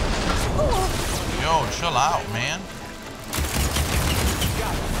 Yo, chill out, man.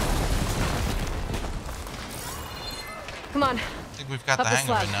 Come on. I think we've got the hang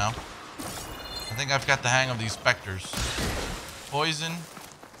of it now. I think I've got the hang of these specters. Poison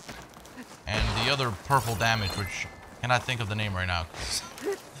and the other purple damage, which I cannot think of the name right now.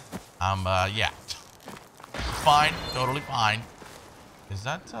 Yeah. Fine, totally fine. Is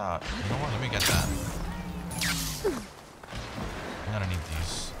that, you know what? Let me get that. I'm gonna need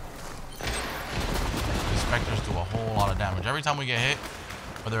these. These specters do a whole lot of damage. Every time we get hit,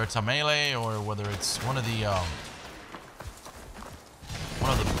 whether it's a melee or whether it's one of the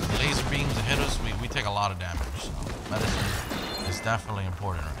laser beams that hit us, we take a lot of damage. So medicine is definitely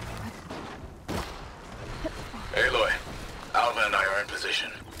important right now. Aloy, Alva and I are in position.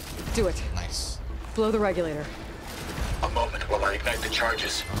 Do it. Nice. Blow the regulator. A moment while I ignite the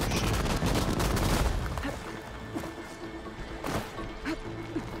charges.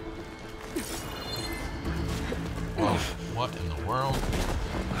 Whoa, what in the world?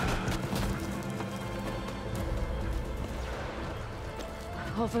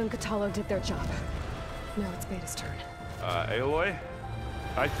 Alva and Kotallo did their job. Now it's Beta's turn. Aloy?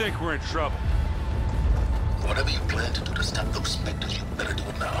 I think we're in trouble. Whatever you plan to do to stop those specters, you better do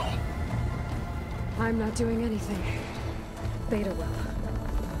it now. I'm not doing anything. Beta will.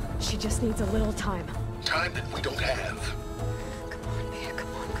 She just needs a little time. Time that we don't have. Come on, Beta,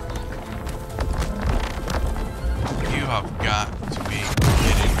 come on. You have got to be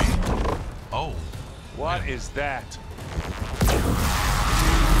kidding me. Oh. What is that?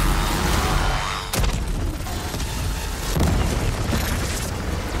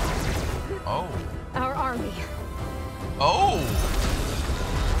 Oh. Our army. Oh.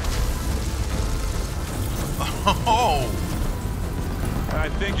 Oh. I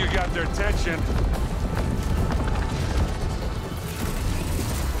think you got their attention.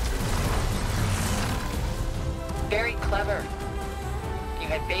 Very clever. You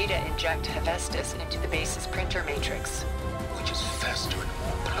had Beta inject Hephaestus into the base's printer matrix. Which is faster and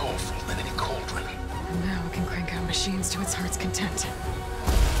more powerful than any cauldron. And now it can crank out machines to its heart's content.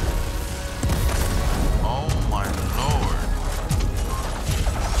 Oh my lord.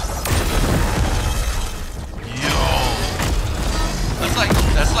 Yo. That's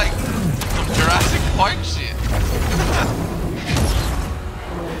like some Jurassic Park shit.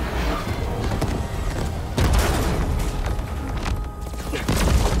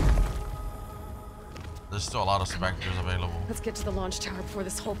 There's still a lot of specters available. Let's get to the launch tower before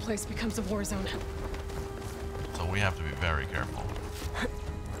this whole place becomes a war zone. So we have to be very careful.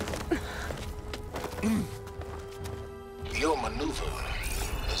 Your maneuver,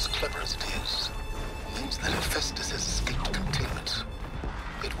 as clever as it is, means that Hephaestus has escaped containment.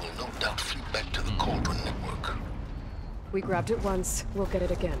 It will no doubt flee back to the Cauldron network. We grabbed it once, we'll get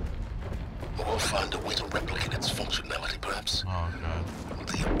it again. We'll find a way to replicate its functionality, perhaps. Oh, God.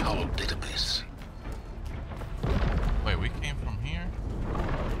 The Apollo database. Wait, we came from here?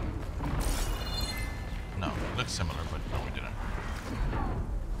 No, it looks similar, but no, we didn't.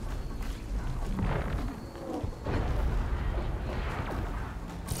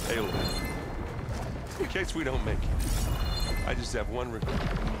 Aloy, in case we don't make it, I just have one regret.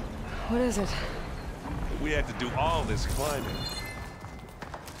 What is it? We had to do all this climbing.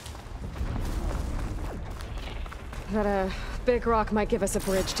 That a big rock might give us a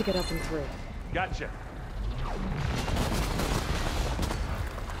bridge to get up and through. Gotcha.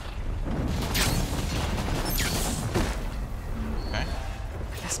 Okay. I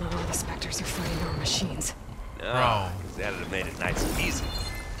guess not all the specters are fighting our machines. No, Bro. that'd have made it nice and easy.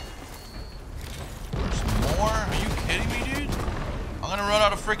 There's more? Are you kidding me, dude? I'm gonna run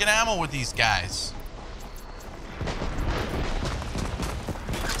out of freaking ammo with these guys.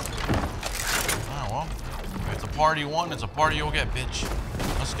 Oh, well. If it's a party one, it's a party you'll get, bitch.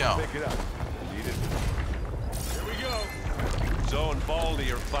 Let's go. Pick it up. Need it. Here we go. Zoe and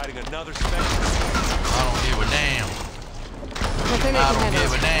Baldy are fighting another specter. I don't give a damn. I don't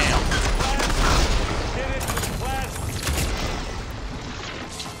give a damn. Hit it with plasma.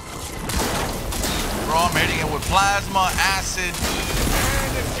 Bro, I'm hitting it with plasma, acid,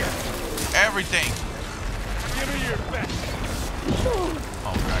 everything. Give me your best.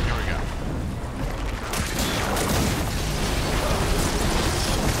 Oh, God, here we go.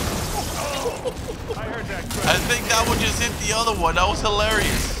 I heard that crack. I think that one just hit the other one. That was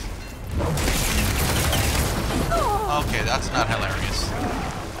hilarious. Okay, that's not hilarious.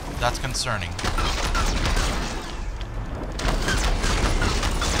 That's concerning.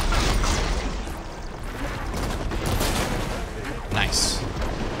 Nice.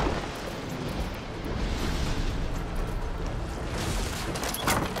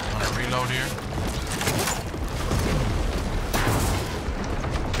 I'm gonna reload here.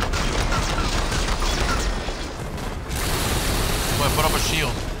 Boy, put up a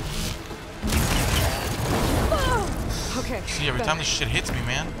shield. Okay. See, every time this shit hits me,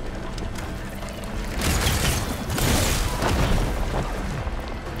 man.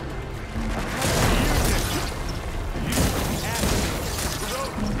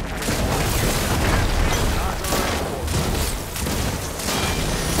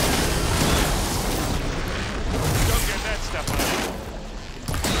 Don't get that stuff on you.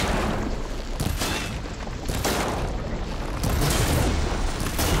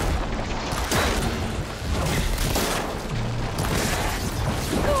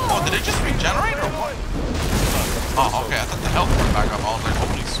 Oh, did it just regenerate or what? Oh, okay. I thought the health went back up. I was like,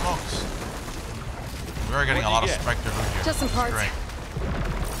 holy smokes. We are getting a lot of Spectre loot here. Just some Which is parts. great.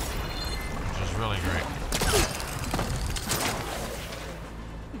 Which is really great.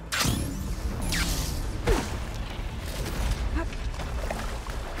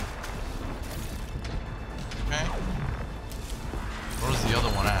 Okay. Where's the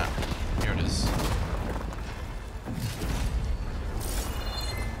other one at? Here it is.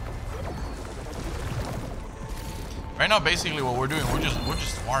 Right now, basically, what we're doing, we're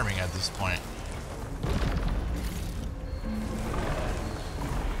just farming at this point.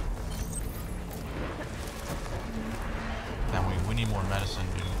 Damn, we need more medicine,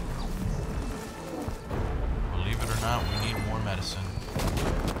 dude. Believe it or not, we need more medicine.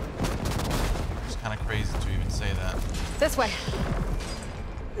 It's kind of crazy to even say that. This way.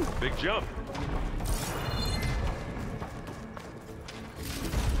 Big jump.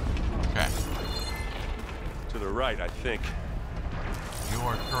 Okay. To the right, I think. You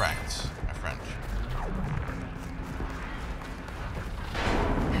are correct, my friend.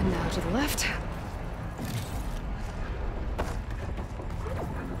 And now to the left.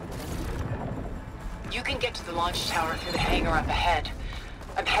 You can get to the launch tower through the hangar up ahead.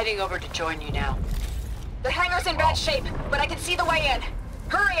 I'm heading over to join you now. The hangar's in bad shape, but I can see the way in.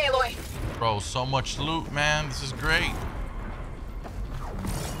 Hurry, Aloy! Bro, so much loot, man. This is great.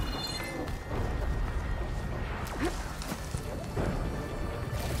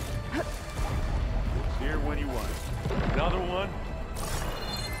 Here when you want. Another one.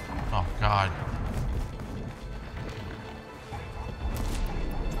 Oh, God.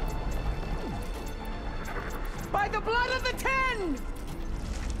 By the blood of the Ten!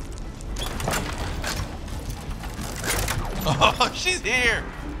 Oh, she's here.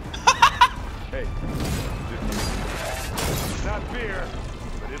 Hey. Not beer,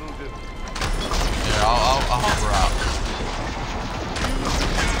 but it'll do. Yeah, I'll help her out.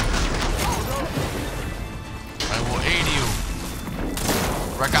 I will aid you.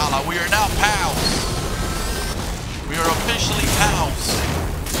 Regala, we are now pals. We are officially pals.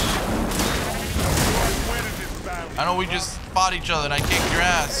 I know we just fought each other and I kicked your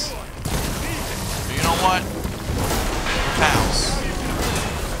ass. But you know what? We're pals.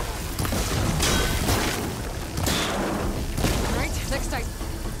 Alright, next time.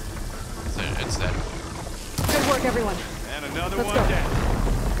 It's dead. Good work, everyone. And another Let's one go. down.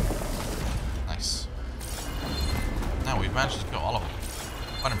 Nice. Now we've managed to kill all of them.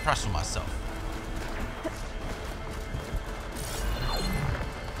 I'm impressed with myself.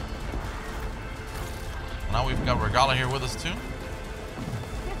 Now we've got Regala here with us too.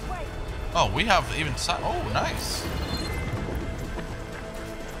 Oh, we have even oh, nice.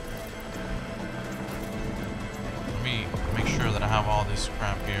 Let me make sure that I have all this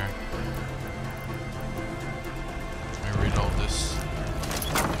crap here. Let me reload this.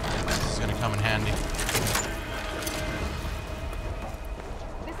 This is gonna come in handy.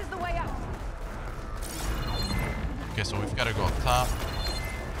 This is the way out. Okay, so we've got to go up top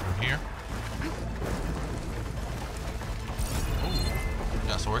from here.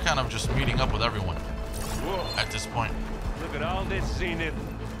 Yeah, so we're kind of just meeting up with everyone at this point. Look at all this Zenith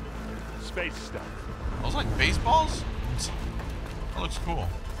space stuff. Those like baseballs? That looks cool.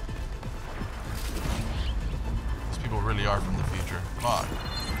 These people really are from the future. Fuck.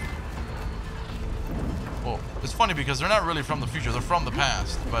 Well, it's funny because they're not really from the future, they're from the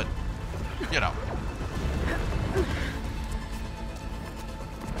past, but you know.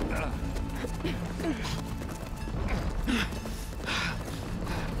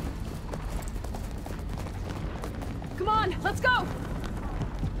 Come on, let's go!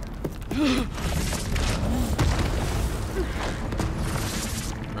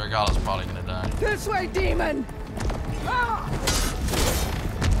 Regala's probably gonna die. This way, demon! Ah!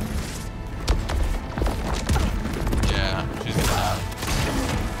 Yeah, she's gonna die.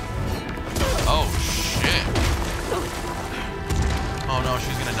 Oh shit. Oh no,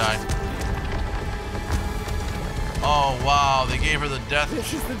 she's gonna die. Oh wow, they gave her the death.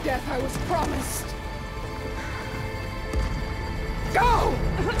 This is the death I was promised. Go!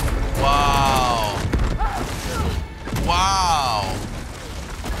 Wow. Wow.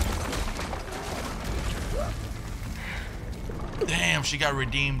 Damn, she got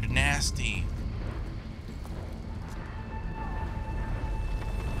redeemed nasty.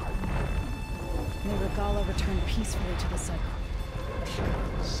 May Regala return peacefully to the cycle.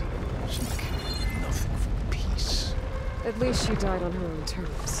 She cared nothing for peace. At least she died on her own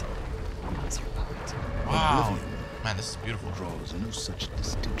terms. That was her point. Wow. Man, this is beautiful. Draws no such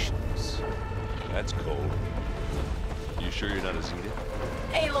distinctions. That's cold. You sure you're not a Zenith?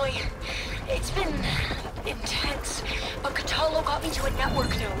 Aloy, it's been intense, but Kotallo got me to a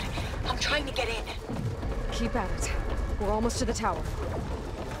network node. I'm trying to get in. Keep at it. We're almost to the tower.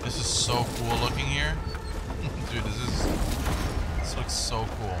 This is so cool looking here. Dude, this looks so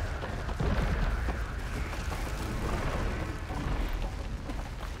cool.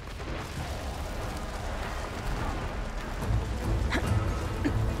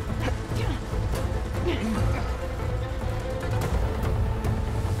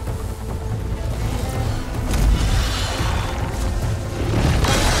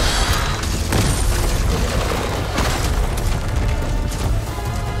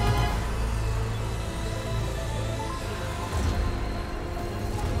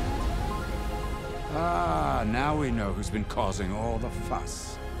 Now we know who's been causing all the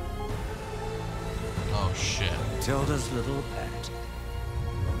fuss. Oh shit. Tilda's little pet.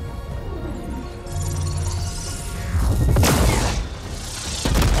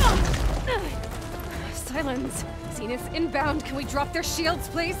 Silence. Zenith inbound. Can we drop their shields,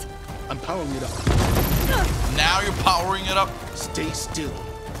 please? I'm powering it up. Now you're powering it up? Stay still.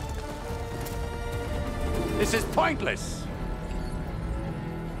 This is pointless.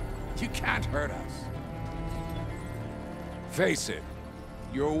 You can't hurt us. Face it,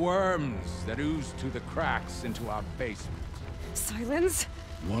 you're worms that ooze to the cracks into our basement. Silence?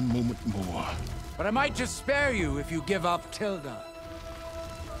 One moment more. But I might just spare you if you give up Tilda.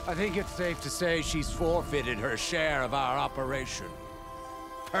 I think it's safe to say she's forfeited her share of our operation.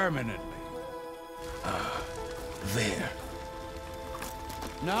 Permanently. There.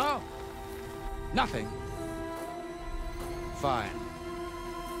 No? Nothing? Fine.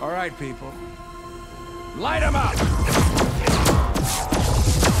 All right, people. Light 'em up!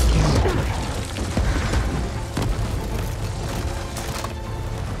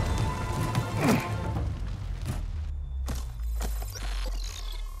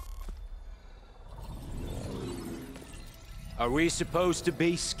 Are we supposed to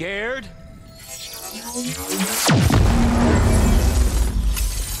be scared? Shit,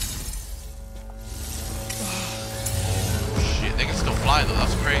 they can still fly though.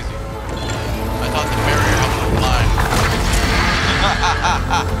 That's crazy. I thought the barrier helped them fly.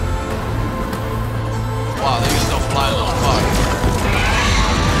 Wow, they can still fly though. Fuck.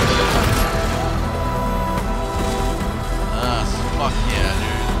 Fuck yeah, dude.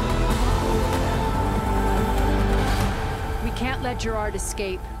 We can't let Gerard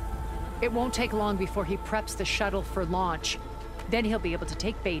escape. It won't take long before he preps the shuttle for launch. Then he'll be able to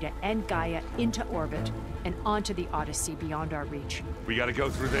take Beta and Gaia into orbit and onto the Odyssey beyond our reach. We gotta go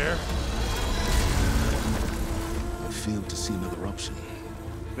through there? I failed to see another option.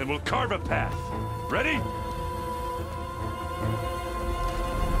 Then we'll carve a path. Ready?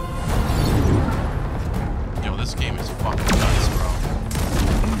 Yo, this game is fucking nuts, bro.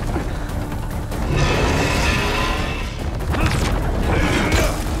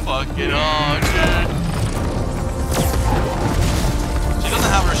 Fuck it all, dude. She doesn't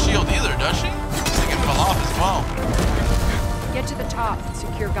have her shield either, does she? I think it fell off as well. Get to the top and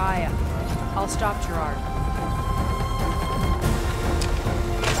secure Gaia. I'll stop Gerard.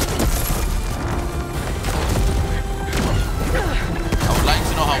 I would like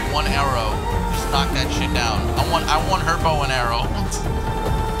to know how one arrow just knocked that shit down. I want her bow and arrow.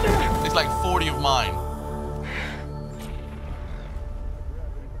 It's like 40 of mine.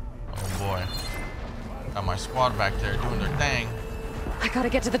 Oh boy. Got my squad back there doing their thing. I gotta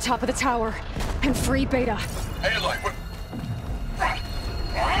get to the top of the tower and free Beta. Aloy,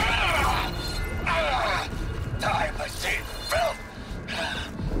 time I see filth.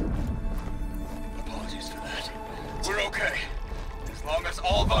 Apologies for that. We're okay. As long as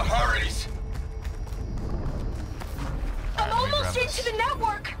Alva hurries. I'm almost into the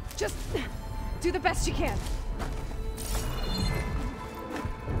network. Just do the best you can.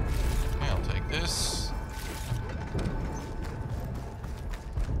 Okay, I'll take this.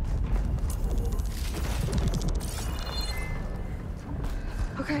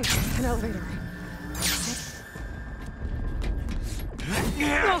 Okay, an elevator. He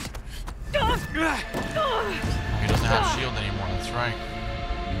doesn't have shield anymore, that's right.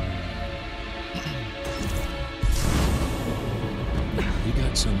 You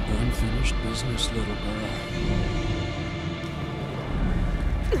got some unfinished business, little girl.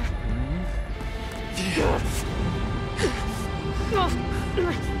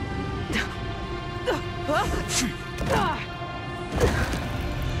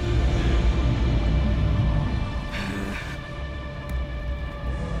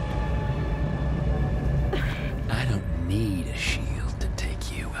 I don't need a shield to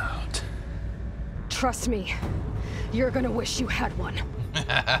take you out. Trust me, you're gonna wish you had one.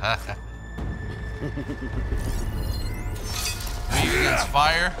 Weak against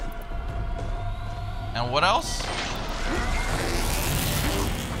fire. And what else?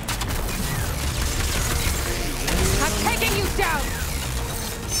 I'm taking you down!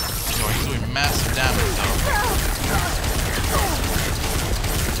 Yo, he's doing massive damage though.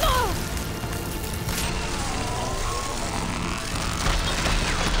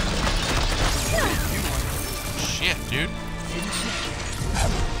 Shit, dude.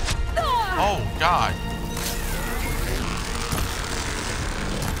 Oh, God.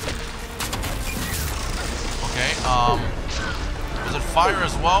 Okay, was it fire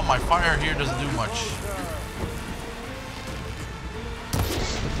as well? My fire here doesn't do much.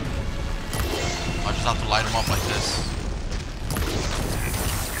 I just have to light him up like this.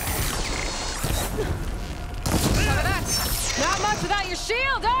 Not much without your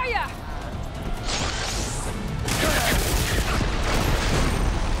shield, are ya?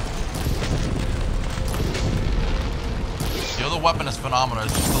 The other weapon is phenomenal.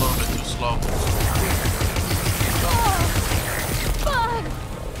 It's just a little bit too slow.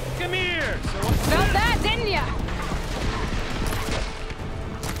 Come here! Felt that, didn't ya?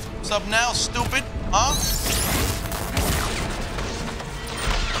 What's up now, stupid? Huh?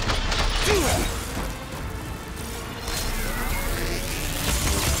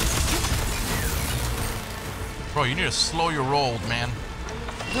 Bro, you need to slow your roll, man.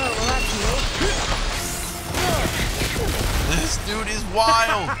 Oh, well, that's This dude is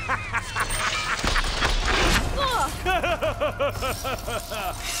wild.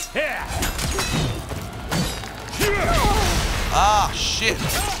 Ah, shit.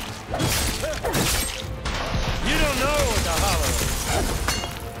 You don't know what the hollow is.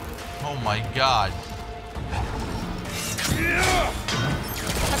 Oh my God.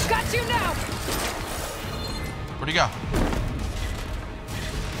 I've got you now! Where'd he go?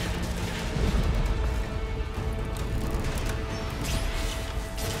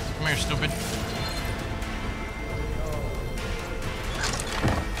 Come here, stupid.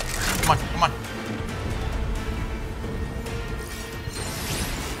 Come on, come on.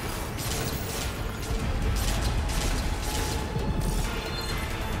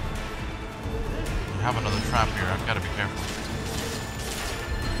 I have another trap here. I've got to be careful.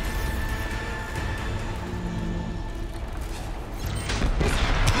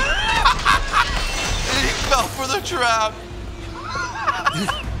 He fell for the trap.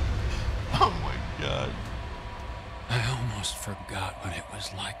 Oh my god. I almost forgot what it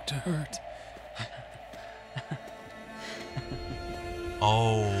was like to hurt.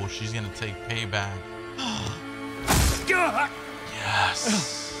 Oh, she's gonna take payback.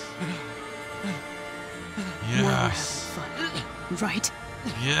 Yes. Yes. Right?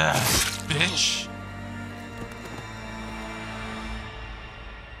 Yes, bitch.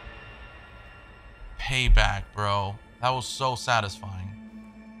 Payback, bro. That was so satisfying.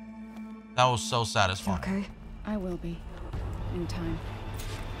 That was so satisfying. Okay. I will be. In time.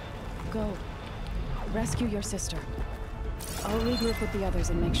 Go. Rescue your sister. I'll regroup with the others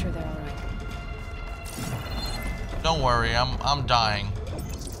and make sure they're alright. Don't worry, I'm dying.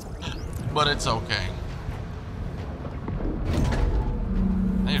 But it's okay.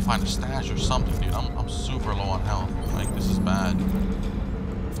 I need to find a stash or something, dude. I'm super low on health. Like, this is bad.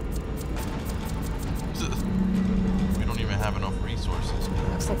 We don't even have enough resources.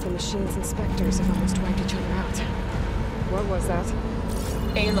 Looks like the machine's inspectors have almost wiped each other out. What was that?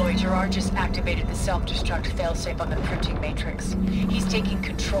 Aloy, Gerard just activated the self-destruct failsafe on the printing matrix. He's taking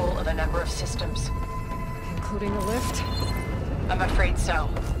control of a number of systems. Including the lift? I'm afraid so.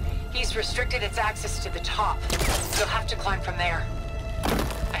 He's restricted its access to the top. You'll have to climb from there.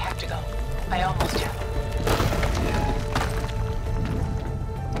 I have to go. I almost have.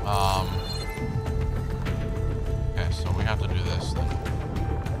 Okay, so we have to do this then.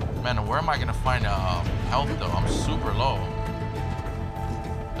 Man, where am I gonna find health though? I'm super low.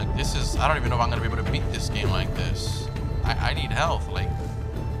 Like, this is, I don't even know if I'm gonna be able to beat this game like this. I need health, like,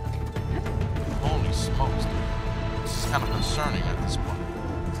 holy smokes, dude. This is kind of concerning at this point.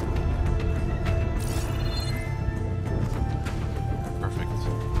 Perfect.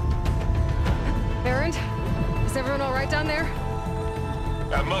 Erend? Is everyone alright down there?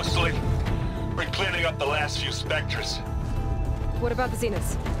 Mostly. We're cleaning up the last few specters. What about the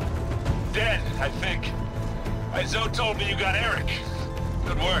Zeniths? Dead, I think. Zoe told me you got Eric.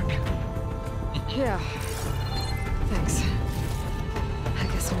 Good work. Yeah. Thanks. I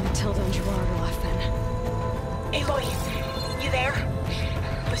guess only Tilda and Gerard are left then. Aloy, you there?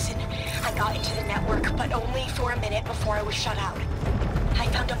 Listen, I got into the network, but only for a minute before I was shut out. I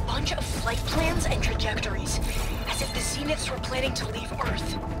found a bunch of flight plans and trajectories, as if the Zeniths were planning to leave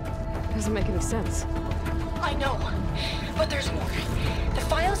Earth. Doesn't make any sense. I know, but there's more. The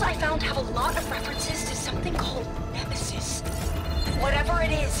files I found have a lot of references to something called Nemesis. Whatever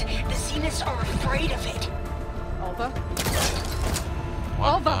it is, the Zeniths are afraid of it. Alva?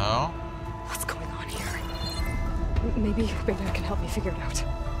 What the hell? What's going on here? Maybe Beta can help me figure it out.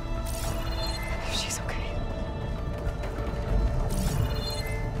 If she's okay.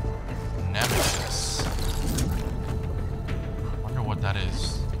 Nemesis. I wonder what that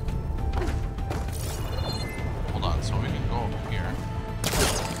is. Hold on, so we can go up here.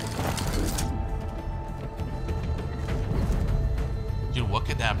 Dude, what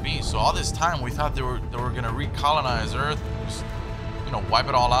could that be? So all this time we thought they were gonna recolonize Earth, just, you know, wipe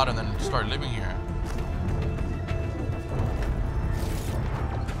it all out and then start living here.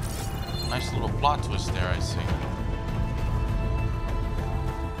 Nice little plot twist there, I see.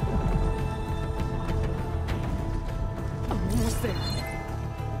 Almost there.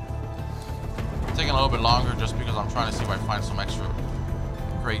 Taking a little bit longer just because I'm trying to see if I find some extra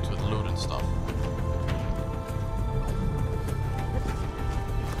crates with loot and stuff.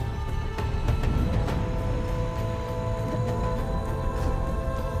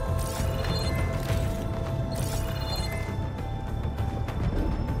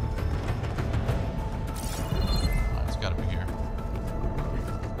 It's gotta be here.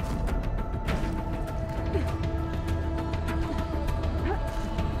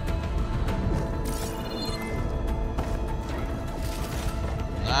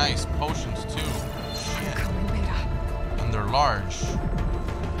 Nice potions too. Shit. And they're large.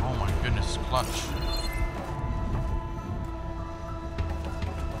 Oh my goodness, clutch.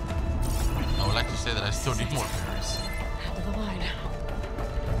 I would like to say that I still need more berries. End of the line.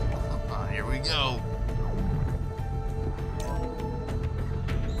 Here we go.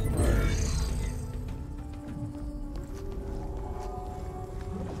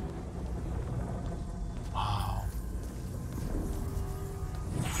 Wow.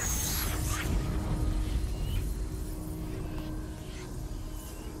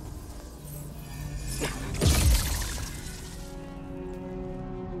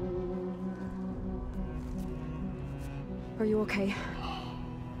 Are you okay?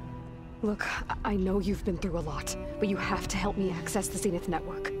 Look, I know you've been through a lot, but you have to help me access the Zenith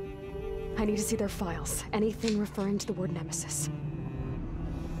network. I need to see their files, anything referring to the word Nemesis.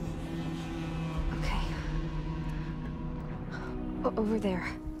 Okay. Over there.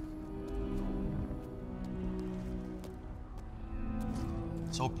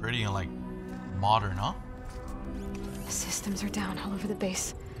 So pretty and like modern, huh? The systems are down all over the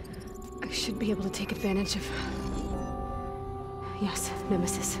base. I should be able to take advantage of... Yes,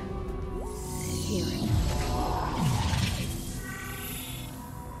 Nemesis. Here.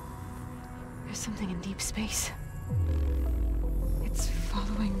 There's something in deep space. It's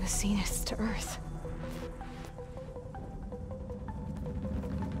following the Zeniths to Earth.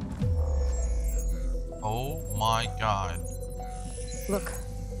 Oh my god. Look.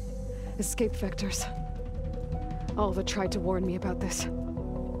 Escape vectors. Alva tried to warn me about this.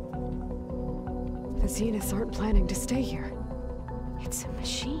 The Zeniths aren't planning to stay here. It's a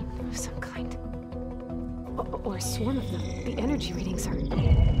machine of some kind. Or a swarm of them. The energy readings are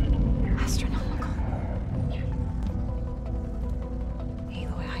astronomical.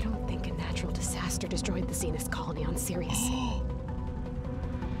 Aloy, I don't think a natural disaster destroyed the Zenith colony on Sirius.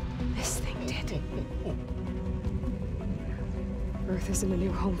 This thing did. Earth isn't a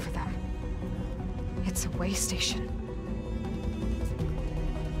new home for them. It's a way station.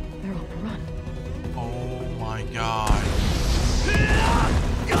 They're on the run. Oh my god.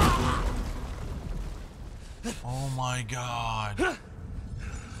 Oh my god.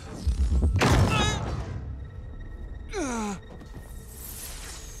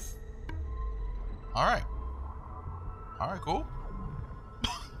 Alright. Alright, cool.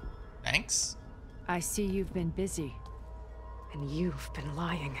 Thanks. I see you've been busy. And you've been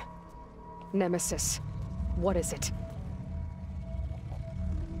lying. Nemesis, what is it?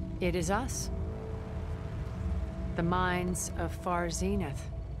 It is us. The minds of Far Zenith.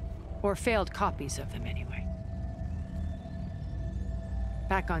 Or failed copies of them, anyway.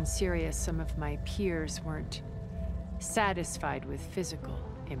 Back on Sirius, some of my peers weren't satisfied with physical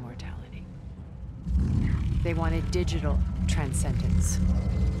immortality. They wanted digital transcendence.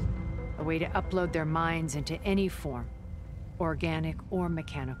 A way to upload their minds into any form, organic or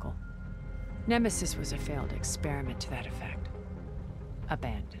mechanical. Nemesis was a failed experiment to that effect.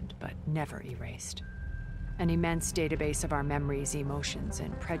 Abandoned, but never erased. An immense database of our memories, emotions,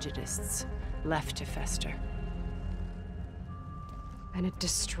 and prejudices left to fester. And it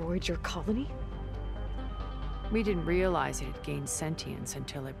destroyed your colony? We didn't realize it had gained sentience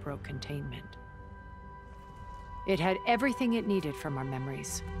until it broke containment. It had everything it needed from our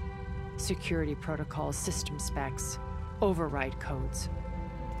memories. Security protocols, system specs, override codes.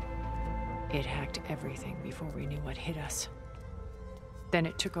 It hacked everything before we knew what hit us. Then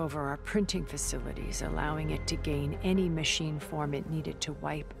it took over our printing facilities, allowing it to gain any machine form it needed to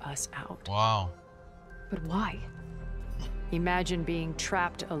wipe us out. Wow. But why? Imagine being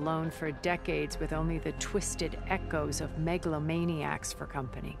trapped alone for decades with only the twisted echoes of megalomaniacs for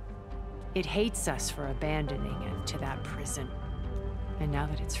company. It hates us for abandoning it to that prison. And now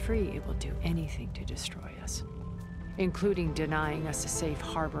that it's free, it will do anything to destroy us, including denying us a safe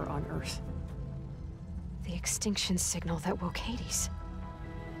harbor on Earth. The extinction signal that woke Hades.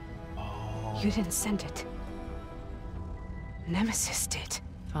 You didn't send it. Nemesis did.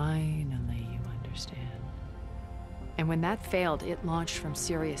 Finally, you understand. And when that failed, it launched from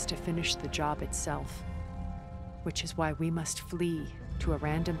Sirius to finish the job itself. Which is why we must flee to a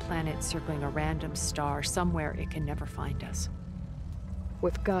random planet circling a random star, somewhere it can never find us.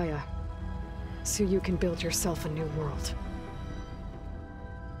 With Gaia, so you can build yourself a new world.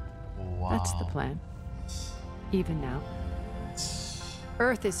 Wow. That's the plan. Even now.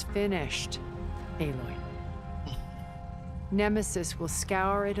 Earth is finished, Aloy. Nemesis will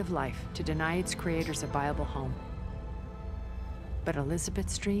scour it of life to deny its creators a viable home. But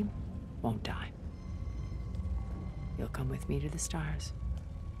Elizabeth's dream won't die. You'll come with me to the stars.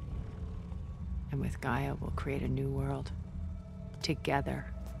 And with Gaia, we'll create a new world. Together.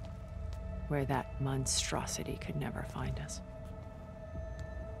 Where that monstrosity could never find us.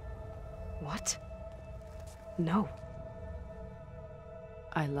 What? No.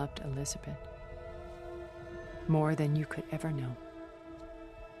 I loved Elizabeth. More than you could ever know.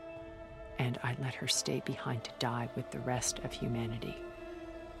 And I let her stay behind to die with the rest of humanity.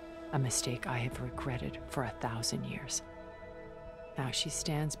 A mistake I have regretted for 1,000 years. Now she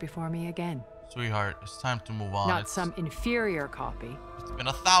stands before me again. Sweetheart, it's time to move on. Not some inferior copy. It's been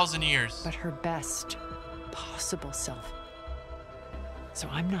 1,000 years. But her best possible self. So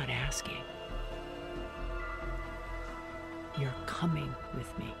I'm not asking. You're coming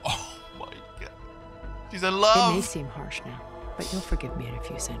with me. Oh my god. She's in It love. may seem harsh now, but you'll forgive me in a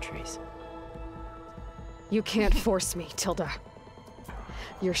few centuries. You can't force me, Tilda.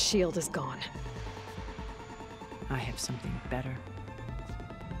 Your shield is gone. I have something better.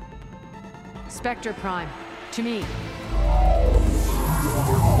 Spectre Prime, to me.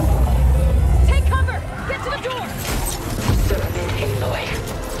 Take cover! Get to the door! Submit, Aloy.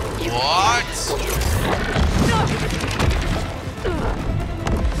 What?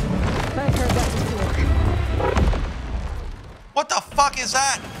 I heard that before. What the fuck is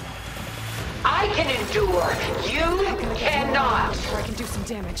that? I can endure. You cannot. Or I can do some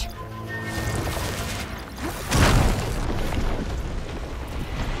damage.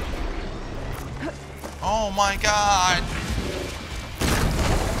 Oh my god.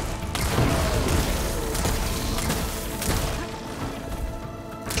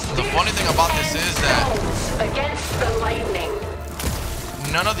 The funny thing about this is that against the lightning.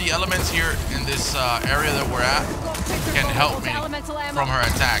 none of the elements here in this area that we're at can help me from her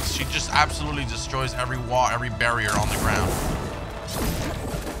attacks. She just absolutely destroys every wall, every barrier on the ground.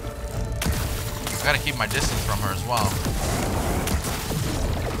 I gotta keep my distance from her as well.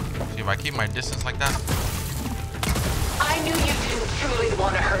 See, if I keep my distance like that. I knew you didn't truly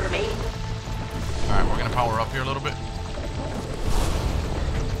want to hurt me. Alright, we're gonna power up here a little bit.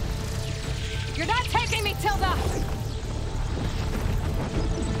 You're not taking me, Tilda!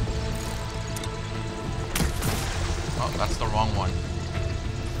 Oh, that's the wrong one.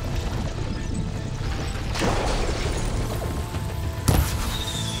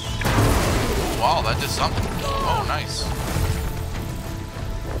 Wow, that did something. Oh, nice.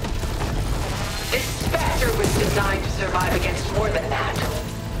 This Spectre was designed to survive against more than that.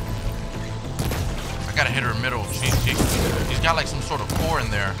 I gotta hit her middle. She's got like some sort of core in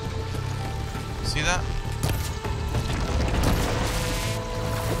there. See that?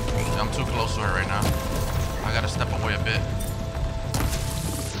 I'm too close to her right now. I gotta step away a bit.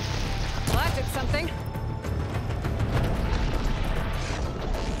 Well, that did something.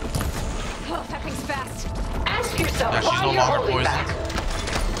 Oh, that thing's fast. Ask yourself Yeah, she's why no you're longer holding poisoned. back.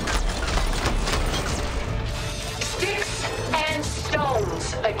 Sticks and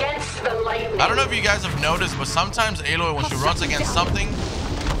stones against the lightning. I don't know if you guys have noticed, but sometimes Aloy, when she runs against something,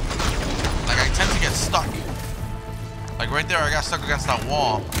 like I tend to get stuck. Like right there, I got stuck against that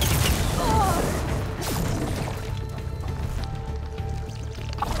wall.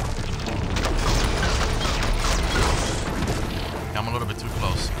 Yeah, I'm a little bit too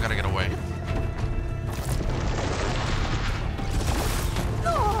close. I gotta get away.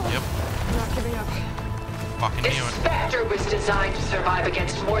 Yep. I'm not giving up. Fucking This knew it. Spectre was designed to survive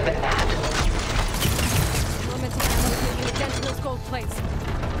against more than that. Elemental ammo is making a dent in those gold plates.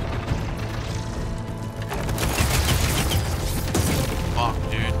 Fuck,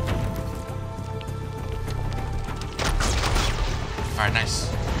 dude. Alright, nice.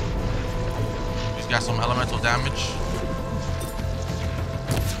 He's got some elemental damage.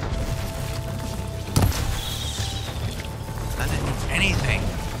 That didn't do anything.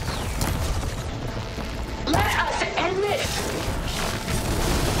 Let us end this.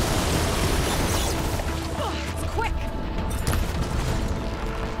 It's quick.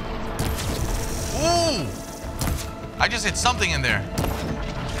 Ooh! I just hit something in there.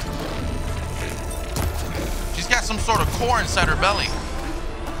 She's got some sort of core inside her belly.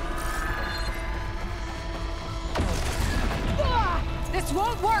 This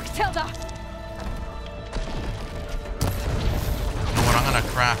won't work, Tilda. You know what? I'm gonna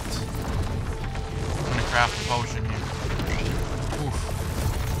craft. I'm gonna craft a potion here. Oof.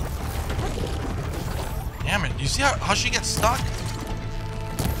 Damn it! You see how she gets stuck?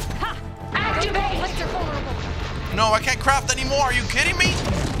 Ha! Activate! You're vulnerable. No, I can't craft anymore. Are you kidding me?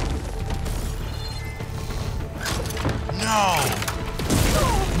 No.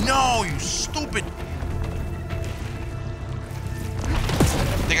 No, you stupid.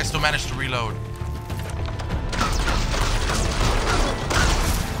 I think I still managed to reload.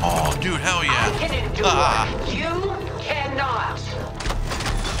 Oh, dude, hell yeah. I can endure. You cannot.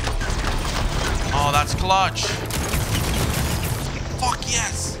 Oh, that's clutch. Fuck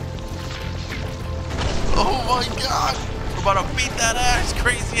yes. Oh my god. We're about to beat that ass,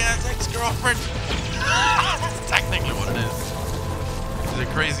 crazy ass ex-girlfriend. That's technically what it is. She's a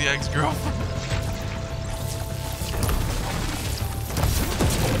crazy ex-girlfriend.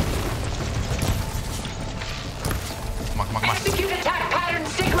 Come on, come on, come on. Execute attack pattern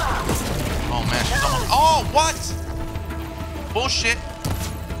Sigma. Oh man, she's almost. Oh, what? Bullshit.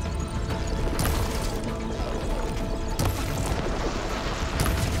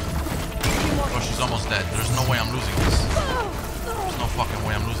 Oh, she's almost dead. There's no way I'm losing this. There's no fucking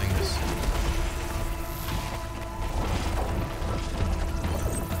way I'm losing this.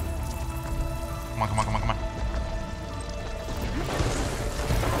 Come on, come on, come on, come on.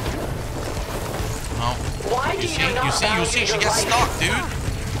 No. Why do you not you see, she gets stuck, dude.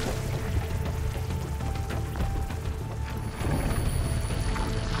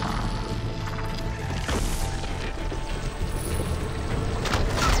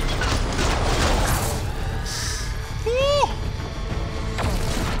 Woo!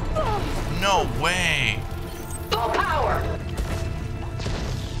 No way. Full power.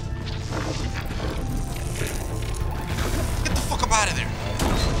 Get the fuck up out of there.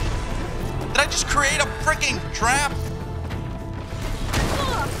 Did I just create a freaking trap?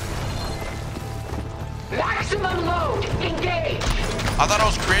 Maximum load. Engage. I thought I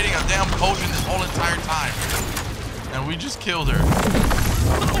was creating a damn potion this whole entire time. And we just killed her.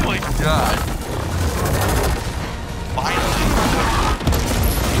 Oh my god. Finally.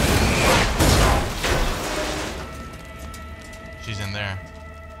 She's in there.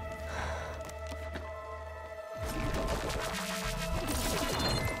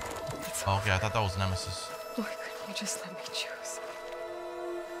 Okay, I thought that was Nemesis. Why couldn't you just let me choose?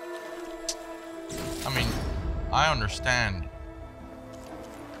 I mean, I understand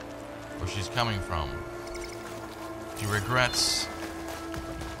where she's coming from. She regrets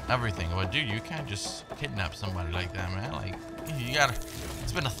everything. But dude, you can't just kidnap somebody like that, man. Like, you gotta,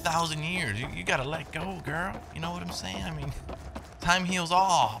 it's been 1,000 years. You gotta let go, girl. You know what I'm saying? I mean, time heals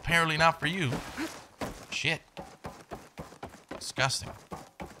all. Apparently not for you. Shit. Disgusting.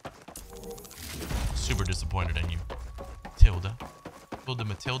 Super disappointed in you. Tilda. Tilda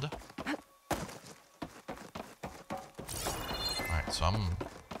Matilda. Alright, so I'm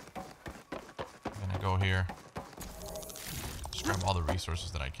gonna go here. Just grab all the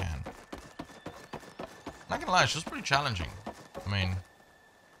resources that I can. Not gonna lie, it's just pretty challenging. I mean,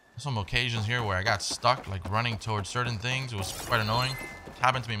 there's some occasions here where I got stuck, like running towards certain things. It was quite annoying. It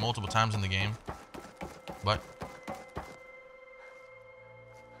happened to me multiple times in the game. But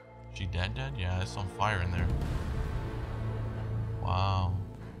she dead? Yeah, there's some fire in there. Wow.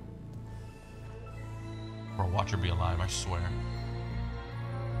 Bro, watch her be alive, I swear.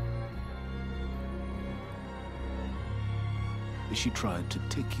 She tried to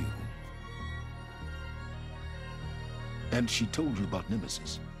take you. And she told you about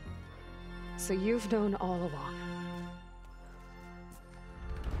Nemesis. So you've known all along.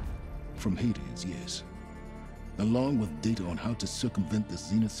 From Hades, yes. Along with data on how to circumvent the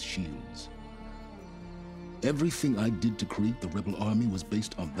Zenith shields. Everything I did to create the rebel army was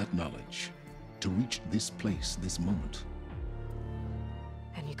based on that knowledge. To reach this place, this moment.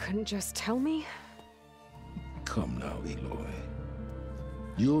 And you couldn't just tell me? Come now, Aloy.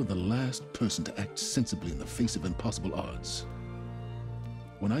 You're the last person to act sensibly in the face of impossible odds.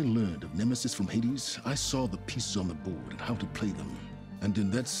 When I learned of Nemesis from Hades, I saw the pieces on the board and how to play them. And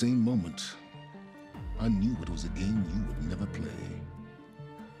in that same moment, I knew it was a game you would never play.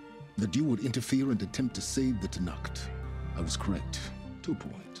 That you would interfere and attempt to save the Tenakth. I was correct, to a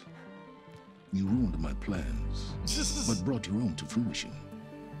point. You ruined my plans, but brought your own to fruition.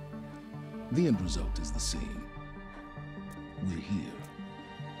 The end result is the same. We're here.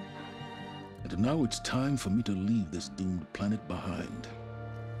 And now it's time for me to leave this doomed planet behind.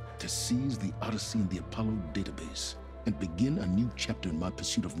 To seize the Odyssey and the Apollo database. And begin a new chapter in my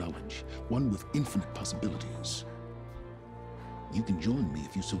pursuit of knowledge, one with infinite possibilities. You can join me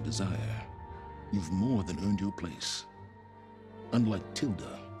if you so desire. You've more than earned your place. Unlike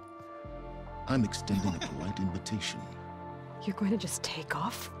Tilda, I'm extending a polite invitation. You're going to just take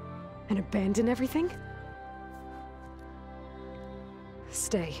off? And abandon everything?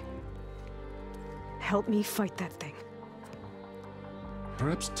 Stay. Help me fight that thing.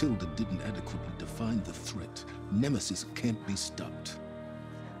 Perhaps Tilda didn't adequately define the threat. Nemesis can't be stopped.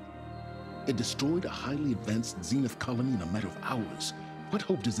 It destroyed a highly advanced Zenith colony in a matter of hours. What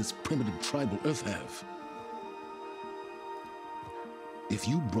hope does this primitive tribal Earth have? If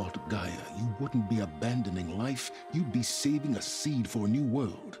you brought Gaia, you wouldn't be abandoning life, you'd be saving a seed for a new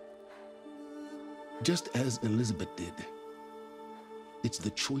world. Just as Elizabeth did. It's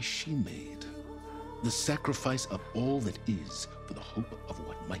the choice she made. The sacrifice of all that is for the hope of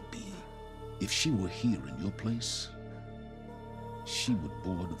what might be. If she were here in your place, she would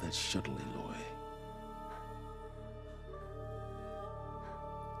board that shuttle, Aloy.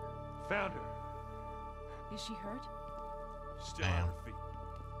 Found her. Is she hurt? Still on her feet.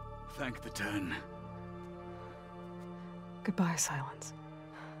 Thank the Ten. Goodbye, Silence.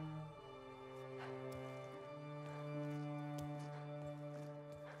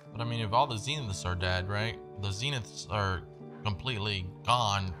 But I mean, if all the Zeniths are dead, right? The Zeniths are completely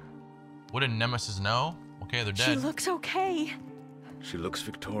gone. Wouldn't Nemesis know? Okay, they're dead. She looks okay. She looks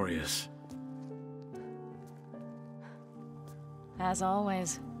victorious. As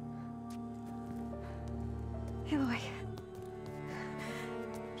always. Aloy.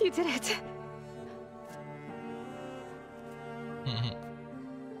 You did it.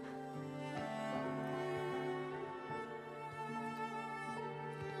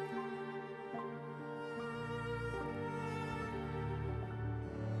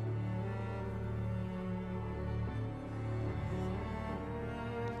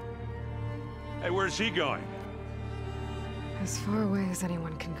 Hey, where's he going? As far away as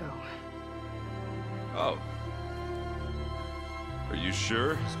anyone can go. Oh. Are you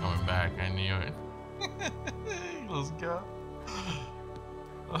sure? He's coming back, I knew it. Let's go.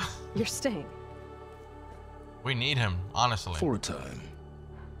 You're staying. We need him, honestly. For a time.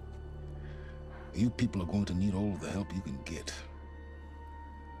 You people are going to need all the help you can get.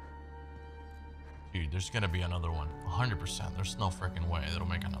 Dude, there's gonna be another one. 100%. There's no freaking way they'll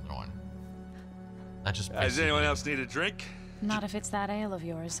make another one. That just Does anyone else need a drink? Not if it's that ale of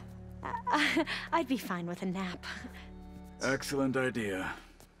yours. I'd be fine with a nap. Excellent idea.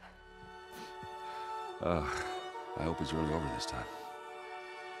 I hope it's really over this time.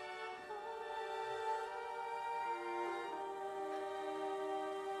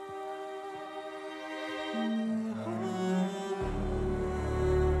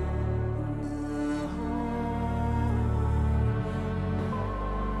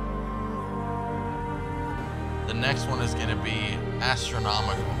 The next one is gonna be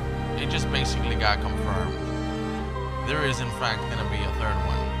astronomical. It just basically got confirmed. There is in fact gonna be a third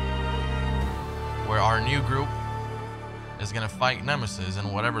one, where our new group is gonna fight Nemesis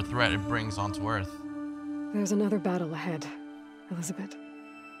and whatever threat it brings onto Earth. There's another battle ahead, Elizabeth.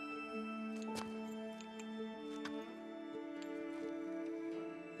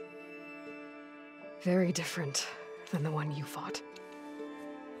 Very different than the one you fought.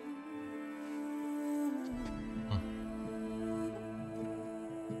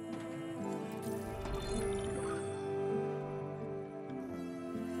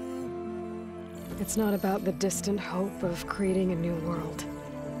 It's not about the distant hope of creating a new world.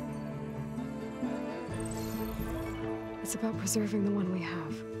 It's about preserving the one we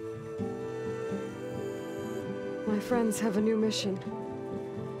have. My friends have a new mission.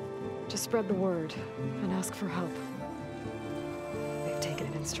 To spread the word and ask for help. They've taken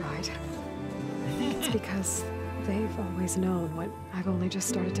it in stride. It's because they've always known what I've only just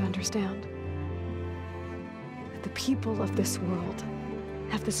started to understand. That the people of this world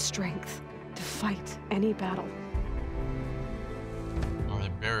have the strength to fight any battle. Oh, they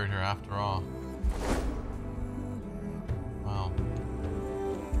buried her after all. Wow.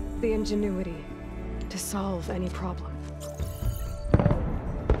 The ingenuity to solve any problem.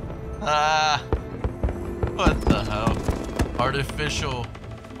 Ah, what the hell? Artificial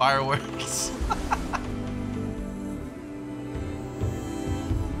fireworks.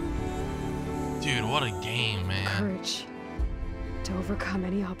 Dude, what a game, man. Courage to overcome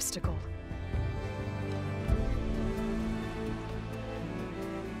any obstacle.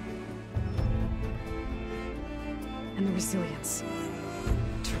 And the resilience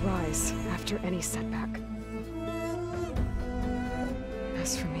to rise after any setback.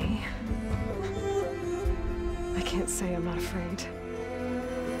 As for me, I can't say I'm not afraid.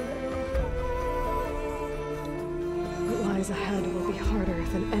 What lies ahead will be harder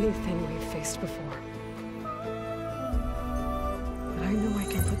than anything we've faced before. But I know I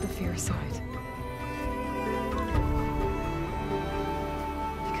can put the fear aside.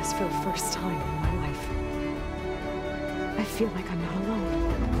 Because for the first time in my life, I feel like I'm not alone.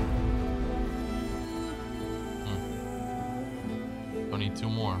 Need 2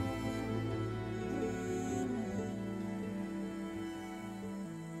 more.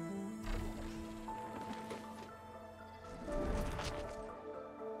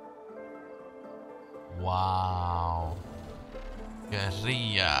 Wow.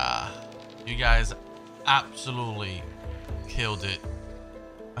 Guerrilla. You guys absolutely killed it.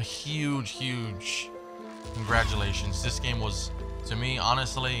 A huge congratulations. This game was, to me,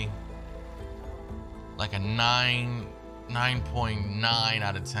 honestly, like a 9.9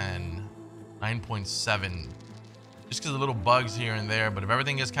 out of 10, 9.7, just because of little bugs here and there. But if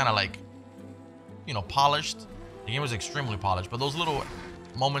everything is kind of like, you know, polished, the game was extremely polished. But those little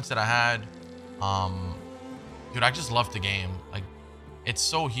moments that I had, dude, I just loved the game. Like, it's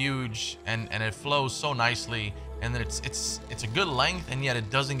so huge and it flows so nicely, and then it's a good length, and yet it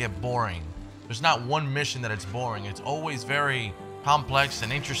doesn't get boring. There's not one mission that it's boring. It's always very complex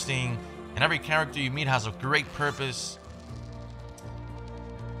and interesting, and every character you meet has a great purpose.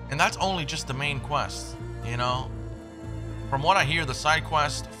 And that's only just the main quest, you know? From what I hear, the side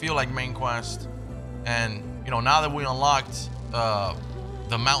quests feel like main quest. And, you know, now that we unlocked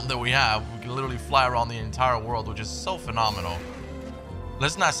the mountain that we have. We can literally fly around the entire world, which is so phenomenal.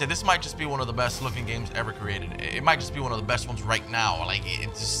 Let's not say this might just be one of the best looking games ever created. It might just be one of the best ones right now. Like,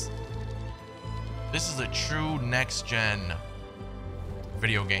 this is a true next gen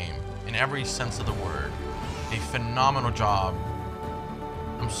video game in every sense of the word. A phenomenal job.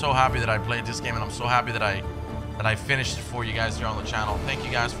 I'm so happy that I played this game, and I'm so happy that I finished it for you guys here on the channel. Thank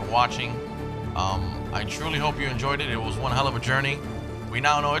you guys for watching. I truly hope you enjoyed it. It was one hell of a journey. We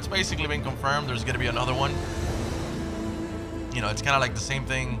now know it's basically been confirmed there's going to be another one. You know, it's kind of like the same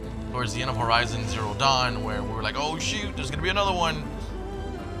thing towards the end of Horizon Zero Dawn, where we were like, oh shoot, there's going to be another one.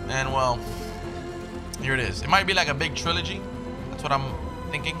 And well, here it is. It might be like a big trilogy. That's what I'm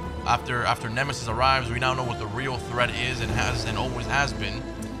thinking. After Nemesis arrives, we now know what the real threat is and always has been.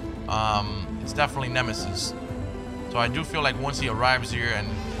 It's definitely Nemesis. So I do feel like once he arrives here, and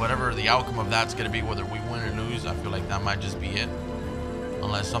whatever the outcome of that's going to be, whether we win or lose, I feel like that might just be it,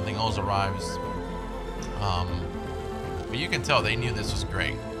 unless something else arrives. But you can tell they knew this was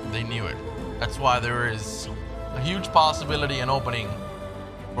great. They knew it. That's why there is a huge possibility and opening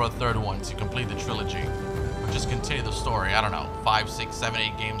for a third one to complete the trilogy, or just continue the story. I don't know, 5, 6, 7,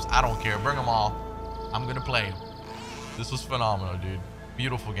 8 games. I don't care. Bring them all. I'm gonna play. This was phenomenal, dude.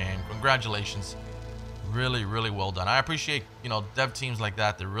 Beautiful game. Congratulations. Really, really well done. I appreciate, you know, dev teams like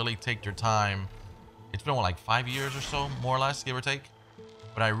that really take their time. It's been what, like 5 years or so, more or less, give or take.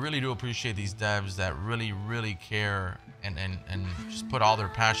 But I really do appreciate these devs that really, really care and just put all their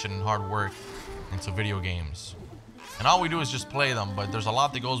passion and hard work into video games. And all we do is just play them, but there's a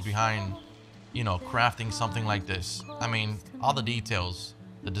lot that goes behind, you know, crafting something like this. I mean, all the details,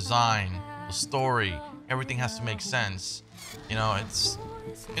 the design, the story, everything has to make sense. You know, it's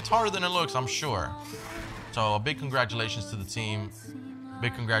harder than it looks, I'm sure. So a big congratulations to the team.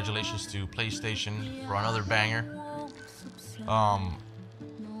 Big congratulations to PlayStation for another banger.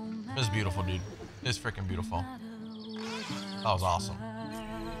 It's beautiful, dude. It's freaking beautiful. That was awesome.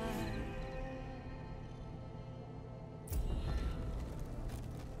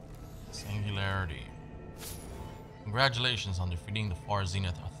 Singularity. Congratulations on defeating the far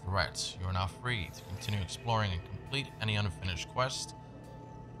zenith of threats. You are now free to continue exploring and complete any unfinished quest.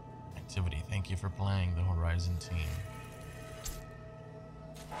 Activity. Thank you for playing the Horizon team.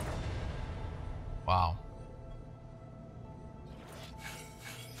 Wow.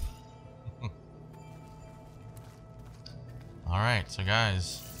 Alright, so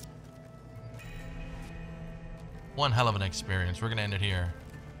guys, one hell of an experience. We're gonna end it here.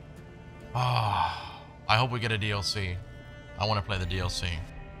 I hope we get a DLC. I want to play the DLC.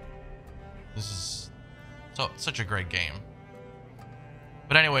 This is such a great game.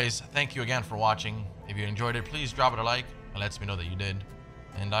 But anyways, thank you again for watching. If you enjoyed it, please drop it a like. It lets me know that you did.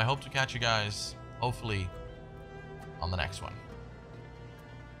 And I hope to catch you guys, hopefully, on the next one.